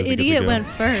whine. Wait, if he the doesn't get to idiot go. went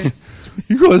first.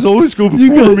 You guys always go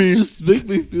before me. just make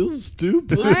me feel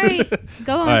stupid. All right,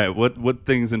 go on. All right, what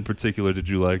things in particular did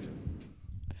you like?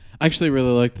 I actually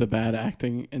really like the bad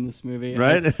acting in this movie.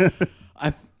 Right?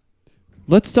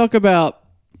 Let's talk about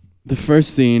the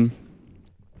first scene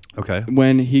Okay.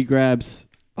 when he grabs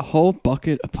a whole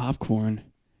bucket of popcorn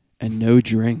and no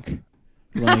drink.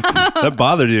 Like, That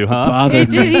bothered you, huh? bothered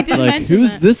He did- me. he did Like, mention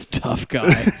who's that. this tough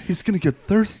guy? He's gonna get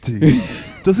thirsty.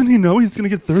 Doesn't he know he's gonna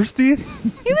get thirsty?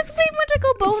 He went to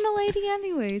go bone a lady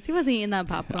anyways. He wasn't eating that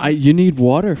popcorn. You need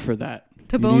water for that.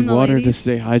 To you bone need the water ladies? to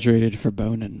stay hydrated for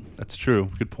boning. That's true.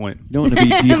 Good point. You don't want to be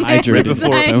dehydrated Right for before-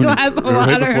 boning. glass of Right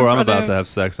water in before I'm front about of to him. have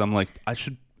sex, I'm like, I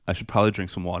should probably drink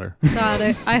some water.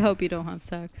 God, I hope you don't have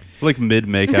sex. Like mid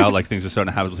make out, like things are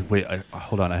starting to happen. I was like, wait,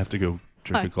 hold on, I have to go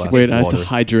drink a glass Wait, of I have water. to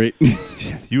hydrate.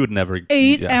 You would never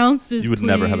 8 ounces, You would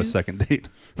never have a please. second date.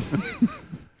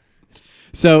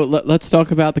 So let's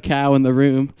talk about the cow in the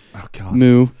room. Oh God.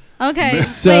 Moo. Okay.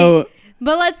 So wait,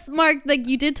 but let's mark, like,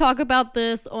 you did talk about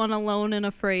this on Alone and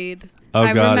Afraid. Oh,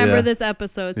 I God, remember yeah. this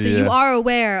episode. So Yeah. you are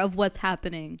aware of what's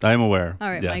happening. I am aware. All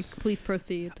right, yes. Mike, please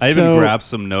proceed. I even So- grabbed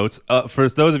some notes. For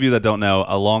those of you that don't know,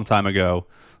 a long time ago,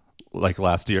 like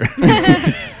last year,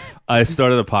 I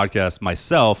started a podcast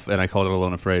myself, and I called it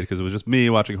Alone Afraid because it was just me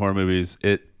watching horror movies.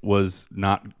 It was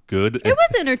not good. It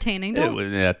was entertaining.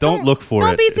 Don't, Don't look for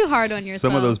don't it. be too It's- hard on Some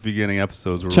yourself. of those beginning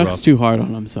episodes were Chuck's rough. too hard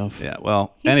on himself. Yeah.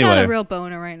 Well, He's anyway. got a real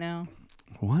boner right now.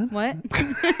 What? What?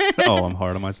 Oh, I'm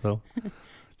hard on myself.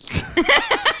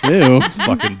 Ew. It's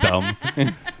fucking dumb.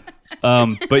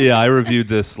 But yeah, I reviewed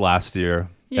this last year,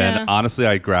 Yeah. and honestly,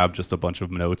 I grabbed just a bunch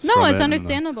of notes. No, from it's it,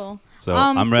 understandable. So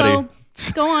I'm ready.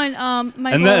 So go on,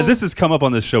 Michael. And this has come up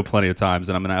on this show plenty of times,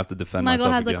 and I'm gonna have to defend Michael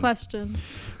myself has again. a question.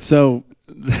 So,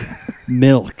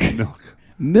 milk. Milk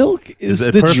Milk is is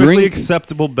a the perfectly drink.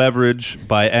 acceptable beverage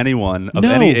by anyone of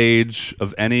No. any age,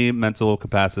 of any mental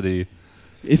capacity.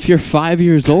 If you're 5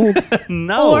 years old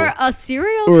No. Or a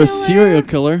serial or killer. a serial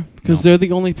killer, because they're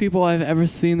the only people I've ever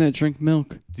seen that drink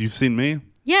milk. You've seen me.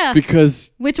 Yeah. Because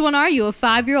Which one are you, a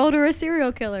 5-year-old or a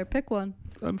serial killer? Pick one.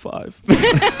 I'm 5.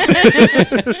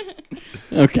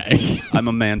 okay, I'm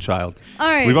a man child. All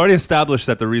right. We've already established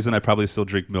that the reason I probably still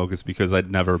drink milk is because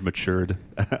I'd never matured.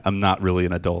 I'm not really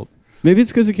an adult. maybe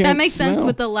it's because it can't. That makes sense smell.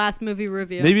 with the last movie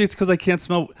review. Maybe it's because I can't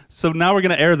smell. So now we're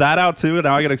gonna air that out too, and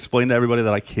now I gotta explain to everybody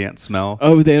that I can't smell.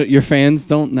 Oh, your fans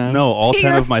don't know. No, all 10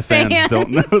 Your of my fans don't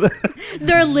know that.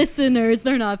 They're listeners.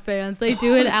 They're not fans. They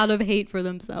do it out of hate for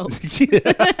themselves.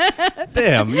 Yeah.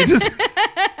 Damn, you just.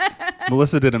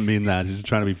 Melissa didn't mean that. She's just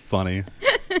trying to be funny.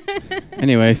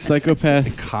 Anyway,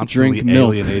 psychopaths Constantly drink milk.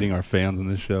 alienating our fans in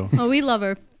this show. Oh, we love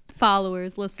our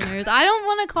followers, listeners. I don't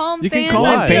want to call them You can fans. call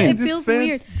them I feel, fans. It feels Just fans.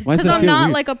 weird. Why does Because that I'm feel not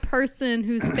weird? like a person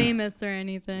who's famous or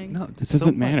anything. No, It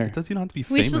doesn't matter. It doesn't have to be We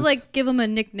famous. should like give them a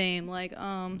nickname, like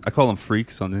I call them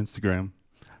freaks on Instagram.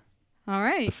 all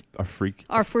right, Our freak.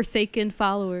 our forsaken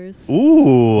followers.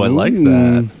 Ooh, I like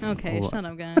that. Okay, Hold shut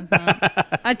up, guys.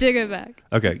 No. I take it back.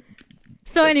 Okay.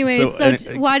 So, anyways, So,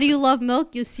 why do you love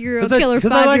milk, you serial 'Cause killer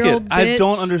I like it. 5-year-old bitch? I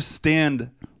don't understand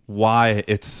why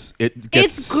it gets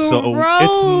It's so. gross.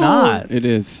 It's not. It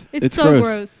is. It's so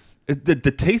gross.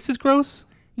 The taste is gross.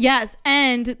 Yes,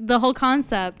 and the whole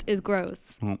concept is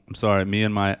gross. Oh, I'm sorry. Me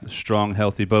and my strong,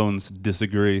 healthy bones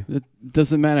disagree. It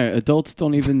doesn't matter. Adults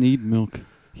don't even need milk.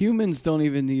 Humans don't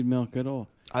even need milk at all.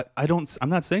 I don't. I'm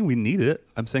not saying we need it.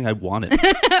 I'm saying I want it.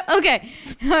 Okay,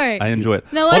 all right. I enjoy it.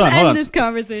 Now Hold let's on. end this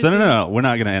conversation. So no. We're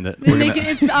not gonna end it. We're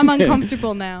gonna, I'm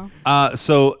uncomfortable now.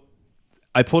 so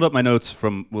I pulled up my notes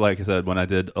from, like I said, when I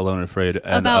did Alone and Afraid.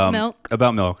 And, About milk?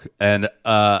 About milk. And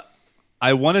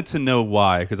I wanted to know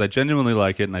why, because I genuinely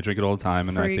like it and I drink it all the time,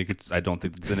 and Freak. I don't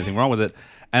think there's anything wrong with it.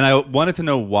 And I wanted to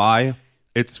know why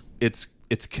it's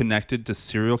connected to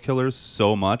serial killers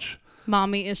so much.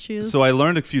 Mommy issues. So I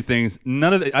learned a few things.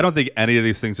 I don't think any of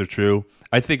these things are true.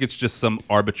 I think it's just some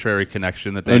arbitrary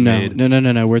connection that they made.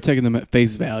 No. We're taking them at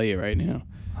face value right now.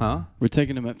 Huh? We're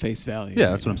taking them at face value. Yeah,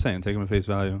 that's what I'm saying. Take them at face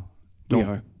value. We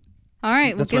are. All right,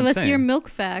 well, That's what give I'm us your saying. milk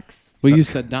facts. Well, you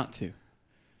said not to.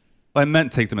 I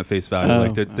meant take them at face value.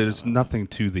 Oh. Like there's nothing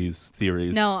to these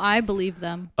theories. No, I believe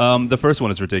them. The first one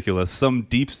is ridiculous. Some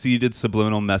deep-seated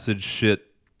subliminal message shit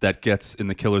that gets in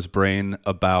the killer's brain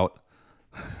about.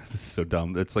 This is so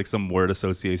dumb. It's like some word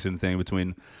association thing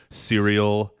between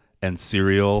cereal and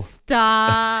cereal.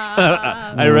 Stop.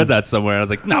 I read that somewhere. And I was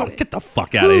like, no, get the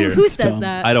fuck out of here. Who said dumb.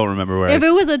 that? I don't remember where. If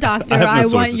it was a doctor, I have no I want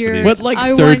sources for your. these. What like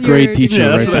I third want grade your- teacher Yeah,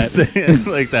 that's wrote what that? I'm saying.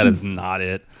 Like that is not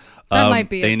it. That might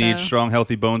be They it, need though. strong,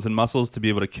 healthy bones and muscles to be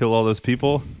able to kill all those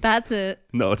people. That's it.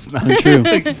 No, it's not. True.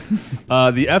 The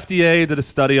FDA did a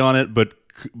study on it,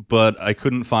 but I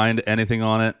couldn't find anything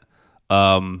on it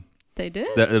They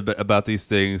did? about these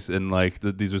things, and like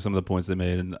these are some of the points they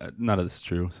made, and none of this is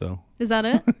true. So Is that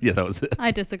it? yeah, that was it.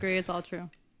 I disagree. It's all true.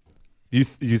 You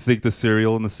think the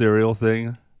cereal and the cereal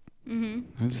thing? I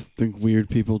just think weird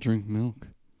people drink milk.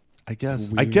 I guess.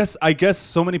 weird. I guess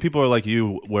so many people are like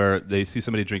you, where they see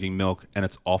somebody drinking milk and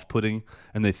it's off-putting,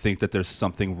 and they think that there's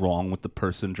something wrong with the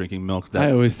person drinking milk. That,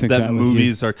 I always think that with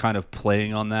movies are kind of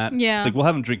playing on that. Yeah. It's like, we'll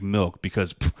have them drink milk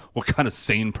because what kind of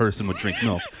sane person would drink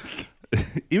milk?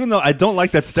 Even though I don't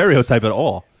like that stereotype at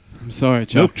all. I'm sorry,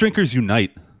 Chuck. Milk drinkers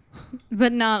unite.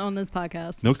 But not on this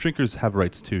podcast. Milk drinkers have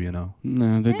rights too, you know.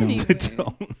 No, they don't. Anyway. They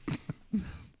don't.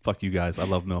 Fuck you guys. I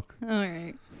love milk. All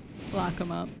right. Lock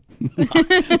them up.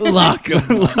 Lock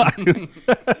 'em.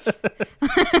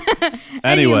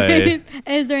 Anyway. Anyways,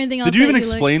 is there anything else? Did you even that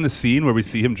explain liked? the scene where we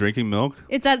see him drinking milk?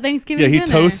 It's at Thanksgiving Yeah, he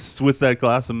dinner. toasts with that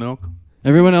glass of milk.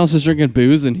 Everyone else is drinking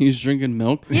booze and he's drinking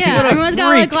milk. Yeah, What a everyone's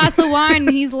got a freak. glass of wine, and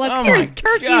he's like, Oh "Here's my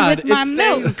turkey God, with my it's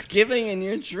milk." Thanksgiving and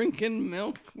you're drinking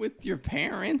milk with your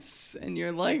parents and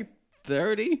you're like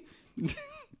 30.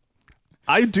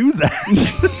 I do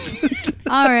that.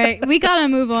 All right, we gotta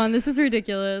move on. This is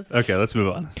ridiculous. Okay, let's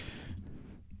move on.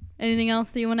 Anything else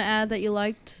that you want to add that you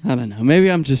liked? I don't know. Maybe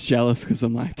I'm just jealous because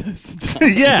I'm lactose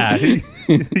intolerant. Yeah,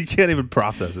 you can't even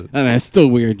process it. I mean, it's still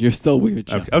weird. You're still weird,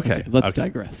 Chuck. Okay, Let's okay.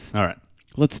 digress. All right,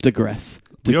 Let's digress.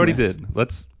 we already Digress.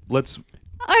 did. Let's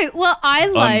All right. Well, I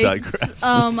liked Undigress.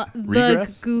 the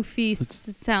Regress? goofy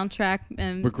soundtrack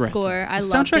and Regress. score. I the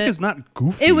loved soundtrack it. is not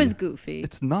goofy. It was goofy.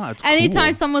 It's not. It's Anytime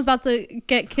cool. someone was about to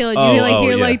get killed, Oh, you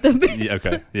hear yeah. like the Yeah,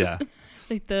 okay, yeah.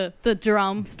 like the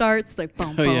drum starts like boom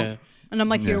Oh, boom, yeah. and I'm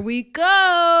like, Yeah. here we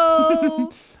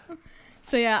go.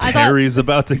 So yeah, I thought Terry's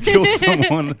about to kill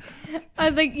someone.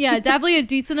 I think yeah, definitely a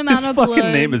decent amount His of fucking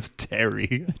blood. name is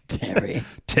Terry. Terry.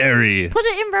 Terry. Put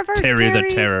it in reverse. Terry the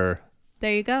Terror.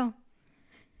 There you go.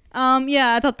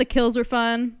 Yeah, I thought the kills were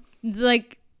fun.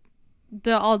 Like I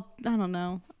don't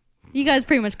know. You guys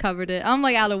pretty much covered it. I'm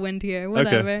like out of wind here.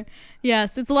 Whatever.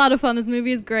 Yes, it's a lot of fun. This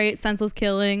movie is great. Senseless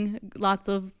killing. Lots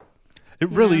of. It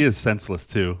really Yeah. is senseless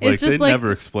too. It's Like just they like-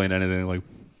 never explain anything. Like,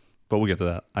 but we'll get to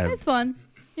that. It's fun.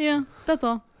 Yeah, that's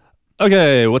all.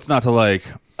 Okay, what's not to like?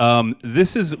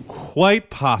 This is quite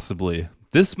possibly.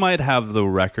 This might have the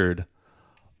record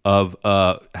of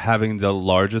having the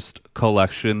largest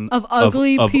collection Of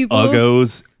ugly people?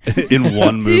 uggos in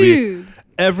one movie. Dude.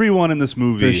 Everyone in this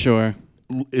movie For sure.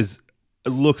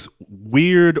 looks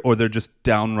weird, or they're just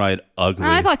downright ugly.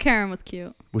 I thought Karen was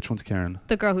cute. Which one's Karen?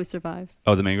 The girl who survives.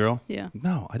 Oh, the main girl. Yeah.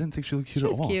 No, I didn't think she looked cute She at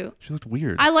was all. cute. She looked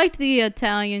weird. I liked the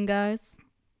Italian guys.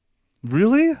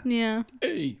 Really? Yeah.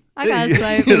 Hey. I got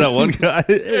excited. Yeah, that one guy.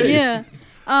 Yeah.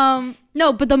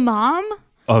 No, but the mom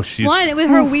Oh, she's one with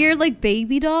her weird like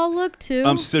baby doll look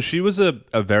too. So she was a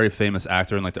very famous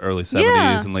actor in like the early 70s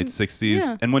Yeah. and late 60s.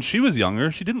 Yeah. And when she was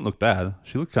younger, she didn't look bad.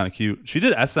 She looked kind of cute. She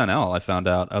did SNL, I found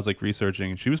out. I was like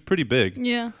researching. She was pretty big.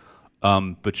 Yeah.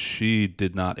 But she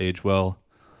did not age well.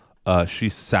 She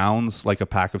sounds like a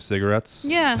pack of cigarettes.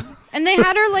 Yeah. And they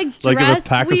had her like dressed Like if a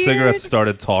pack weird, of cigarettes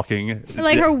started talking. or,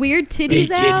 like her weird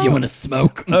titties out. to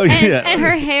smoke? Oh, and, yeah. and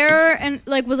her hair and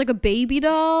like was like a baby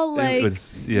doll, like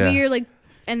was- yeah. weird, like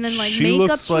and then like she makeup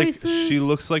looks choices. like she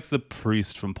looks like the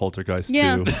priest from Poltergeist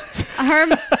Yeah. 2.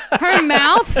 her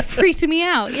mouth freaked me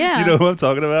out. Yeah. You know who I'm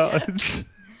talking about?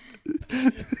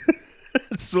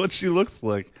 That's what she looks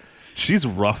like. She's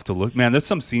rough to look. Man, there's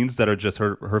some scenes that are just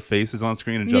her face is on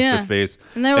screen and just Yeah. her face.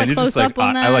 And they're, like, you're just close like, up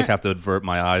on I like that. have to avert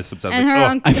my eyes sometimes.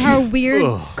 and like, her her weird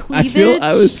Ugh. cleavage.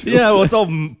 I was yeah, well, it's all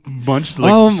munched,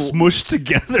 like Um, smushed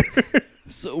together.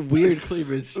 So weird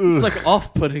cleavage. It's like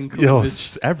off-putting Yo,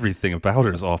 cleavage. everything about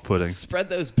her is off-putting. Spread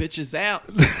those bitches out.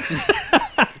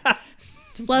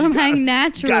 Just let them hang You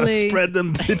naturally. gotta spread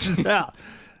them bitches out.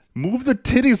 Move the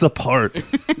titties apart.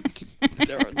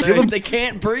 They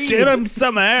can't breathe. Get them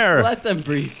some air. Let them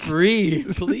breathe free,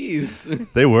 please.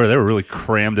 They were really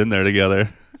crammed in there together.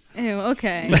 Ew,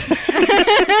 okay.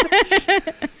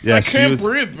 Yeah, she was.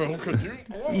 breathe, Bill. Could you?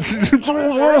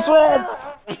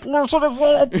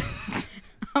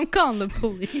 I'm calling the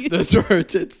police. Those were her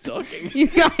tits talking. You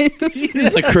guys, This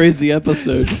is a crazy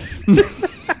episode.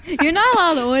 you're not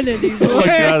allowed to win anymore. Oh my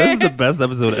god, this is the best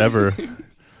episode ever.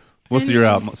 Melissa, you're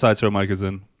out. Sideshow Mike is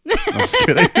in. I'm just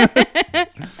kidding.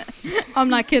 I'm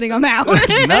not kidding. I'm out.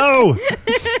 No.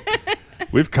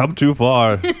 We've come too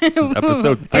far. This is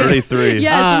episode 33.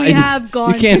 Yes, we have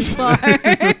gone you can't too far.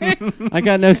 I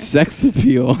got no sex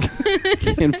appeal.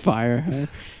 Can't fire her.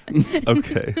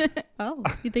 Okay. Oh,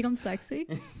 you think I'm sexy?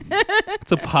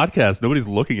 It's a podcast. Nobody's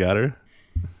looking at her.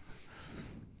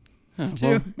 It's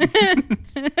true.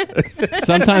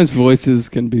 Sometimes voices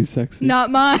can be sexy.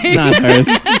 Not mine. Not hers.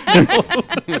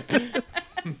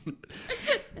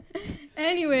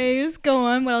 Anyways, go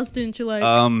on. What else didn't you like?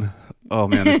 Oh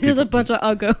man, these Just a people, bunch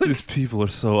of these uggos. people are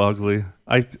so ugly.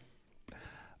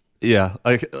 Yeah,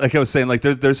 like I was saying, like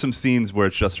there's some scenes where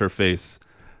it's just her face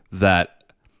that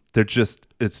they're just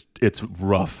it's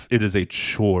rough. It is a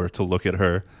chore to look at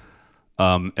her.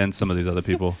 And some of these other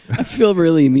people. I feel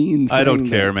really mean. I don't saying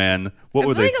care, that. man. What I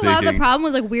were feel they like a lot of the thinking? problem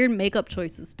was like weird makeup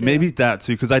choices too. Maybe that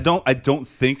too, because I don't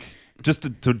think, just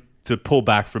to pull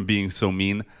back from being so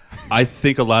mean, I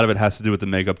think a lot of it has to do with the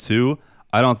makeup too.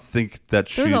 I don't think that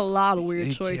she. There's a lot of weird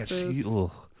Yeah, choices.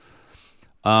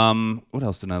 what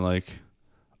else did I like?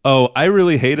 Oh, I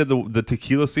really hated the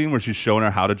tequila scene where she's showing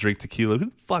her how to drink tequila. Who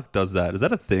the fuck does that? Is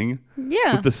that a thing?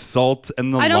 Yeah. With the salt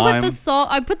and the I don't lime? put the salt.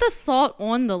 I put the salt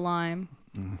on the lime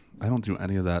I don't do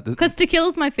any of that. because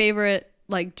tequila's my favorite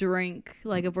like drink.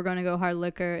 Like if we're gonna go hard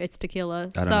liquor, it's tequila.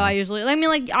 So know. I usually, I mean,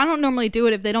 like I don't normally do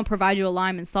it if they don't provide you a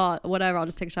lime and salt, whatever. I'll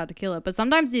just take a shot of tequila. But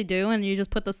sometimes you do, and you just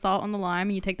put the salt on the lime,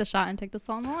 and you take the shot and take the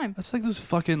salt on the lime. That's like those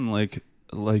fucking like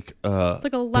It's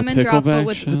like a lemon drop, but pickleback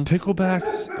with shots?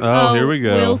 picklebacks. Oh, here we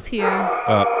go. Will's here.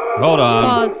 Hold on.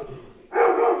 Pause.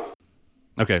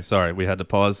 Okay, sorry, we had to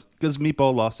pause because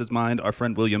Meatball lost his mind. Our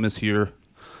friend William is here.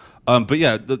 But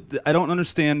yeah, I don't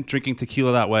understand drinking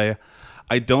tequila that way.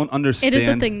 I don't understand. It is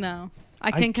a thing, though.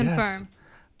 I can guess. confirm.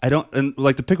 I don't, and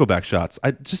like the pickleback shots.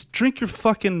 I just drink your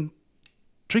fucking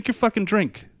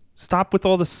drink. Stop with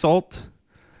all the salt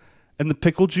and the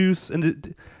pickle juice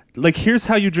and like here's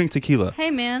how you drink tequila.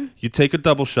 Hey, man. You take a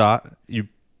double shot, you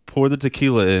pour the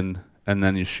tequila in, and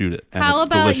then you shoot it. And How it's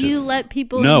about delicious. you let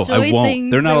people No, enjoy I won't.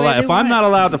 things They're not the way allowed. they If I'm want? not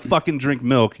allowed to fucking drink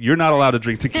milk, you're not allowed to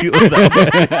drink tequila that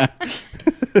way.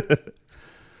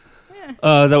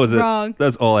 That was it. Wrong.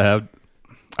 That's all I have.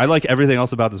 I like everything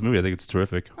else about this movie. I think it's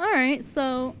terrific. All right,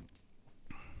 so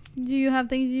do you have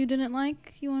things you didn't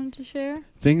like you wanted to share?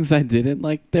 Things I didn't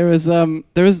like. There's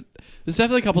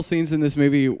definitely a couple scenes in this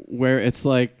movie where it's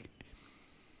like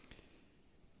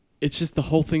it's just the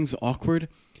whole thing's awkward.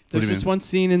 There's do you this mean? one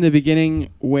scene in the beginning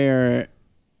where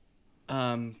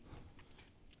like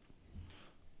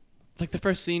the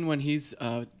first scene when he's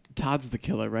Todd's the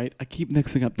killer, right? I keep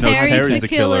mixing up. No, Terry's the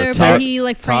killer, Terry- but he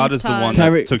like frames Todd is the one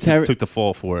Terry- that Terry- took the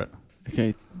fall for it.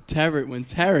 Okay, Terry.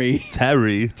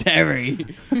 Terry.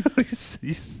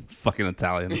 he's fucking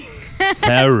Italian.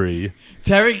 Terry.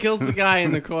 Terry kills the guy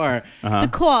in the car, The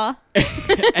Qua.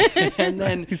 and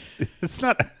then It's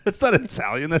not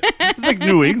Italian. It's like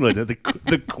New England. The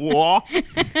quaw.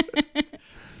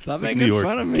 stop like making New York.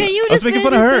 fun of me. Can you I was just making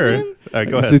fun finish of your her. sentence? All right,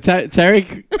 go So ahead.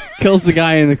 Terry kills the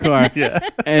guy in the car. Yeah.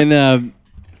 And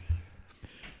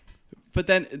but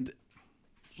then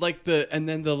and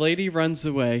then the lady runs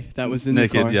away that was in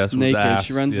Naked, the car. yes, with the naked. ass,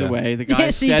 She runs yeah. away. The Yeah,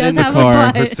 guy's she dead does in the have a car.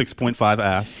 butt. Her 6.5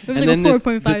 ass. It was And like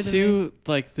then a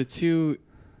 4.5 the two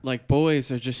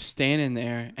boys are just standing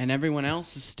there, and everyone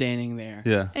else is standing there.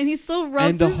 Yeah. and he still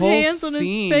rubs And the his whole hands on his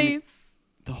scene- face.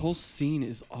 The whole scene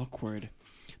is awkward.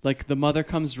 Like the mother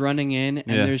comes running in, and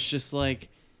Yeah. there's just like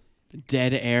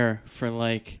dead air for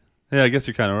like Yeah, I guess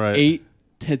you're kind of right. 8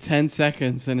 to 10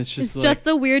 seconds, and it's just It's like just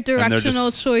a weird And they're directional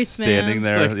just choice, standing man.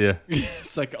 there. It's Yeah.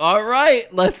 it's like, all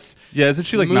right, let's. Yeah, isn't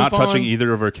she like Move not touching on.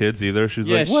 either of her kids either? She's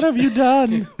Yeah, like, what have you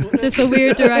done? Just a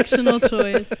weird directional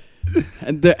choice.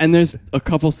 And there's a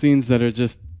couple scenes that are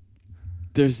just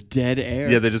there's dead air.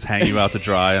 Yeah, they just hang you out to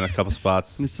dry in a couple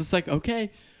spots. And it's just like,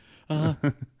 okay,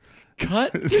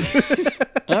 cut.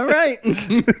 All right.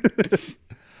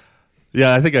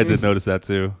 Yeah, I think I did notice that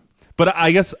too. But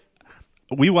I guess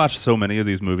we watch so many of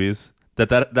these movies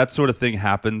that sort of thing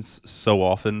happens so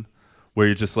often, where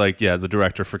you're just like, yeah, the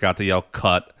director forgot to yell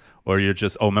cut, or you're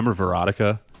just, remember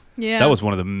Veronica? Yeah. That was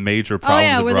one of the major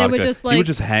problems with where Veronica. they would just, he would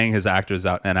just hang his actors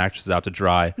out and actresses out to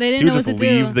dry. They didn't he would know just what to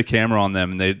leave do. the camera on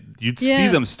them, and you'd see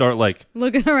Yeah. them start like,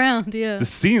 looking around. Yeah. the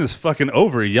scene is fucking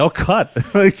over. Yell cut.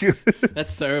 Like,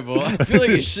 That's terrible. I feel like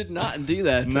you should not do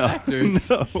that to actors.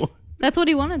 No. That's what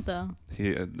he wanted, though.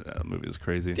 That movie was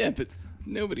crazy. Yeah, but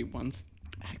nobody wants.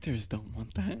 Actors don't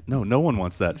want that. No one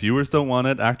wants that. Viewers don't want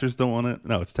it. Actors don't want it.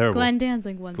 No, it's terrible. Glenn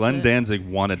Danzig wants Glenn it. Danzig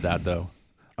wanted that though.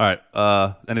 All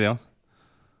right. Anything else?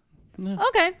 No.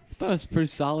 Okay. I thought it was a pretty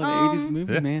solid 80s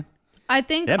movie, Yeah. man. I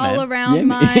think Yeah, all man. around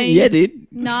my yeah, dude.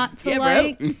 not to Yeah, bro.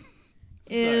 like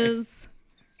is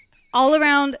all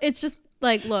around. It's just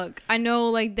like, look, I know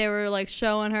like they were like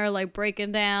showing her like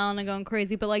breaking down and going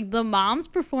crazy, but like the mom's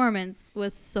performance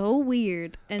was so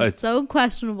weird and so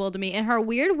questionable to me, and her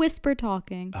weird whisper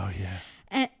talking. Oh yeah.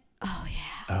 And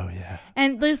Oh yeah.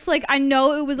 and just like I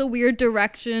know it was a weird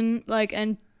direction like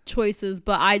and choices,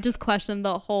 but I just questioned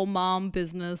the whole mom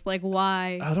business. Like,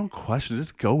 why? I don't question it.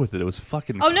 Just go with it. It was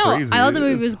fucking Oh no, crazy. I thought the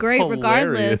movie It's was great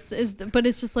regardless. hilarious. But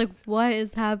it's just like, what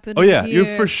is happening? Oh yeah, here?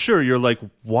 you're for sure. You're like,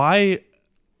 why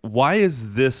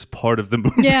is this part of the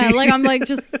movie? Yeah, like I'm like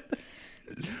just,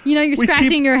 you're We scratching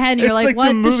keep- your head and you're it's like, what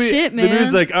the movie, shit, man? The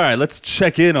movie's like, all right, let's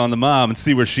check in on the mom and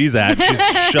see where she's at. She's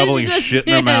shoveling Just shit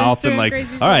in her is mouth doing and like,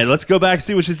 crazy all right, let's go back and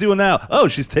see what she's doing now. Oh,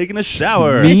 she's taking a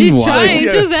shower. and she's Meanwhile- trying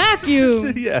Yeah. to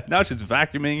vacuum Yeah, now she's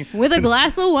vacuuming. with a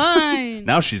glass of wine.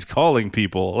 Now she's calling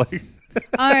people. Like,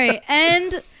 All right,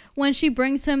 and when she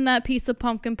brings him that piece of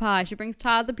pumpkin pie, she brings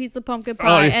Todd the piece of pumpkin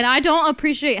pie, yeah. and I don't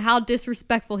appreciate how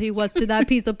disrespectful he was to that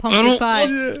piece of pumpkin pie.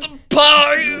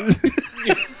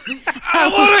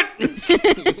 I want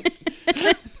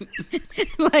it.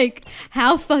 Like,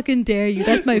 how fucking dare you?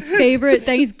 That's my favorite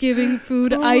Thanksgiving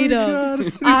food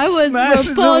item. I was smashes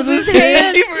it with repulsed. his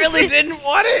hand. He really didn't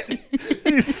want it.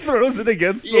 he throws it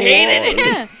against the hated wall.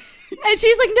 Yeah. And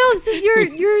she's like, no, this is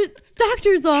your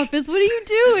doctor's office. What are you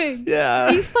doing?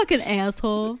 Yeah. You fucking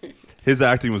asshole. His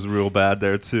acting was real bad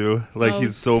there too. Like Oh,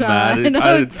 he's so Todd. mad.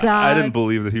 Oh, I Todd. didn't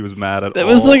believe that he was mad at That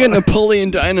all. was like a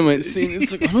Napoleon Dynamite scene.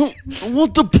 It's like, I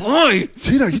want the pie.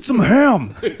 Tina, get some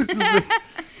ham.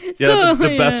 Yeah, So,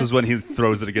 the best yeah. was when he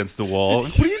throws it against the wall.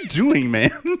 Like, what are you doing, man?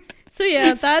 So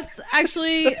yeah, that's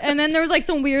actually, and then there was like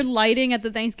some weird lighting at the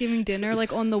Thanksgiving dinner,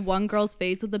 like on the one girl's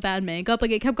face with the bad makeup.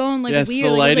 Like it kept going like Yes, weird.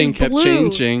 the like, it was, lighting like, kept blue.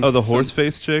 changing. Oh, the horse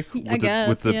face chick with I guess,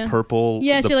 with the yeah. purple.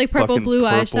 Yeah, the she had, like, purple fucking blue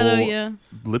purple eyeshadow, yeah.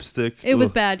 lipstick. It was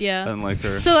Ugh, bad, yeah. I didn't like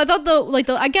her. So I thought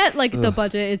I get like the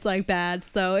budget is like bad,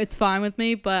 so it's fine with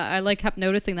me. But I like kept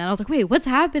noticing that. I was like, wait, what's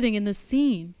happening in this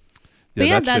scene? But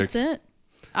yeah, that that's chick, it.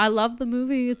 I love the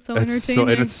movie. It's so It's entertaining.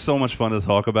 and it's so much fun to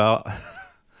talk about.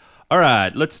 All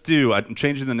right, let's do. I'm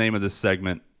changing the name of this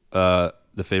segment. The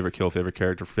favorite kill, favorite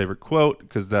character, favorite quote,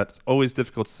 because that's always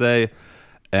difficult to say.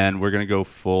 And we're gonna go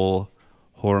full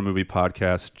horror movie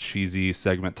podcast cheesy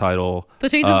segment title. The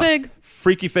cheese is big.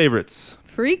 Freaky favorites.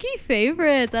 Freaky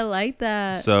favorites. I like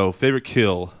that. So favorite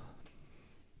kill.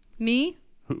 Me?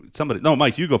 Somebody. No,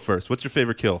 Mike, you go first. What's your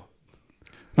favorite kill?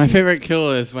 My favorite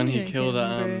kill is when I he can't killed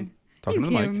remember. Talking You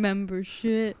to the can't mic. remember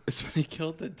shit. It's when he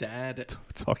killed the dad.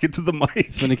 Talking to the mic.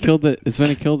 It's when he killed the. It's when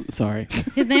he killed. Sorry.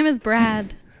 His name is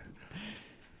Brad.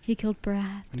 He killed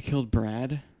Brad. When he killed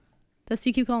Brad. That's who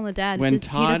you keep calling the dad. When because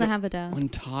he Todd. doesn't have a dad. When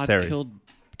Todd Terry. killed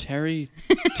Terry.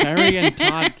 Terry and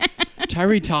Todd.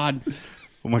 Terry Todd.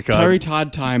 Oh my god. Terry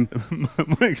Todd time.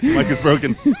 Mike is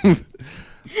broken.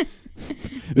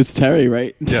 It's Terry,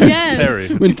 right? Yeah, Yes. it's Terry.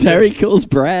 When Terry kills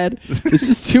Brad, there's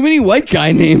just too many white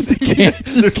guy names. I can't,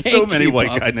 just There's so can't many keep white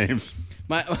up. guy names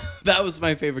That was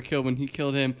my favorite kill when he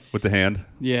killed him. with the hand.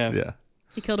 Yeah. Yeah.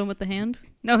 He killed him with the hand?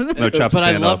 No. No, chops But his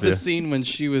I hand love off, the yeah. scene when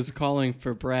she was calling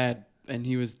for Brad and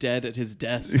he was dead at his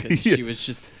desk. And Yeah. she was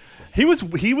just. He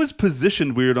was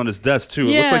positioned weird on his desk too. It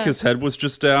looked Yeah. like his head was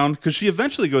just down because she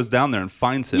eventually goes down there and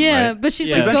finds him. Yeah, right? but she's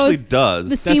Yeah. like eventually goes does.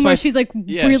 the scene why- where she's like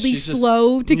yeah, really she's just-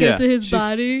 slow to Yeah. get to his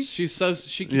body. She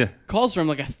Yeah. calls for him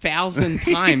like 1,000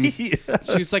 times. Yeah.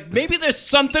 She's like, maybe there's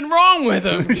something wrong with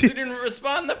him. 'Cause he didn't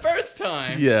respond the first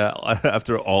time. Yeah,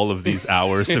 after all of these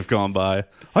hours have gone by,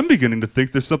 I'm beginning to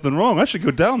think there's something wrong. I should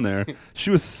go down there. She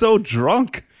was so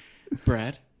drunk.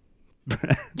 Brad.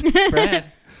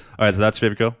 Brad. All right, so that's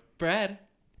favorite kill. Brad.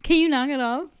 Can you knock it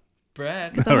off?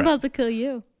 Brad. I'm about to kill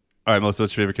you. All right, Melissa,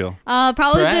 what's your favorite kill?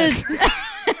 Probably Brad.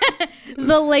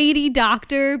 the lady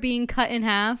doctor being cut in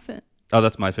half. Oh,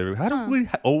 that's my favorite. How do we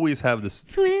always have this?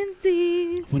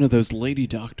 Twinsies. One of those lady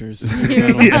doctors on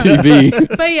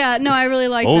TV. But yeah, no, I really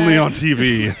like Only that. on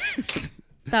TV.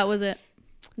 That was it.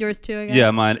 Yours too, I guess.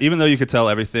 Yeah, mine. Even though you could tell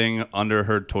everything under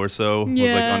her torso was like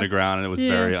Yeah. underground, and it was Yeah.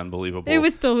 very unbelievable. It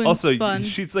was still also fun.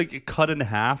 she's like cut in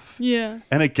half. Yeah.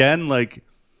 And again, like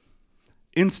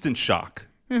instant shock.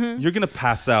 Mm-hmm. You're gonna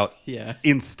pass out Yeah.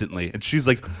 instantly, and she's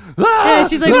like, Yeah,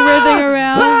 she's like writhing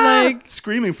around, like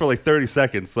screaming for like 30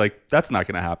 seconds. Like that's not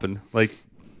gonna happen. Like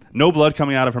no blood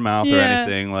coming out of her mouth or Yeah.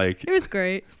 anything. Like it was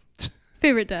great.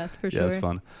 Favorite death for sure. yeah, it's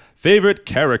fun. Favorite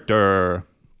character.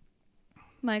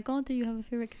 Michael, do you have a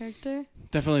favorite character?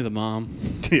 Definitely the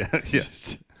mom. yeah.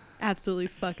 Absolutely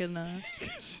fucking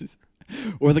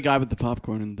Or the guy with the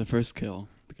popcorn in the first kill.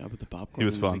 The guy with the popcorn He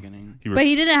was in the fun. beginning. But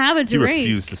he didn't have a He drink.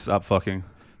 refused to stop fucking.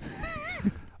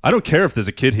 I don't care if there's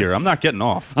a kid here. I'm not getting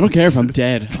off. I don't care if I'm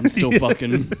dead. I'm still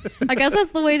fucking. I guess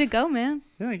that's the way to go, man.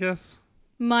 Yeah, I guess.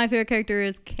 My favorite character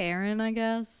is Karen, I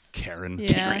guess. Karen.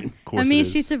 Yeah. Karen. Of course I mean, it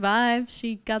is. she survived.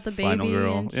 She got the baby. Final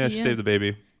girl. And Yeah, she saved the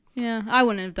baby. Yeah, I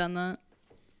wouldn't have done that.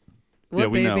 What Yeah,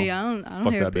 we baby? know. I don't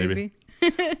Fuck hear that baby.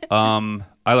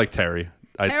 I like Terry.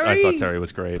 I Terry! thought Terry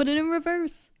was great. Put it in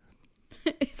reverse.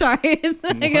 Sorry, it's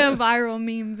like a viral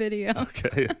meme video.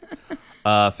 Okay.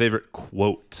 Favorite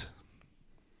quote.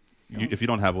 If you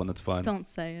don't have one, that's fine. Don't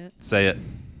say it. Say it.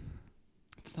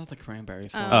 It's not the cranberry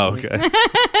sauce. Oh, okay.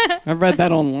 I read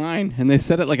that online, and they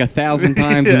said it like 1,000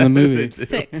 times in the movie.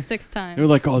 Six times. They were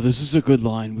like, "Oh, this is a good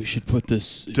line. We should put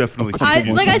this." Definitely.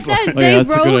 Like I said, Oh, they yeah,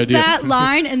 that's a good wrote idea. that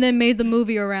line and then made the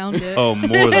movie around it. Oh, more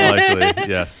than likely.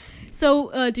 Yes.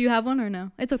 So, do you have one or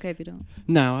no? It's okay if you don't.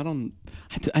 No, I don't.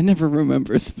 I never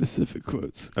remember specific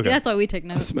quotes. Okay. That's why we take I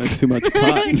notes. smoke too much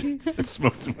pot. It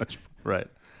smoked too much. Right.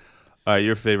 All right,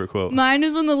 your favorite quote. Mine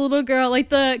is when the little girl, like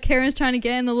the Karen's trying to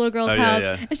get in the little girl's Oh, yeah, house,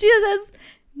 yeah. and she says,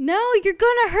 "No, you're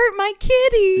gonna hurt my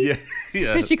kitty." Yeah.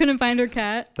 Yeah. She couldn't find her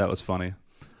cat. That was funny.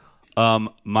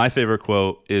 My favorite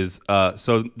quote is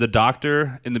so the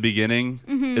doctor in the beginning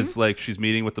Mm-hmm. is like she's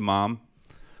meeting with the mom,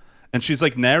 and she's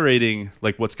like narrating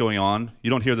like what's going on.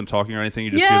 You don't hear them talking or anything.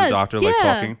 You just hear the doctor like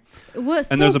talking. What's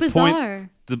And so there's a bizarre?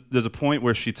 point. There's a point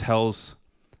where she tells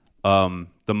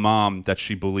the mom that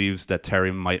she believes that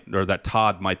Terry might or that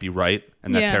Todd might be right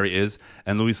and that Yeah. Terry is,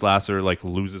 and Louise Lasser like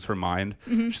loses her mind.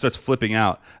 Mm-hmm. She starts flipping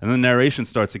out, and then the narration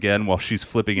starts again while she's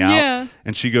flipping out. Yeah.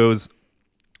 And she goes,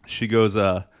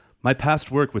 my past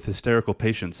work with hysterical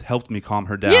patients helped me calm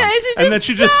her down. Yeah, and she then just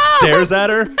she just stops. stares at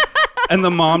her, and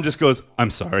the mom just goes, "I'm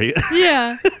sorry."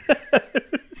 Yeah.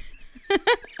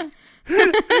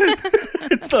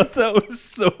 I thought that was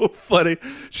so funny.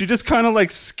 She just kind of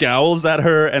like scowls at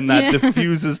her, and that Yeah.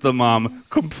 diffuses the mom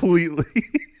completely.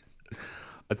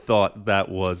 I thought that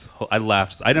was. I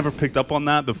laughed. I never picked up on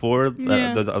that before.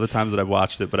 Yeah. The other times that I've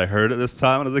watched it, but I heard it this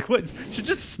time, and I was like, "What?" She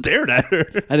just stared at her.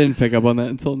 I didn't pick up on that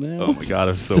until now. Oh my god,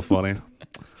 it's so funny.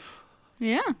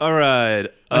 Yeah. All right.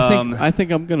 I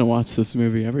think I'm gonna watch this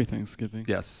movie every Thanksgiving.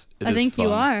 Yes, it I is think you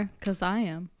fun. are, because I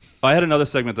am. I had another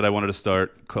segment that I wanted to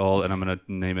start called, and I'm going to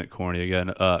name it corny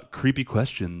again. Creepy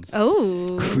questions.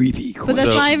 Oh. Creepy. But that's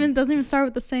So- not even, doesn't even start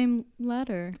with the same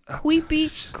letter. Queepy.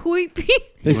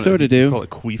 They sort of do. Call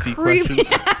it queefy Creepy. questions.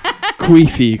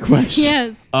 Queefy question.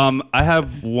 Yes. I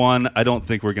have one. I don't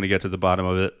think we're going to get to the bottom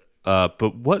of it.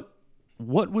 But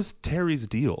what was Terry's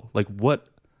deal? Like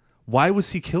why was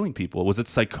he killing people? Was it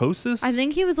psychosis? I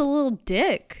think he was a little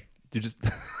dick. You just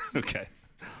okay.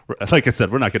 Like I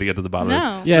said, we're not going to get to the bottom of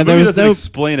No. this. Yeah, The there movie was doesn't no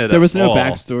explain it. There was no all.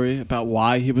 backstory about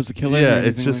why he was a killer. Yeah, or it's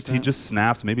anything just like he that. just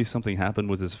snapped. Maybe something happened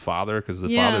with his father because the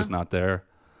Yeah. father's not there.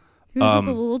 He was just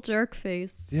a little jerk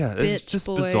face. Yeah, it's Bitch just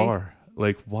boy. bizarre.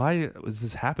 Like, why was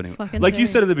this happening? Fucking Like you Terry.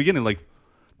 said at the beginning, like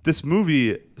this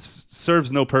movie serves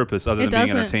no purpose other It than being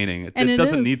doesn't. entertaining. It, And it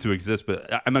doesn't is. need to exist,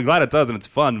 but I'm glad it does, and it's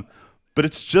fun. But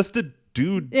it's just a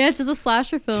dude, Yeah, it's just a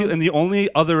slasher film. and the only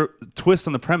other twist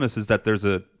on the premise is that there's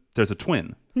a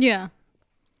twin. Yeah.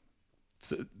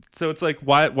 So it's like,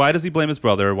 why does he blame his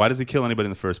brother? Why does he kill anybody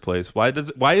in the first place? Why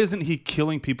isn't he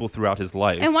killing people throughout his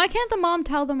life? And why can't the mom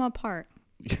tell them apart?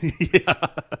 Yeah.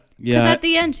 Yeah. Because at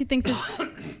the end, she thinks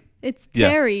it's Yeah.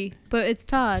 Terry, but it's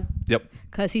Todd. Yep.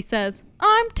 Because he says,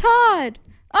 "I'm Todd.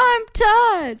 I'm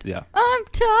Todd. Yeah. I'm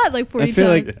Todd," like 40 I feel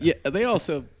times. like they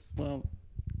also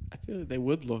I feel like they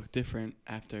would look different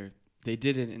after they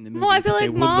did it in the movie. Well, I feel but they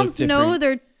like would look moms know different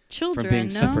their from children. being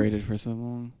No? separated for so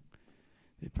long.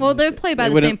 Well, they're played by they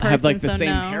the wouldn't same person, have like the so same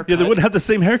no. haircut. Yeah, they wouldn't have the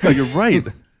same haircut. You're right.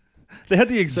 They had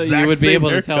the So exact you would be same able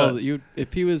to haircut. tell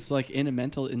if he was like in a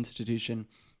mental institution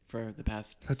for the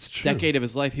past That's true. decade of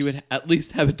his life, he would at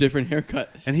least have a different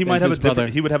haircut. And he than might have a his different.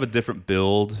 brother. He would have a different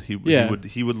build. He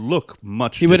would look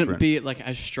much. He different. wouldn't be like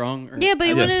as strong. Or Yeah, but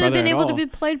he as his wouldn't have brother been at able to all. be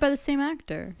played by the same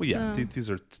actor. Well, yeah, so. these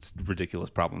are ridiculous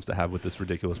problems to have with this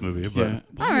ridiculous movie. But Yeah.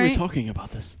 Why All are we right. talking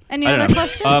about this? Any I other don't know.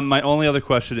 questions? My only other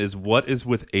question is, what is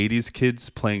with 80s kids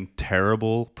playing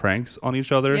terrible pranks on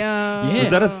each other? Yeah. Yeah. Was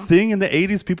that a thing in the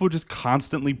 80s? People were just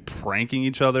constantly pranking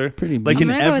each other. Pretty like much.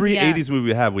 in I'm gonna go every with 80s yes.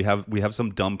 movie we have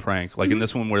some dumb prank. Like in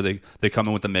this one where they come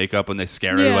in with the makeup and they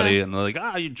scare everybody and they're like,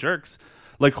 you jerks.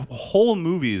 Like whole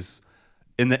movies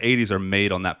in the 80s are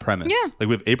made on that premise. Yeah. Like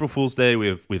we have April Fool's Day, we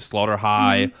have Slaughter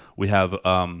High, we have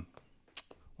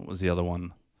what was the other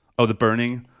one? Oh, The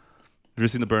Burning. Have you ever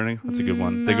seen The Burning? That's a good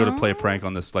one. They go to play a prank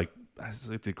on this like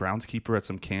the groundskeeper at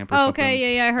some camp or something.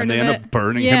 Okay, yeah, I heard and they of end it. up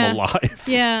burning him alive.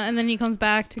 Yeah, and then he comes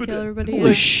back to kill everybody. Holy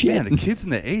Yeah. shit. Man, the kids in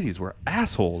the 80s were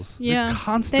assholes. Yeah. They're They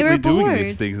constantly were doing bored.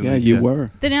 these things. Yeah, you were.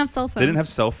 They didn't have cell phones. They didn't have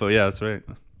cell phone. Yeah, that's right.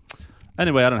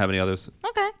 Anyway, I don't have any others.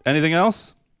 Okay. Anything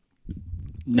else?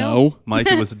 No. Mike,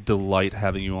 it was a delight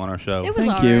having you on our show. It was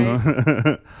Thank you.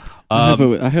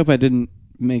 alright. I hope I didn't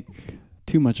make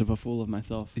too much of a fool of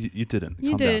myself. You didn't.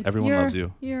 You Calm did. down. Everyone loves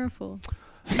you. You're a fool.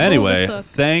 Anyway, took.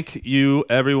 thank you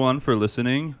everyone for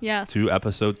listening Yes. to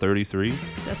episode 33.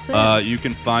 That's it. You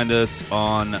can find us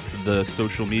on the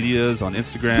social medias on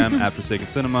Instagram at Forsaken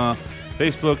Cinema,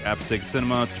 Facebook at Forsaken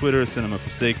Cinema, Twitter Cinema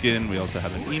Forsaken. We also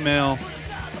have an email,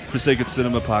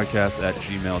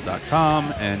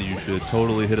 forsakencinema@gmail.com, and you should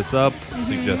totally hit us up,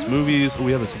 suggest movies.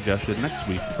 We have a suggestion next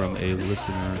week from a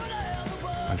listener.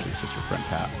 Actually, it's just your friend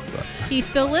Pat, but He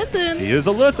still listens. he is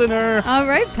a listener. All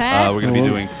right, Pat. We're going to be Oh.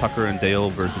 doing Tucker and Dale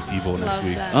versus Evil next Love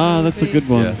week. that. Ah, that's a good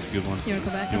one. Yeah, it's a good one. You want to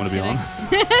go back? You want to be on?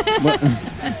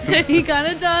 He kind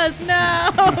of does.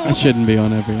 I No. shouldn't be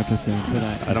on every episode, but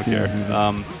I don't see care.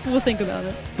 that movie. We'll think about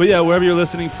it. But yeah, wherever you're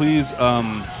listening, please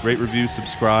rate, review,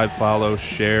 subscribe, follow,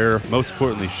 share. Most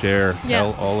importantly, share.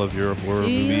 Yes. Tell all of your horror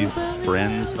movie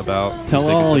friends about. Tell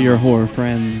Forsaken all Cinema. your horror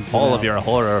friends. all about- of your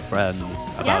horror friends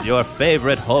about Yeah. your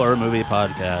favorite horror movie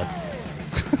podcast.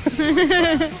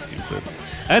 Stupid.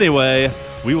 Anyway,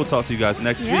 we will talk to you guys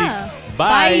next Yeah. week.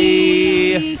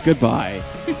 Bye. Goodbye.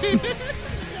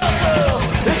 Bye.